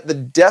look at the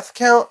death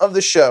count of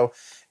the show,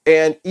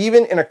 and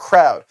even in a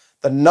crowd,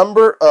 the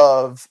number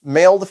of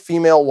male to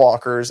female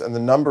walkers and the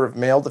number of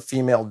male to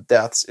female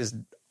deaths is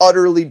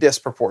utterly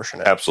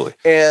disproportionate. Absolutely.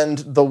 And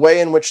the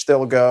way in which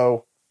they'll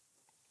go,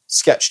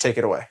 sketch, take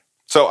it away.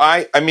 So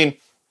I'm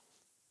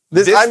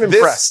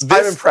impressed.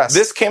 I'm impressed.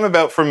 This came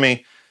about for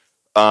me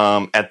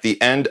at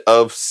the end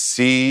of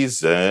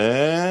season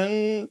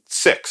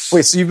 6.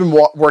 Wait, so you've been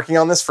working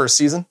on this for a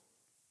season?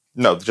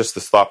 No, just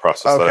this thought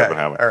process that I've been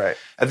having. All right.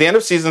 At the end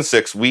of season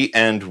 6, we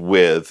end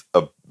with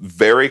a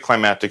very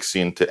climactic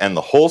scene to end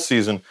the whole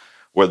season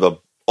where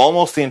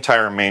almost the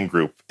entire main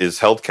group is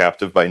held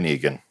captive by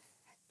Negan.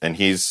 And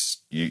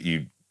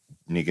Negan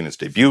is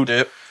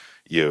debuted.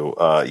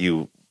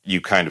 Yep.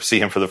 You kind of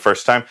see him for the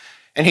first time.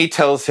 And he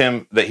tells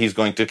him that he's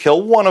going to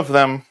kill one of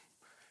them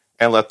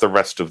and let the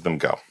rest of them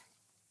go.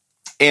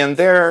 And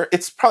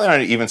it's probably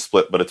not an even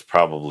split, but it's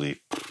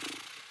probably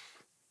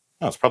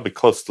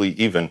closely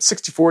even.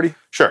 60-40?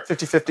 Sure.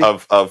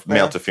 50-50? Of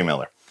male to female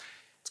there.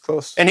 It's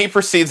close. And he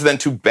proceeds then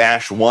to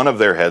bash one of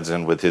their heads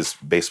in with his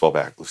baseball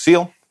bat,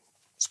 Lucille.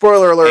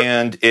 Spoiler alert.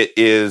 And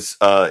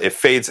it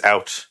fades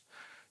out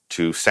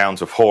to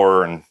sounds of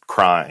horror and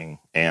crying.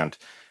 And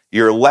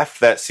you're left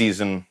that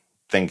season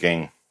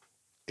thinking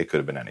it could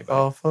have been anybody.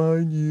 I'll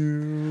find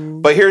you.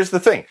 But here's the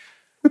thing.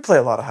 We play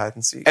a lot of hide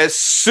and seek. As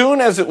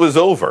soon as it was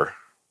over,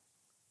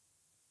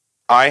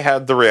 I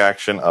had the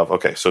reaction of,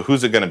 okay, so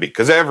who's it going to be?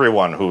 Because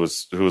everyone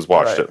who's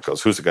watched it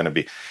goes, who's it going to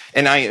be?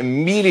 And I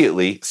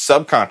immediately,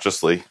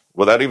 subconsciously,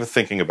 without even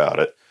thinking about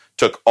it,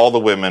 took all the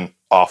women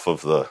off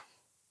of the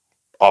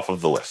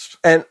list.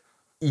 And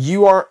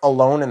you aren't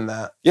alone in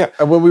that. Yeah.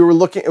 And when we were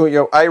looking,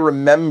 I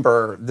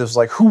remember this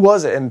who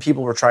was it? And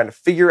people were trying to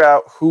figure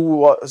out who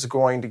was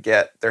going to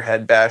get their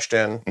head bashed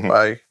in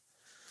by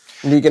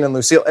Negan and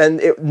Lucille.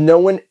 And no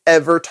one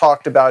ever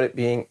talked about it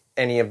being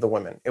any of the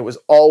women. It was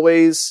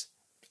always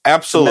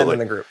absolutely men in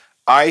the group.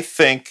 I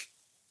think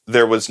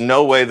there was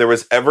no way there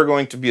was ever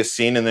going to be a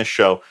scene in this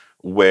show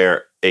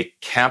where a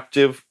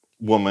captive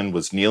woman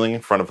was kneeling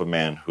in front of a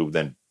man who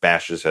then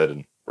bashed his head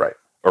in. Right.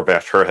 Or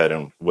bashed her head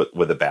in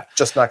with a bat.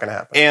 Just not going to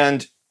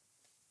happen.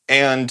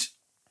 And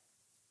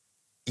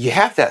you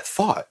have that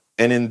thought.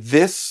 And in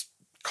this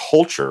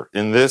culture,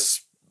 in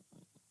this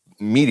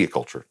media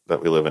culture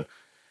that we live in,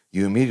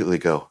 you immediately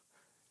go,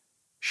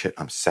 shit,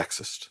 I'm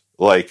sexist.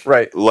 Like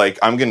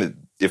I'm going to,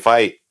 if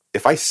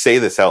I say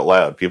this out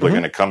loud, people are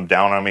going to come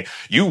down on me.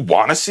 You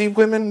want to see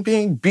women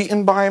being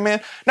beaten by a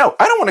man? No,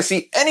 I don't want to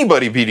see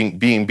anybody being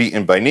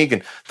beaten by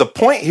Negan. The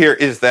point here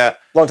is that...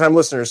 Long-time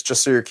listeners,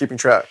 just so you're keeping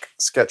track,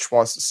 Sketch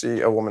wants to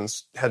see a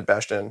woman's head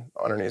bashed in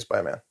on her knees by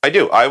a man. I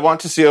do. I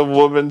want to see a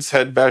woman's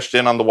head bashed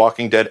in on The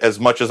Walking Dead as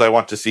much as I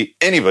want to see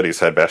anybody's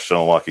head bashed in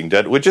on The Walking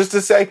Dead, which is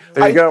to say,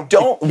 there you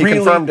go. He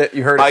confirmed it.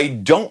 You heard it. I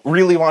don't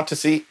really want to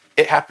see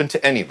it happen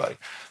to anybody.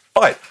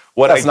 But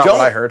what I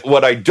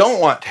don't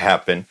want to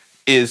happen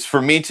is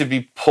for me to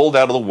be pulled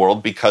out of the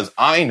world because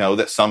I know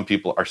that some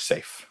people are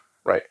safe.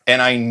 Right.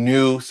 And I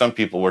knew some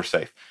people were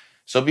safe.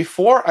 So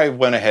before I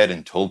went ahead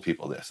and told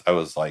people this, I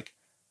was like,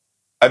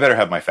 I better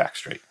have my facts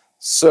straight.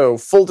 So,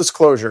 full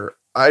disclosure,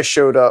 I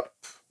showed up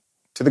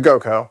to the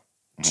GoCo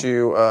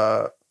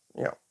to,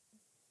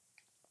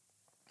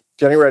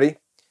 getting ready.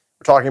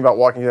 We're talking about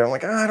Walking Dead. I'm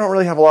like, I don't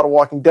really have a lot of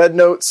Walking Dead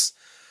notes.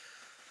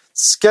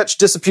 Sketch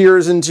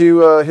disappears into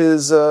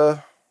his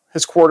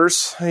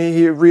quarters.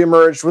 He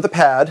reemerged with a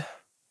pad.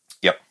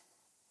 Yep.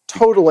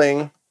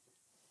 Totaling.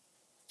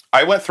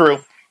 I went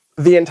through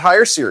the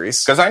entire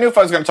series. Because I knew if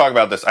I was going to talk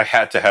about this, I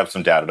had to have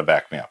some data to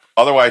back me up.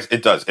 Otherwise,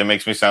 it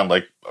makes me sound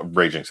like a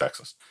raging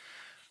sexist.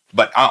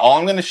 But all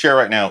I'm going to share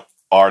right now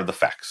are the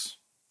facts.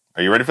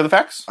 Are you ready for the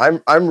facts?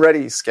 I'm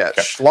ready, Sketch.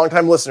 Okay.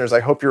 Longtime listeners,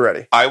 I hope you're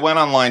ready. I went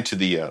online to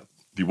the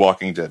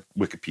Walking Dead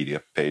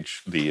Wikipedia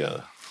page,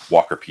 the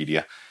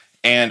Walkerpedia,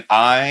 and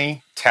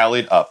I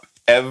tallied up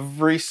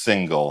every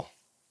single...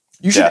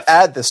 You should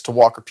add this to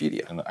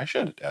Walkerpedia. And I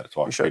should add it to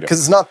Walkerpedia. Because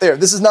it's not there.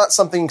 This is not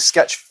something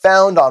Sketch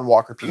found on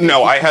Walkerpedia.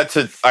 No, I had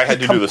to do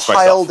this myself.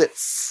 Compiled it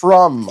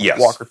from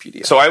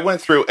Walkerpedia. So I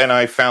went through and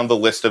I found the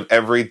list of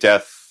every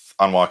death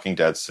on Walking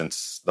Dead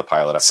since the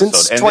pilot episode.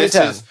 Since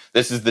 2010.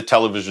 This is the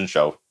television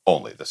show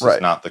only. This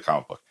is not the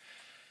comic book.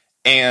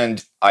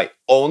 And I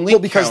only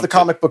because the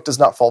comic book does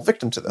not fall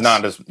victim to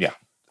this.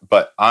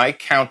 But I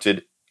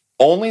counted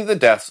only the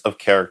deaths of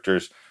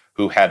characters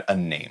who had a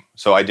name.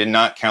 So I did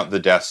not count the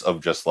deaths of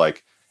just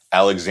like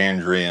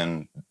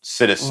Alexandrian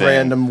citizen.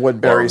 Random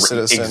Woodbury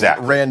citizen.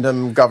 Exactly.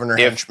 Random governor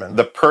henchman. If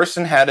the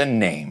person had a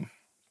name,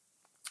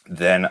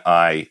 then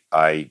I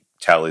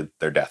tallied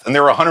their death. And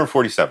there were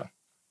 147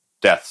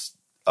 deaths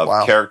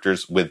of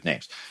characters with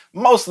names.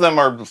 Most of them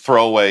are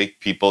throwaway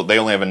people. They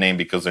only have a name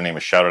because their name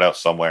is shouted out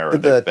somewhere or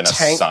they've been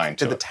assigned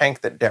to it. Did the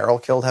tank that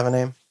Daryl killed have a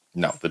name?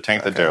 No, the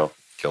tank that Daryl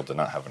killed did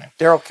not have a name.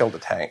 Daryl killed a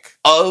tank.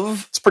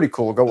 It's pretty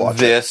cool. Go watch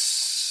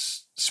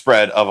this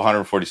spread of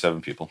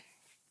 147 people.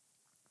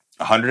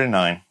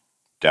 109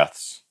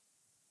 deaths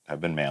have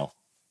been male.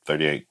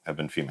 38 have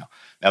been female.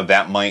 Now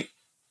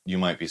you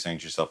might be saying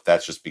to yourself,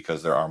 that's just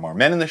because there are more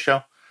men in the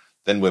show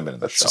than women in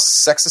the show.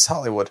 That's sexist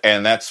Hollywood.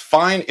 And that's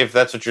fine if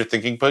that's what you're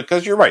thinking, but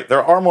because you're right,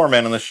 there are more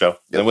men in the show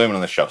than women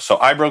in the show. So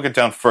I broke it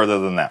down further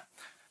than that.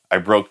 I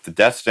broke the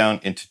deaths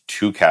down into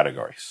two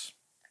categories.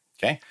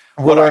 Okay?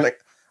 We're learning,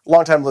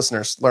 long-time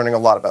listeners learning a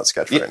lot about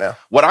Sketch right now.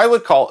 What I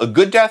would call a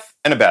good death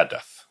and a bad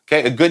death.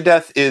 Okay? A good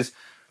death is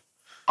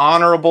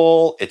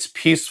honorable, it's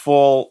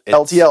peaceful.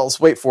 LTLs,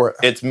 wait for it.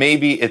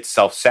 It's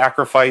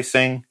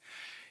self-sacrificing.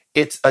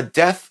 It's a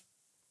death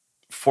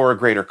for a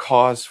greater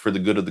cause, for the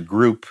good of the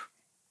group.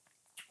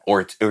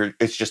 Or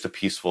it's just a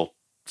peaceful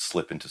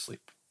slip into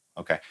sleep.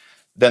 Okay.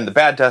 Then the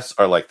bad deaths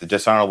are like the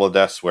dishonorable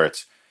deaths, where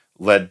it's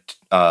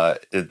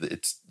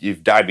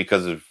you've died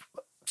because of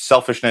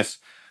selfishness.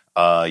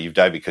 You've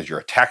died because you're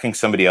attacking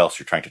somebody else.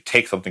 You're trying to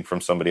take something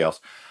from somebody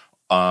else.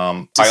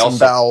 I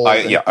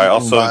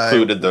also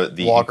included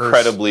the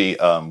incredibly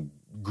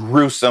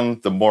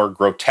gruesome, the more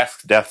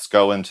grotesque deaths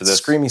go into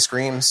this. Screamy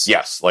screams.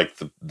 Yes, like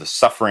the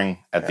suffering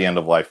at the end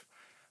of life.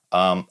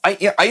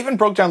 I even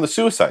broke down the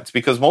suicides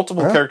because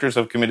multiple characters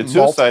have committed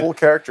suicide. Multiple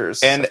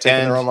characters have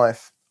taken their own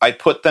life. I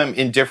put them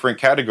in different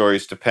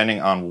categories depending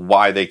on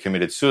why they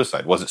committed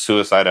suicide. Was it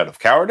suicide out of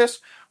cowardice,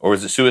 or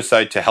was it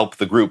suicide to help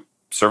the group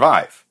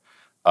survive?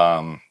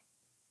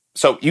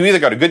 So you either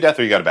got a good death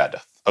or you got a bad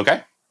death.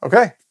 Okay?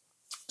 Okay.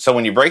 So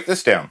when you break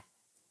this down,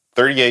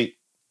 38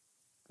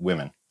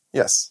 women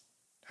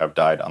have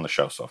died on the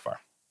show so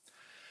far.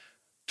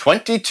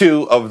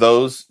 22 of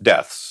those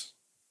deaths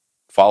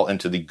fall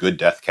into the good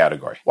death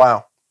category.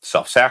 Wow.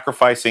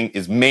 Self-sacrificing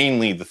is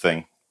mainly the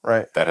thing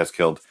that has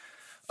killed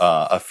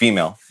a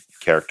female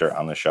character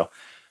on the show.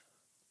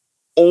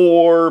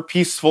 Or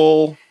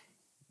peaceful,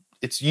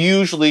 it's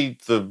usually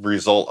the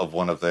result of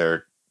one of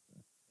their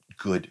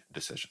good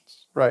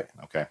decisions. Right.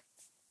 Okay.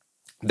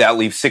 That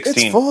leaves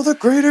 16. It's for the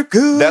greater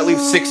good. That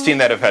leaves 16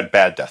 that have had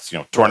bad deaths,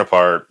 torn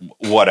apart,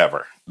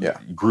 whatever. Yeah.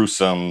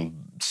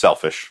 Gruesome,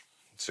 selfish.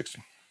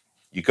 16.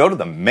 You go to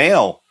the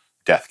male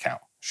death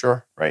count.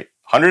 Sure. Right.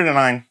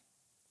 109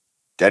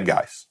 dead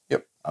guys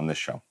on this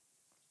show.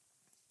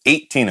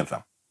 18 of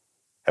them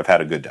have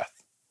had a good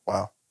death.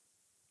 Wow.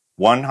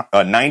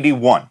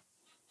 91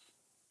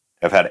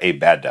 have had a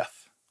bad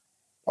death.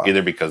 Wow.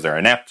 Either because they're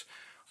inept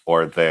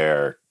or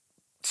they're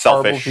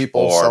selfish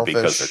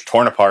because they're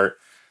torn apart.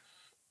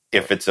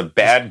 If it's a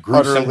bad,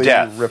 gruesome utterly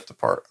death, ripped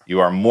apart, you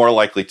are more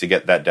likely to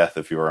get that death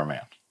if you are a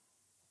man.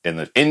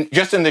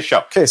 Just in this show.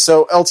 Okay,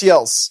 so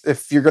LTLs,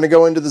 if you're going to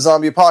go into the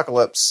zombie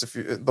apocalypse,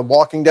 the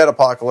Walking Dead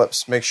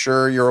apocalypse, make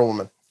sure you're a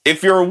woman.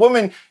 If you're a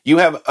woman, you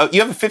have a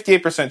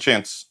 58%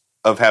 chance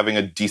of having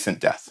a decent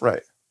death.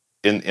 Right.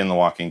 In The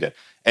Walking Dead.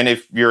 And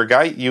if you're a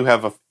guy, you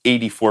have a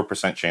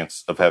 84%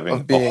 chance of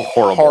having a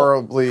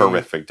horribly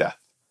horrific death.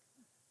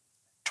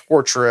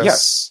 Torturous.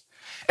 Yes.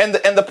 And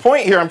the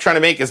point here I'm trying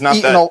to make is not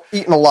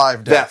eaten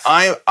alive death.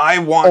 That I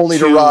want only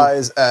to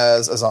rise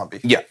as a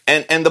zombie. Yeah.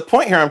 And the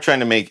point here I'm trying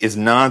to make is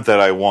not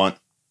that I want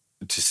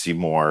to see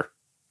more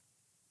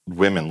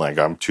women. Like,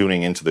 I'm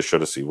tuning into the show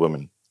to see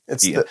women.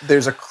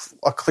 There's a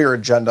clear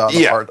agenda on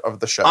the part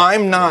of the show.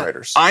 I'm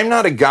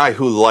not a guy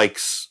who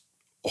likes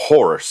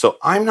horror, so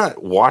I'm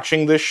not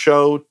watching this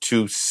show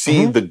to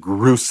see the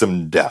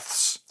gruesome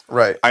deaths.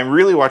 Right. I'm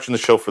really watching the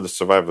show for the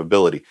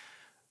survivability.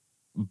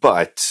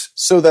 But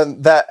so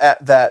then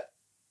that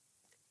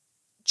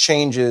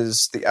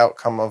changes the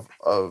outcome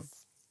of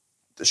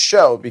the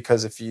show,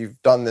 because if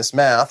you've done this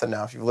math, and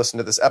now if you've listened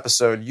to this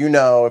episode, you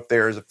know if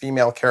there's a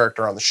female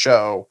character on the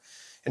show,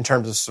 in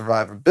terms of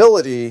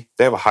survivability,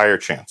 they have a higher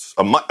chance,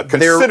 a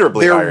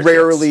considerably higher chance. They're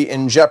rarely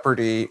in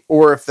jeopardy,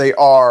 or if they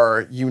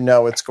are,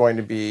 it's going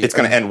to be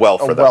going to end well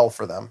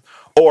for them.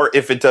 Or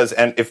if it does,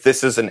 and if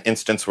this is an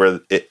instance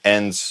where it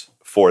ends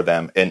for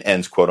them and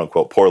ends quote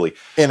unquote poorly,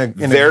 they're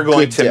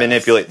going to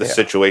manipulate the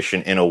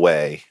situation in a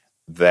way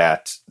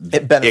that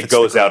it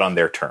goes out on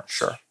their terms.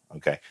 Sure.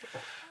 Okay.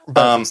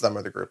 Benefits them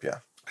or the group. Yeah.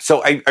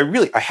 So I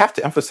have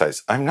to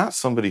emphasize, I'm not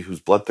somebody who's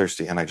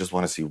bloodthirsty and I just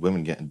want to see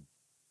women getting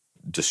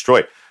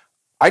destroyed.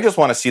 I just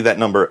want to see that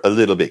number a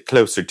little bit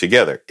closer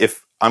together.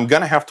 If I'm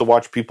going to have to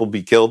watch people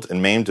be killed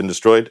and maimed and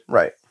destroyed,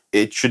 right,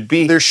 there shouldn't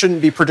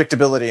be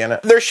predictability in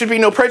it. There should be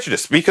no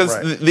prejudice,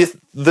 because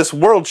this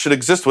world should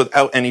exist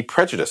without any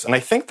prejudice. And I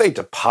think they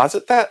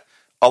deposit that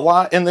a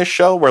lot in this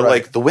show, where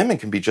like the women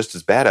can be just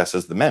as badass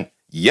as the men.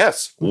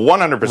 Yes,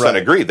 100%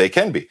 agree, they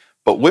can be.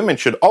 But women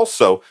should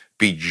also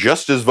be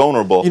just as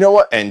vulnerable,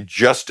 and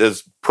just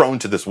as prone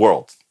to this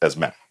world as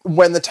men.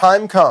 When the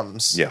time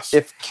comes, yes,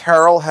 if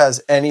Carol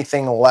has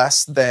anything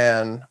less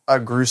than a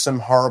gruesome,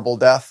 horrible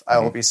death, I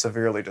will be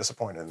severely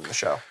disappointed in the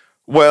show.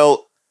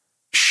 Well,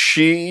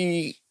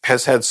 she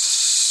has had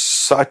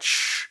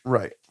such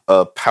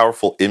a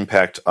powerful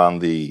impact on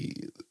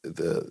the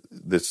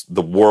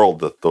world,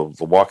 the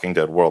Walking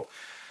Dead world,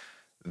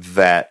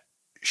 that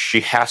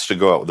she has to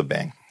go out with a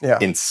bang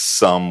in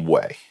some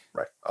way.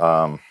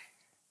 Right.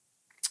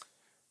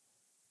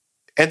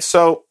 And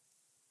so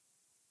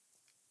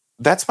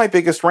that's my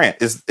biggest rant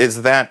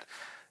is that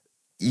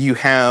you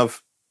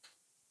have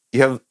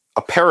a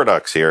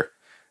paradox here,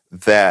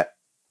 that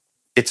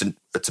it's an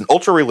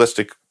ultra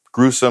realistic,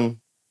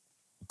 gruesome,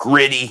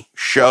 gritty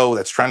show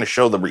that's trying to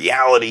show the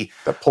reality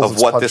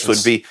of what this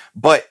would be,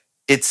 but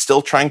it's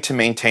still trying to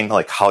maintain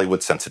like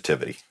Hollywood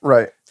sensitivity.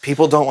 Right.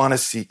 People don't want to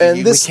see,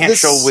 we can't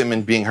show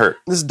women being hurt.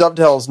 This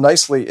dovetails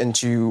nicely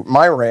into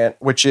my rant,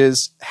 which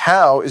is,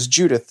 how is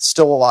Judith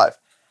still alive?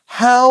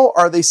 How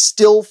are they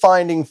still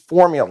finding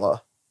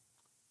formula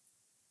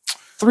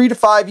 3 to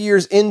 5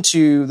 years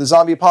into the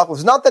zombie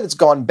apocalypse? Not that it's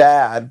gone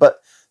bad, but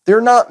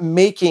they're not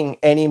making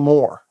any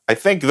more. I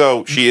think,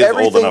 though, she is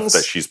old enough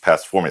that she's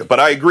past formula. But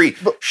I agree,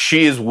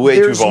 she is way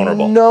too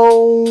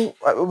vulnerable.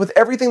 With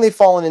everything they've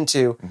fallen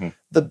into,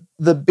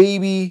 the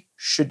baby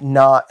should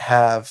not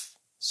have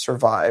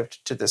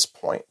survived to this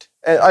point.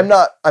 And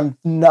I'm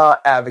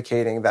not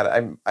advocating that.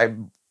 I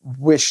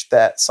wish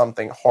that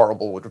something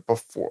horrible would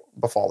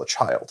befall the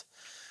child.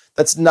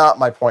 That's not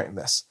my point in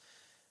this.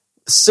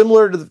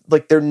 Similar to,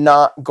 they're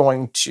not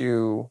going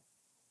to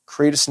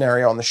create a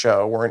scenario on the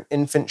show where an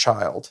infant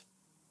child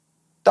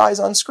dies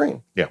on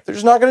screen. Yeah. They're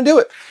just not going to do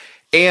it.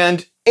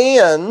 And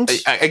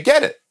I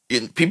get it.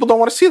 People don't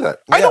want to see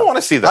that. Yeah. I don't want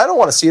to see that. I don't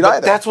want to see it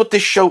either. That's what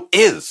this show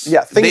is.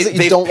 Yeah, things that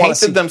you don't want to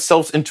see. They've painted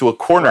themselves into a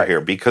corner here,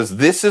 because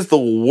this is the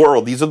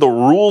world. These are the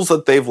rules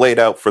that they've laid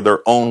out for their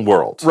own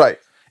world. Right.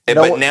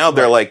 But now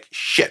they're like,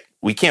 shit,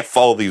 we can't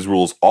follow these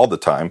rules all the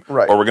time,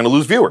 or we're going to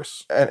lose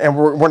viewers. And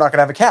we're not going to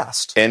have a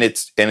cast. And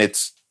it's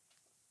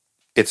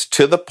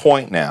to the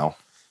point now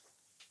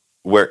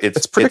where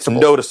it's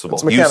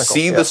noticeable. You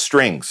see the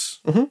strings.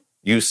 Mm-hmm.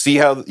 You see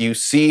how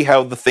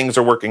the things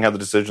are working, how the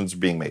decisions are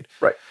being made.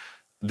 Right.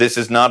 This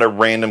is not a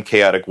random,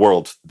 chaotic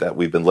world that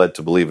we've been led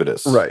to believe it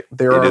is. Right.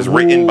 It is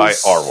written by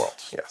our world.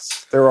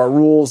 Yes. There are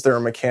rules, there are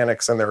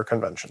mechanics, and there are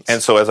conventions.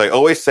 And so, as I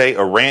always say,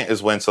 a rant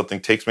is when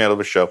something takes me out of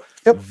a show.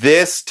 Yep.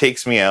 This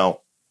takes me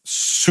out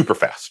super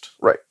fast.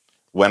 Right.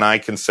 When I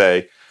can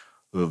say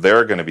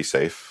they're going to be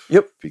safe.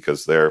 Yep.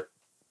 Because they're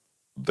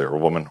a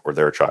woman or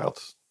they're a child.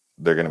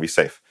 They're going to be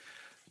safe.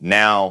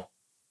 Now,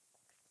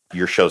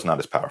 your show's not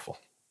as powerful.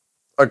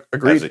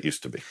 Agreed. As it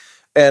used to be.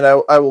 And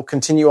I will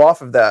continue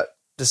off of that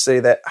to say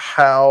that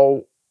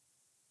how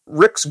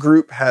Rick's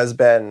group has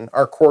been,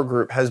 our core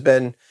group has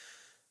been...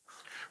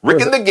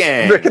 Rick and the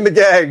Gang. Rick and the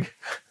Gang.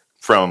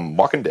 From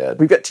Walking Dead.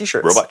 We've got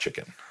t-shirts. Robot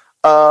Chicken.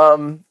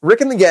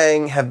 Rick and the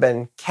Gang have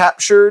been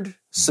captured,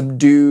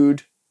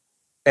 subdued,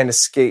 and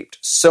escaped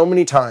so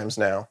many times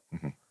now.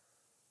 Mm-hmm.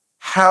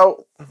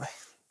 How...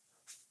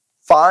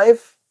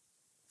 5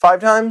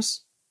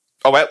 times?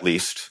 Oh, at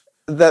least.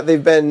 That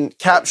they've been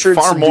captured.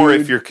 Far subdued. more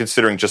if you're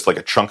considering just like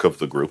a chunk of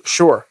the group.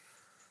 Sure.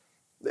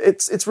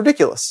 It's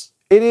ridiculous.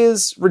 It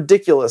is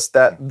ridiculous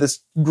that this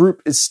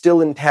group is still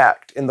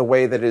intact in the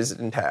way that it is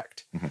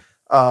intact,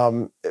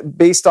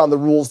 based on the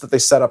rules that they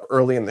set up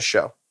early in the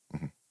show.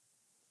 Mm-hmm.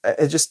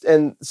 It just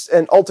and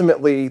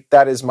ultimately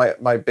that is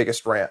my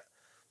biggest rant.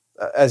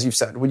 As you've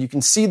said, when you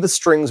can see the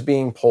strings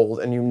being pulled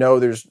and you know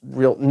there's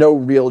no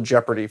real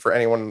jeopardy for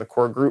anyone in the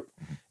core group,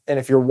 and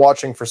if you're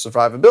watching for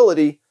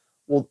survivability,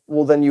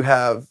 well then you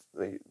have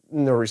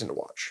no reason to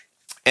watch.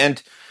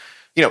 And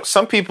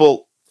some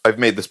people, I've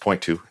made this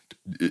point to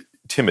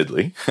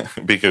timidly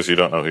because you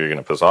don't know who you're going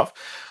to piss off.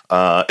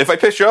 If I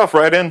piss you off,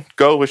 write in,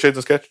 go with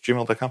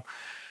shadesofsketch@gmail.com.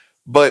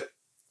 But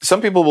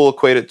some people will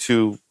equate it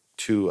to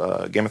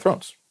Game of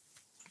Thrones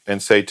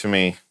and say to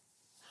me,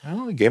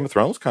 well, Game of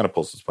Thrones kind of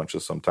pulls its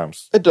punches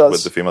sometimes. It does.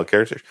 With the female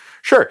characters.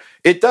 Sure,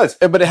 it does.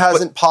 But it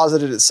hasn't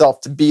posited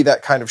itself to be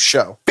that kind of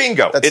show.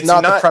 Bingo. It's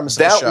not the premise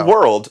of the show. That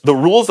world, the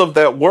rules of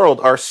that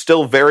world are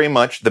still very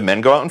much the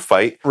men go out and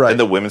fight and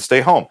the women stay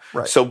home.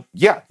 Right. So,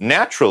 yeah,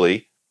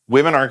 naturally,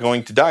 women aren't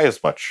going to die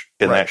as much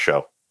in that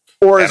show.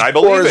 And I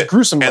believe it.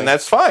 Gruesomely. And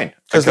that's fine.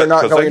 Because they're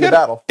not going into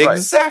battle. Right.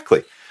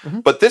 Exactly. Mm-hmm.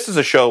 But this is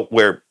a show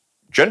where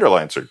gender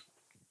lines are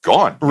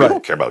gone. Right. You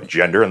don't care about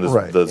gender in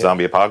the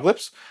zombie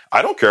apocalypse.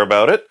 I don't care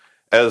about it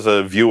as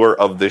a viewer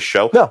of this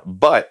show. No.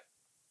 But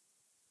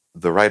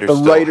the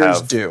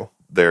writers do.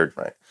 Their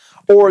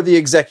or the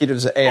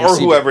executives at AMC. Or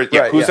whoever,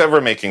 who's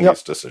ever making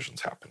these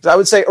decisions happen. I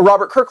would say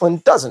Robert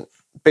Kirkland doesn't,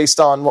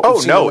 based on what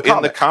we've seen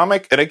in the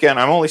comic, and again,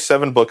 I'm only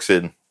 7 books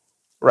in.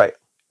 Right.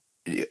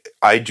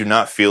 I do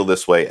not feel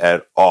this way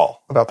at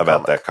all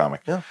about that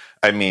comic. Yeah.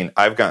 I mean,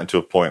 I've gotten to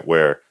a point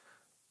where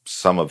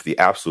some of the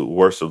absolute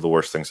worst of the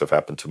worst things have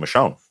happened to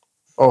Michonne.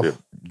 Oh.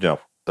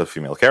 The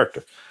female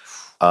character.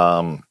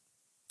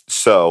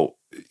 So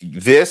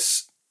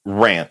this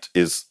rant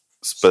is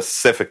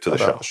specific to the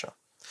show.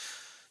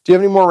 Do you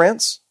have any more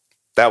rants?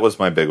 That was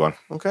my big one.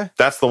 Okay.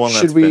 That's the one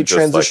that's Should we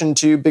transition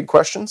to big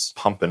questions?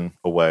 Pumping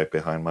away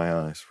behind my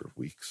eyes for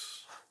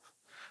weeks.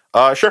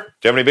 Sure. Do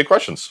you have any big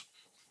questions?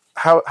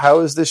 How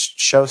is this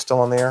show still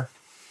on the air?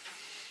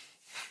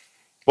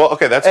 Well,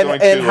 okay, that's going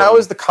to... And how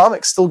is the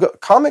comic still go?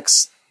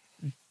 Comics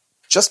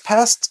just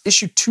passed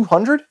issue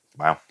 200?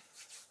 Wow.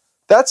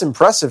 That's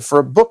impressive for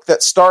a book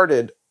that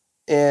started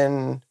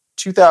in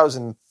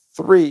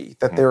 2003,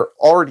 that they're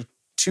already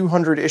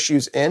 200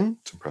 issues in.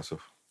 It's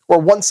impressive. Or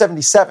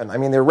 177. I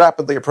mean, they're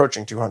rapidly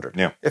approaching 200.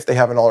 Yeah. If they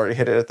haven't already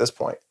hit it at this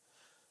point.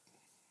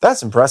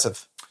 That's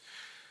impressive.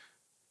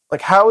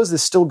 Like, how is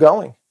this still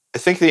going? I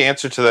think the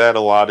answer to that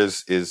a lot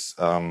is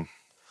our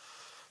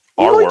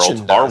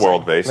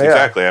world base. Yeah.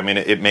 Exactly. I mean,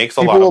 it makes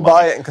a lot of money. People will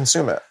buy it and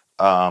consume it.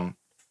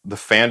 The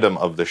fandom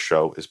of this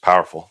show is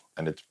powerful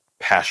and it's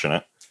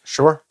passionate.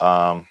 Sure.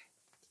 And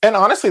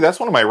honestly, that's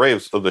one of my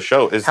raves of the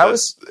show. It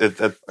has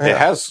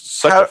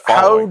such a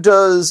following. How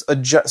does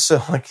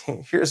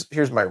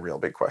here's my real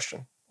big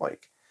question.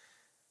 Like,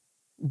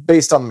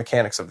 based on the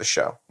mechanics of the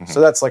show. Mm-hmm.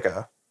 So that's like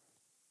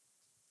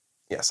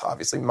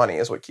obviously money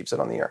is what keeps it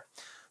on the air.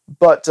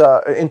 But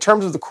in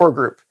terms of the core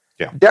group,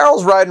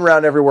 Daryl's riding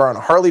around everywhere on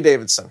a Harley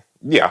Davidson.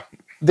 Yeah.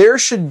 There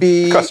should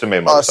be a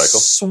custom-made motorcycle.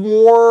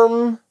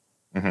 Swarm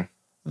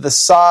the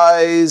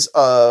size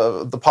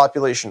of the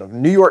population of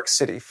New York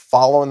City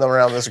following them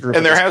around this group.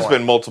 And there has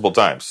been multiple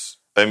times.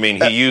 I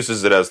mean, he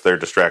uses it as their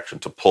distraction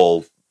to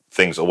pull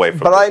things away from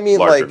the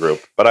larger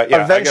group. But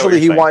eventually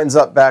he winds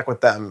up back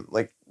with them.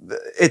 Like,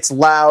 it's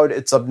loud,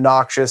 it's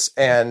obnoxious,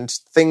 and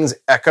things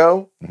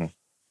echo. Mm-hmm.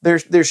 There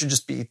should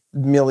just be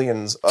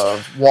millions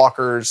of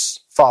walkers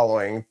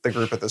following the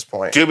group at this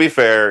point. To be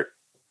fair,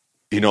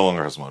 he no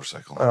longer has a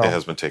motorcycle. Oh, it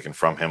has been taken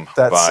from him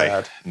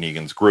by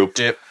Negan's group.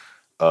 Dip.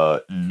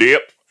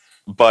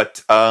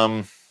 But,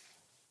 can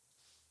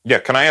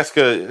I ask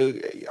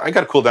I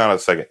got to cool down a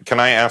second. Can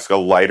I ask a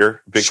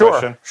lighter big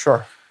question?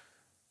 Sure.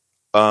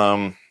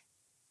 Who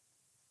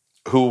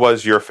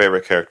was your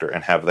favorite character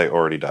and have they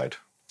already died?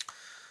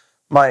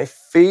 My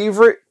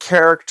favorite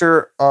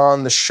character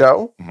on the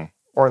show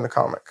or in the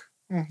comic?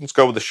 Let's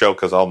go with the show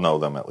because I'll know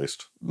them at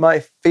least. My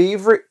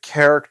favorite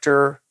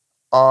character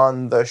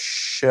on the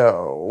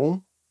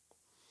show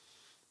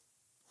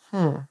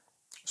was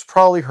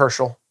probably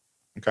Herschel.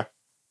 Okay.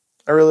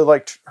 I really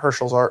liked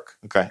Herschel's arc.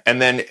 Okay.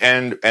 And then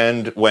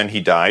and when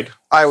he died,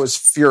 I was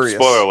furious.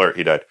 Spoiler alert,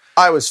 he died.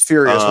 I was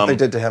furious what they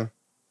did to him.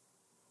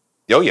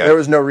 Oh yeah. There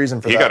was no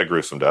reason for that. He got a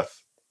gruesome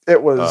death.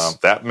 It was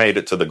that made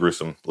it to the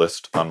gruesome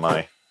list on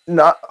my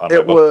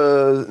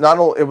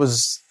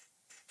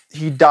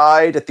he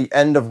died at the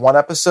end of one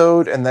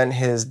episode, and then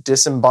his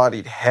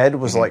disembodied head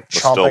was like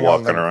chomping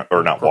around,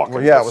 or not walking.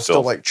 Well, it was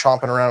still like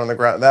chomping around on the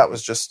ground. That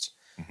was just,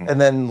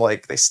 and then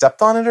like they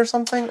stepped on it or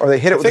something, or they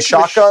hit it with a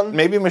shotgun.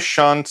 Maybe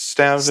Michonne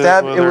stabbed it.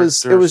 It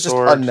was just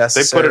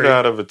unnecessary. They put it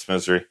out of its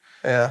misery.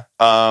 Yeah.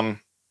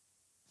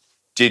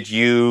 Did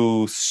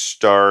you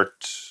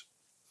start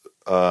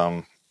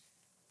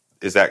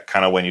is that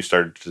kind of when you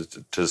started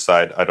to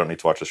decide I don't need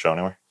to watch the show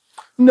anymore?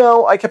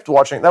 No, I kept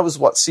watching. That was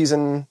what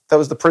season? That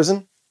was the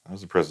prison. That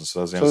was the prison. So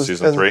that was the end of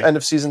season 3. End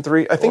of season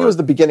 3. I think it was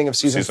the beginning of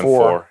season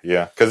 4.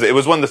 Yeah, because it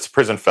was when the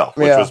prison fell,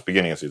 which was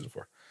beginning of season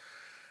 4.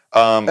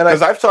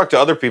 Because I've talked to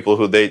other people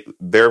who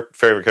their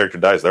favorite character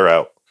dies, they're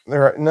out.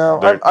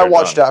 I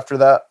watched done. After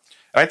that.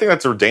 And I think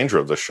that's the danger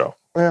of this show.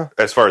 Yeah.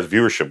 As far as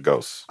viewership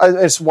goes.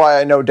 It's why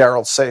I know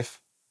Daryl's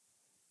safe.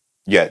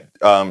 Yeah.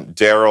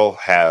 Daryl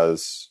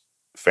has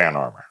fan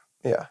armor.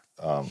 Yeah.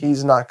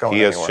 He's not going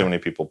He has anywhere. too many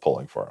people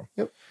pulling for him.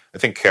 Yep. I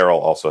think Carol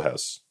also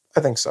has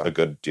so. A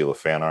good deal of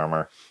fan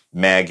armor.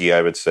 Maggie,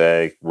 I would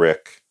say.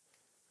 Rick.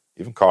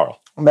 Even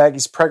Carl.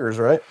 Maggie's preggers,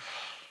 right?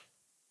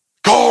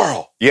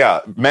 Carl!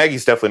 Yeah,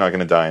 Maggie's definitely not going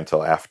to die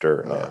until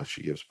after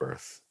she gives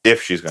birth.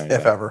 If she's going to die.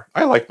 If ever.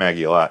 I like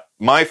Maggie a lot.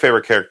 My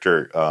favorite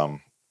character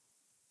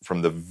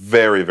from the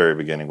very, very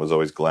beginning was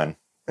always Glenn.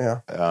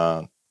 Yeah.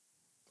 I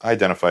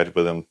identified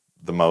with him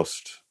the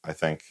most, I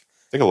think.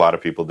 I think a lot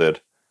of people did.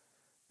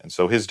 And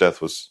so his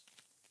death was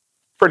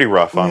pretty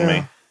rough on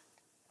me.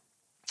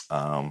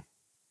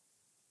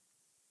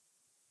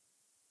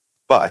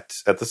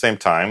 But at the same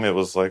time, it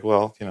was like,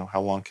 well,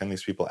 how long can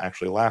these people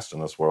actually last in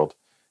this world?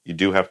 You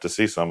do have to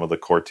see some of the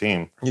core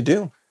team. You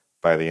do.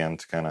 By the end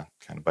to kind of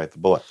bite the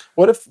bullet.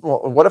 What if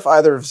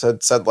either of us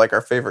had said like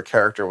our favorite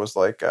character was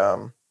like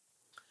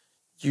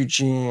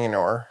Eugene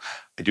or...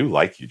 I do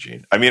like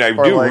Eugene. I mean, I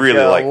do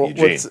really like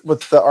Eugene.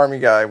 What's the army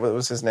guy? What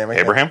was his name?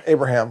 Abraham?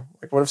 Abraham.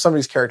 Like, what if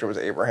somebody's character was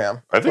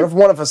Abraham? What if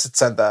one of us had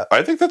said that?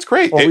 I think that's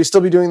great. Will we still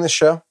be doing this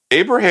show?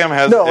 Abraham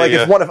has... No, like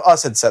if one of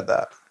us had said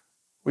that.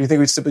 Would you think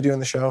we'd still be doing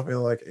the show? Be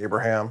like,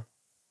 Abraham.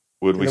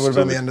 Would we? It would have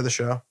been the end of the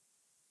show.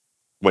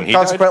 When he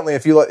consequently,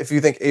 died? if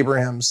you think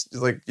Abraham's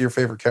like your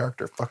favorite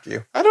character, fuck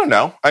you. I don't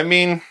know. I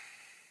mean,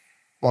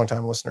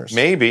 long-time listeners.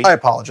 Maybe. I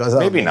apologize.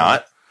 Maybe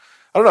not.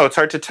 I don't know. It's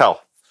hard to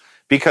tell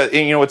because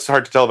what's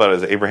hard to tell about it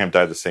is Abraham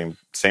died the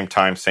same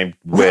time, same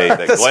way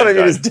that That's Glenn what I mean.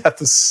 died. His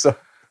death is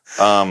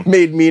so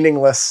made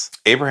meaningless.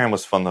 Abraham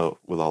was fun though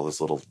with all his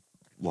little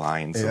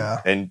lines.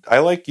 Yeah. And I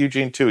like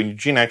Eugene too. And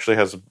Eugene actually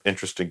has an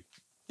interesting.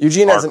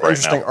 Eugene has an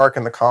interesting arc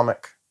in the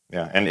comic.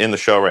 Yeah, and in the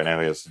show right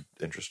now, he has an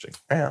interesting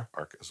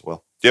arc as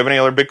well. Do you have any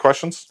other big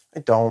questions? I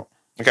don't.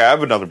 Okay, I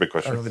have another big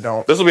question. I really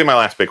don't. This will be my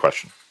last big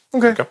question.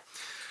 Okay.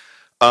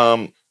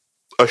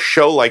 A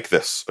show like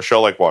this, a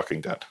show like Walking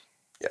Dead.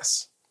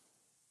 Yes.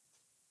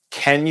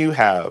 Can you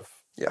have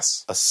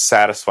a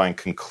satisfying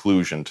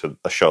conclusion to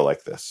a show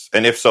like this?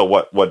 And if so,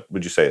 what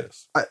would you say it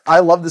is? I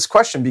love this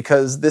question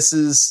because this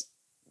is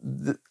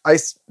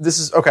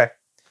okay.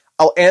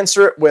 I'll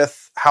answer it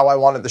with how I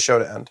wanted the show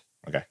to end.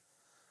 Okay.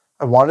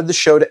 I wanted the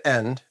show to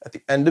end at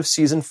the end of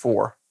season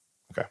 4.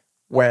 Okay.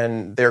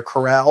 When they're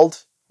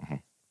corralled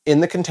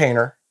in the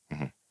container.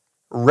 Mm-hmm.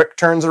 Rick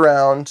turns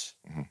around,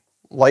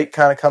 light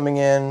kind of coming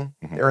in.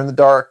 Mm-hmm. They're in the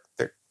dark.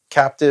 They're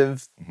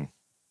captive. Mm-hmm.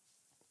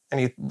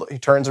 And he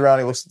turns around,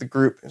 he looks at the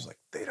group, and he's like,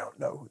 they don't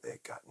know who they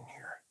got in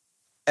here.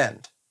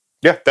 End.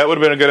 Yeah, that would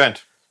have been a good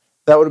end.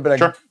 That would have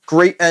been a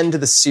great end to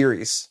the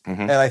series.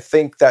 Mm-hmm. And I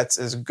think that's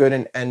as good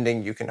an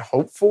ending you can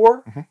hope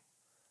for. Mm-hmm.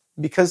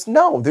 Because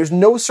there's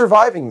no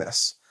surviving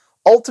this.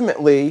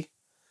 Ultimately,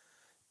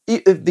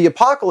 if the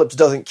apocalypse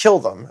doesn't kill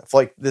them, if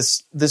like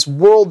this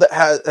world that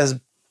has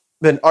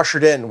been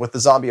ushered in with the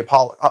zombie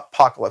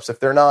apocalypse, if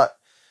they're not,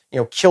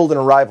 killed in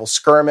a rival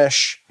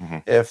skirmish,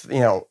 if,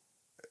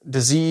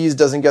 disease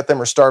doesn't get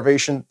them or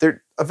starvation,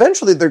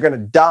 eventually they're going to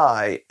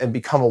die and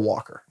become a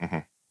walker. Mm-hmm.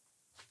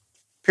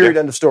 Period.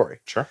 End of story.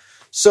 Sure.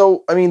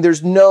 So, I mean,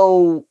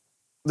 the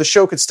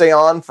show could stay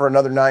on for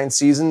another 9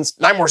 seasons.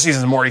 9 more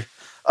seasons, Morty.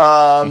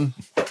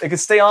 It could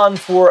stay on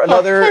for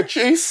another...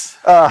 Jeez.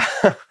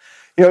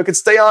 It could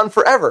stay on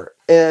forever.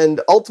 And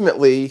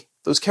ultimately,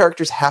 those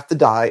characters have to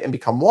die and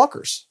become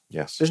walkers.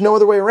 Yes. There's no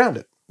other way around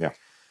it. Yeah.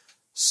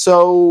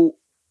 So,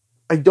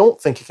 I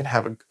don't think it can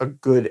have a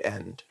good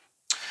end.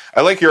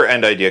 I like your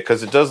end idea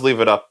because it does leave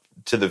it up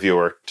to the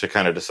viewer to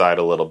kind of decide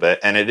a little bit.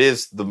 And it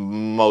is the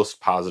most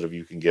positive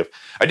you can give.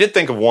 I did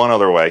think of one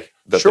other way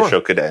that the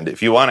show could end.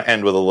 If you want to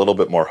end with a little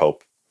bit more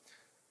hope.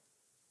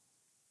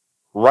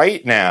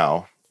 Right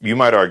now, you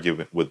might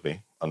argue with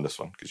me on this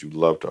one because you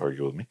love to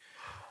argue with me.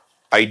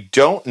 I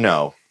don't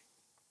know.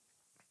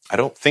 I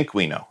don't think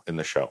we know in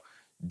the show.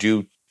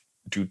 Do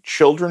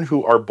children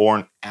who are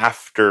born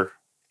after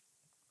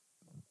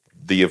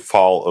the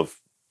fall of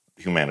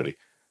humanity,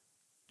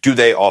 do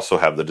they also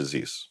have the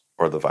disease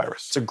or the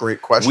virus? It's a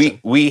great question.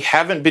 We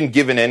haven't been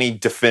given any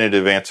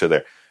definitive answer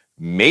there.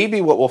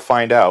 Maybe what we'll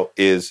find out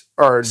is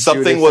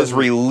something Judith was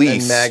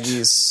released. And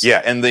Maggie's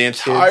and the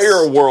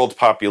entire world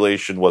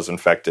population was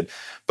infected.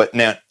 But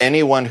now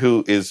anyone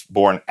who is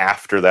born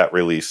after that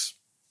release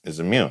is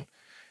immune.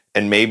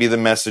 And maybe the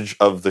message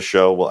of the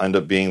show will end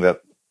up being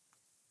that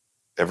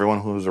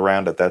everyone who was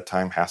around at that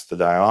time has to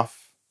die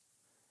off.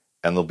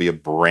 And there'll be a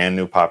brand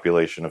new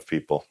population of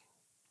people.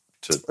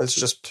 It's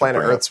just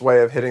planet Earth's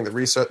way of hitting the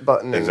reset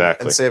button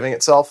and saving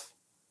itself.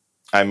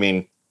 I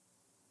mean,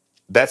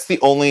 that's the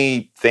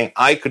only thing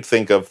I could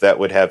think of that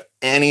would have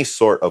any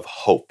sort of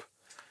hope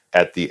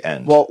at the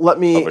end. Well, let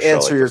me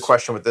answer your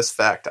question with this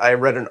fact. I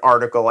read an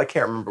article, I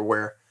can't remember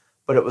where,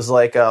 but it was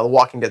like The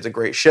Walking Dead's a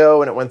great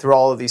show, and it went through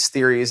all of these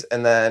theories,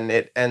 and then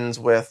it ends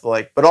with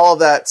like, but all of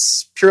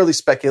that's purely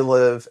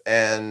speculative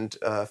and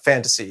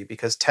fantasy,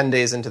 because 10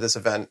 days into this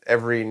event,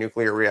 every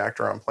nuclear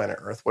reactor on planet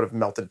Earth would have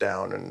melted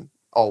down and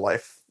all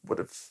life would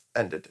have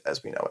ended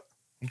as we know it.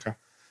 Okay.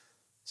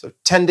 So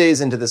 10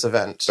 days into this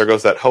event. There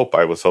goes that hope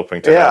I was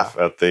hoping to have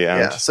at the end.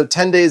 Yeah, so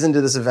 10 days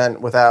into this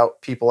event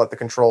without people at the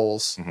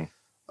controls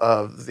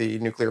of the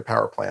nuclear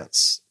power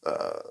plants,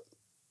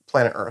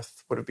 planet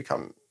Earth would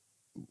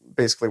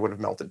have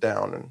melted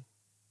down, and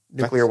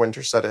nuclear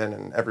winter set in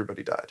and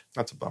everybody died.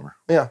 That's a bummer.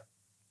 Yeah.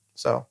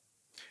 So.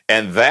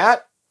 And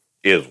that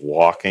is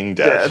Walking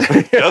Dead.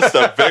 Just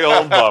a big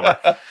old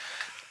bummer.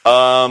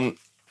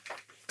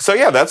 So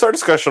yeah, that's our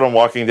discussion on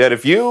Walking Dead.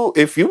 If you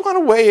want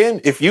to weigh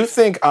in, if you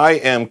think I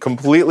am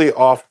completely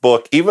off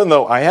book, even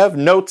though I have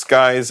notes,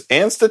 guys,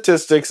 and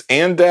statistics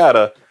and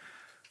data,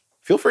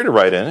 feel free to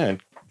write in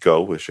and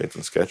go with Shades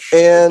and Sketch.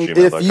 And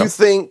if you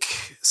think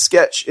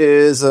Sketch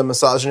is a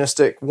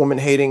misogynistic,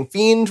 woman-hating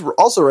fiend,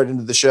 also write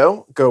into the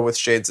show. Go with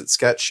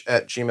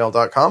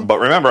shadesatsketch@gmail.com. But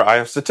remember, I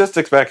have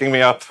statistics backing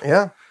me up.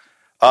 Yeah.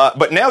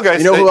 But now, guys...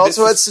 You know who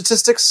also had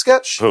statistics,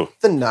 Sketch? Who?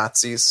 The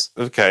Nazis.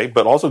 Okay,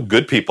 but also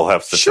good people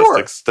have statistics.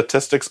 Sure.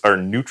 Statistics are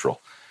neutral.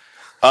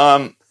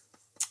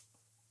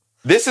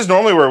 This is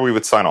normally where we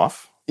would sign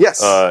off.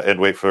 Yes.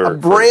 And wait for... a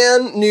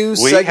brand new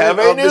segment we have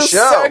a new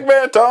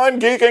segment on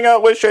Geeking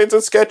Out with Shades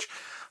and Sketch.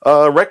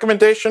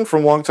 Recommendation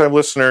from longtime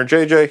listener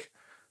JJ,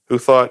 who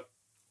thought...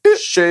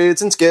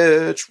 Shades and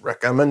Sketch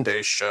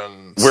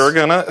recommendations. We're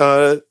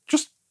gonna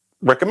just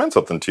recommend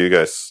something to you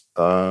guys.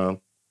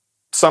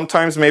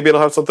 Sometimes maybe it'll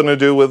have something to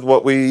do with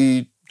what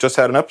we just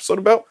had an episode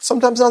about.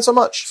 Sometimes not so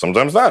much.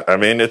 Sometimes not. I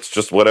mean, it's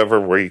just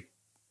whatever we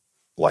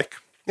like.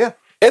 Yeah.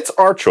 It's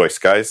our choice,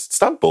 guys.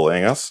 Stop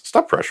bullying us.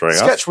 Stop pressuring us.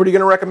 Sketch, what are you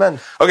going to recommend?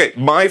 Okay,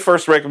 my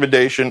first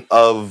recommendation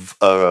of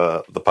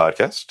the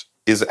podcast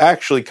is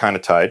actually kind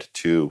of tied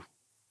to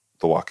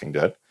The Walking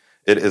Dead.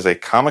 It is a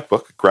comic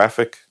book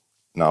graphic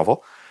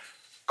novel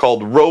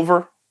called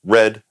Rover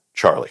Red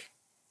Charlie.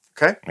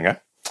 Okay.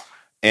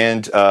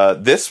 And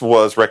this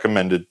was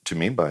recommended to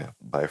me by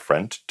a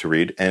friend to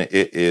read, and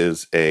it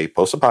is a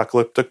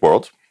post-apocalyptic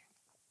world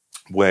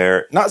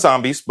where, not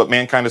zombies, but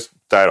mankind has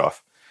died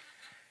off.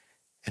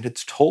 And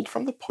it's told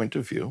from the point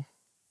of view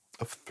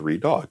of 3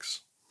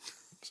 dogs.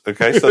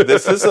 Okay, so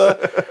this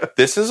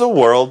is a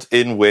world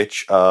in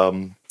which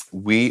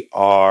we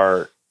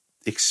are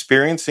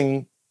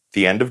experiencing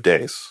the end of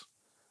days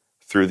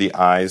through the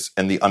eyes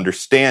and the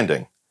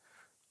understanding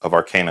of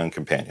our canine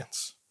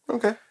companions.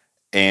 Okay.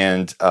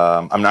 And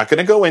I'm not going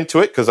to go into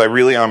it because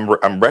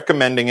I'm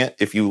recommending it.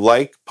 If you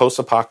like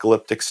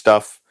post-apocalyptic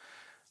stuff,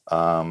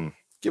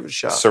 give it a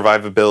shot.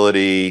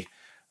 Survivability.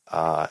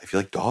 If you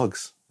like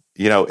dogs,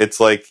 it's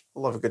like I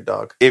love a good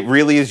dog. It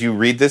really is. You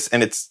read this,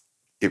 and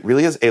it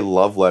really is a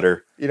love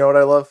letter. You know what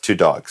I love? To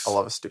dogs. I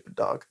love a stupid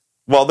dog.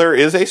 Well, there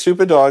is a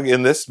stupid dog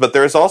in this, but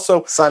there is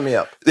also sign me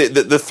up.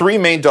 The 3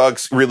 main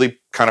dogs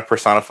really kind of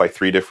personify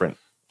three different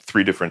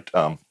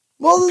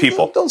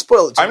people. Don't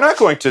spoil it. I'm not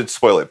going to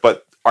spoil it,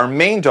 but. Our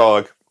main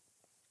dog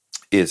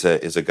is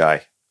a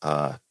guy,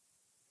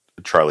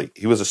 Charlie.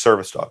 He was a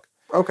service dog.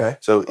 Okay.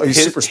 So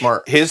he's super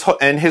smart. His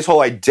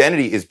whole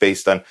identity is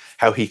based on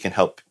how he can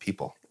help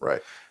people.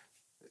 Right.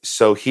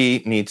 So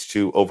he needs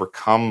to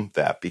overcome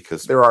that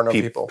because there are no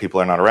people. People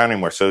are not around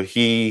anymore. So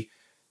he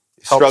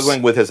is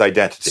struggling with his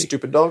identity.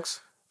 Stupid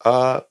dogs?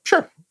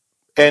 Sure.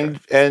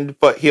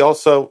 But he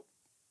also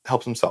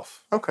helps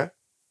himself. Okay.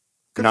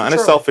 Good not in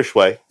a selfish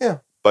way. Yeah.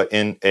 But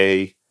in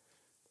a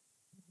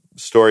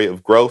story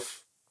of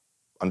growth,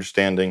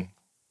 understanding,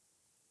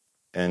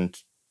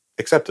 and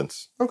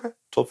acceptance. Okay.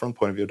 Told from the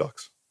point of view of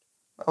dogs.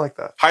 I like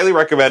that. Highly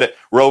recommend it.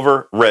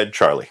 Rover Red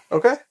Charlie.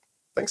 Okay.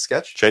 Thanks,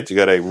 Sketch. Shades, you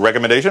got a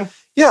recommendation?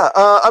 Yeah,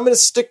 I'm going to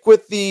stick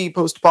with the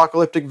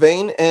post-apocalyptic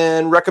vein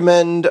and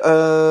recommend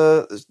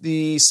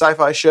the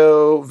sci-fi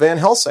show Van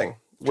Helsing,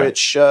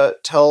 which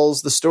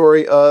tells the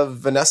story of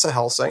Vanessa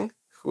Helsing,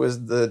 who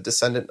is the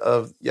descendant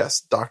of, yes,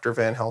 Dr.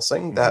 Van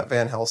Helsing, that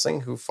Van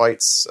Helsing who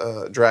fights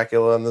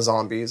Dracula and the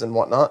zombies and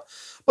whatnot.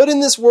 But in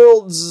this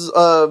world,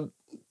 zombies,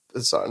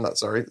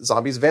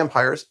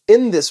 vampires.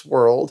 In this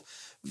world,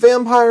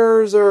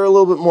 vampires are a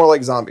little bit more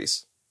like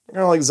zombies.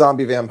 They're like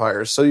zombie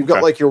vampires. So you've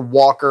got like your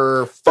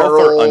walker,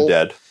 feral. Both are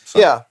undead. So.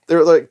 Yeah,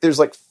 there's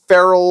like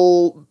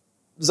feral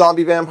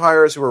zombie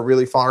vampires who are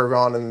really far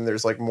gone, and then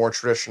there's like more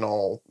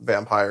traditional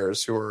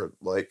vampires who are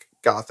like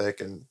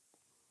gothic and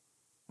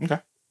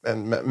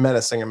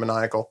menacing and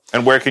maniacal.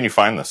 And where can you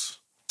find this?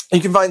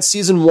 You can find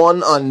season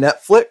 1 on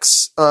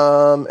Netflix,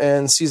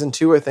 and season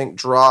 2 I think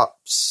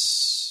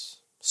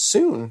drops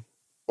soon,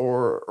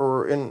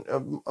 or in a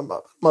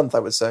month I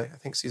would say. I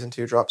think season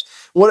 2 drops.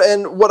 What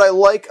I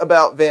like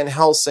about Van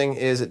Helsing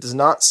is it does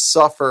not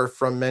suffer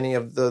from many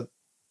of the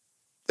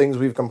things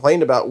we've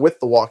complained about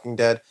with The Walking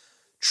Dead.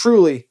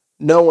 Truly,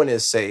 no one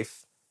is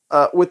safe,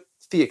 with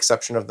the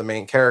exception of the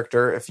main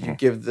character. If you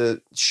give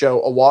the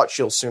show a watch,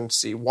 you'll soon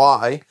see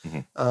why.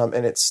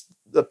 And it's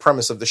the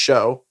premise of the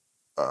show.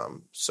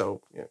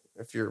 So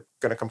if you're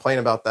going to complain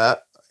about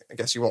that, I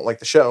guess you won't like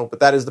the show.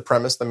 But that is the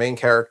premise. The main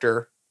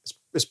character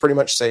is pretty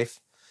much safe.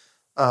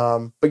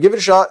 But give it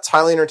a shot. It's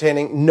highly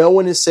entertaining. No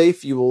one is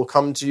safe. You will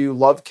come to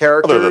love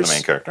characters. Other than the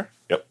main character.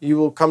 Yep. You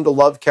will come to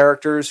love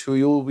characters who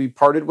you will be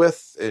parted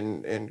with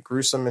in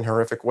gruesome and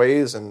horrific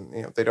ways.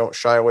 And, they don't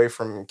shy away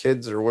from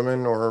kids or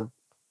women or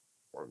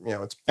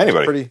it's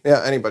anybody.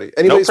 Anybody.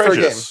 Anybody's no fair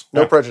game.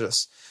 No yeah.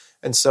 prejudice.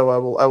 And so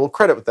I will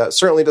credit with that.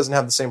 Certainly doesn't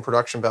have the same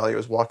production value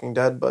as Walking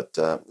Dead, but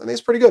I think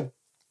it's pretty good.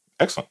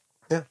 Excellent.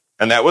 Yeah.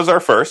 And that was our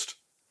first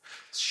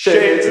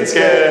Shades and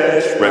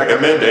Sketch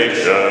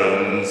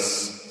recommendations.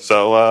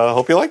 So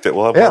hope you liked it.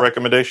 We'll have more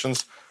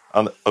recommendations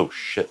on the... Oh,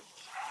 shit.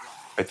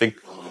 I think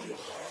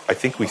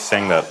we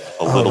sang that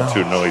a little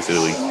too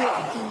noisily.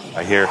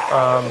 I hear...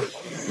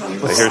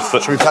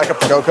 should we pack up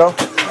the GoCo?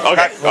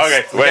 Okay,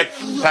 wait.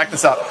 Pack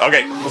this up.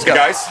 Okay, let's go.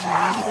 Guys,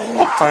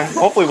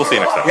 hopefully we'll see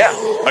you next time. Yeah.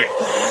 Okay,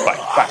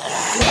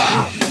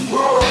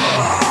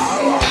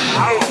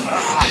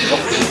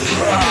 bye.